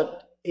budget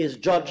is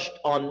judged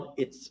on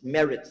its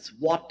merits,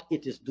 what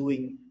it is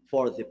doing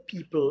for the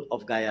people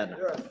of Guyana.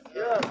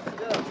 Yes.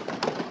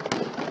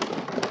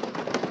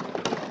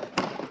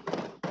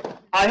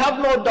 I have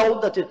no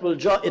doubt that it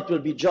will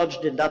be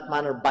judged in that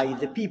manner by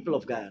the people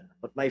of Guyana,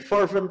 but my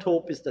fervent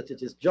hope is that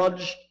it is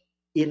judged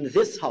in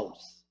this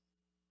House,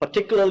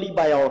 particularly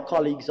by our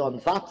colleagues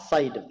on that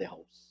side of the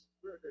House.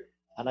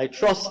 And I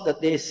trust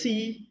that they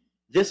see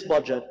this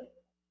budget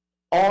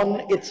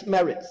on its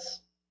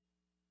merits.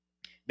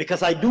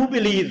 Because I do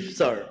believe,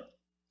 sir,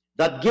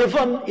 that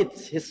given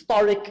its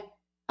historic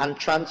and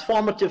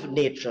transformative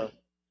nature,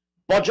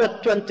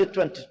 Budget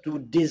 2022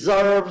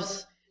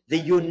 deserves the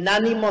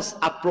unanimous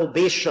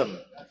approbation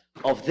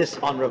of this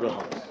Honorable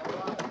House.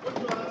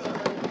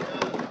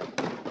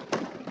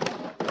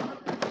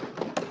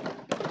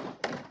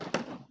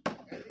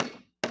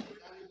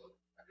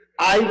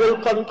 I will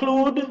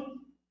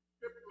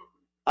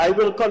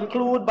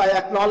conclude by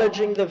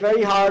acknowledging the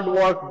very hard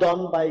work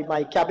done by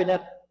my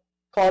cabinet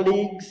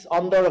colleagues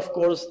under, of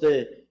course,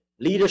 the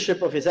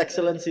leadership of His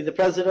Excellency the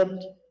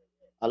President.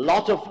 A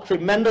lot of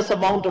tremendous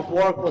amount of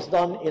work was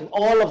done in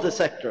all of the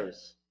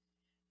sectors.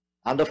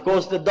 And of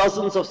course, the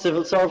dozens of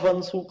civil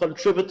servants who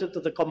contributed to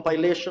the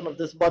compilation of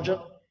this budget,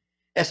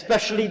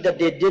 especially that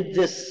they did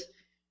this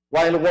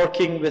while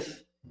working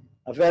with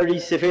a very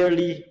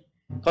severely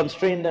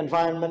constrained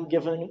environment,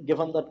 given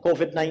that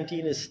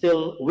COVID-19 is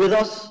still with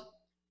us.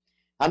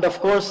 And of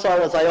course,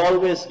 sir, as I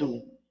always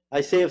do,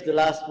 I save the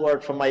last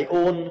word for my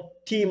own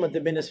team at the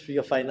Ministry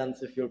of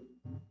Finance, if you'll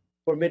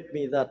permit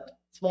me that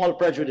small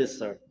prejudice,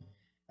 sir.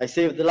 I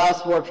save the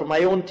last word for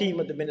my own team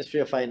at the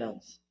Ministry of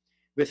Finance,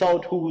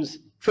 without whose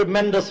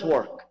tremendous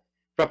work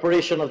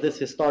preparation of this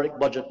historic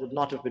budget would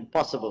not have been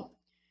possible,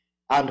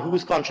 and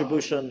whose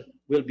contribution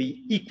will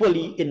be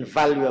equally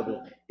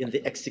invaluable in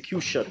the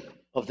execution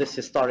of this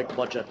historic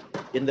budget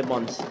in the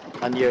months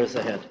and years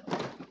ahead.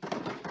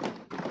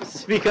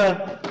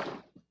 Speaker,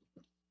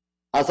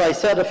 as I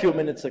said a few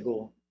minutes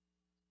ago,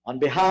 on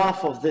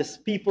behalf of this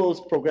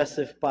People's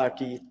Progressive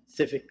Party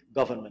civic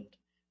government,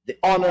 the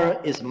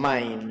honor is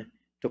mine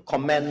to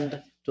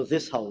commend to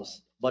this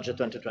House Budget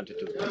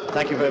 2022.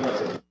 Thank you very much,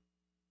 sir.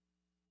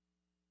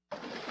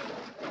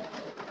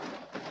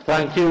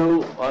 Thank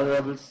you,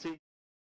 Honorable C.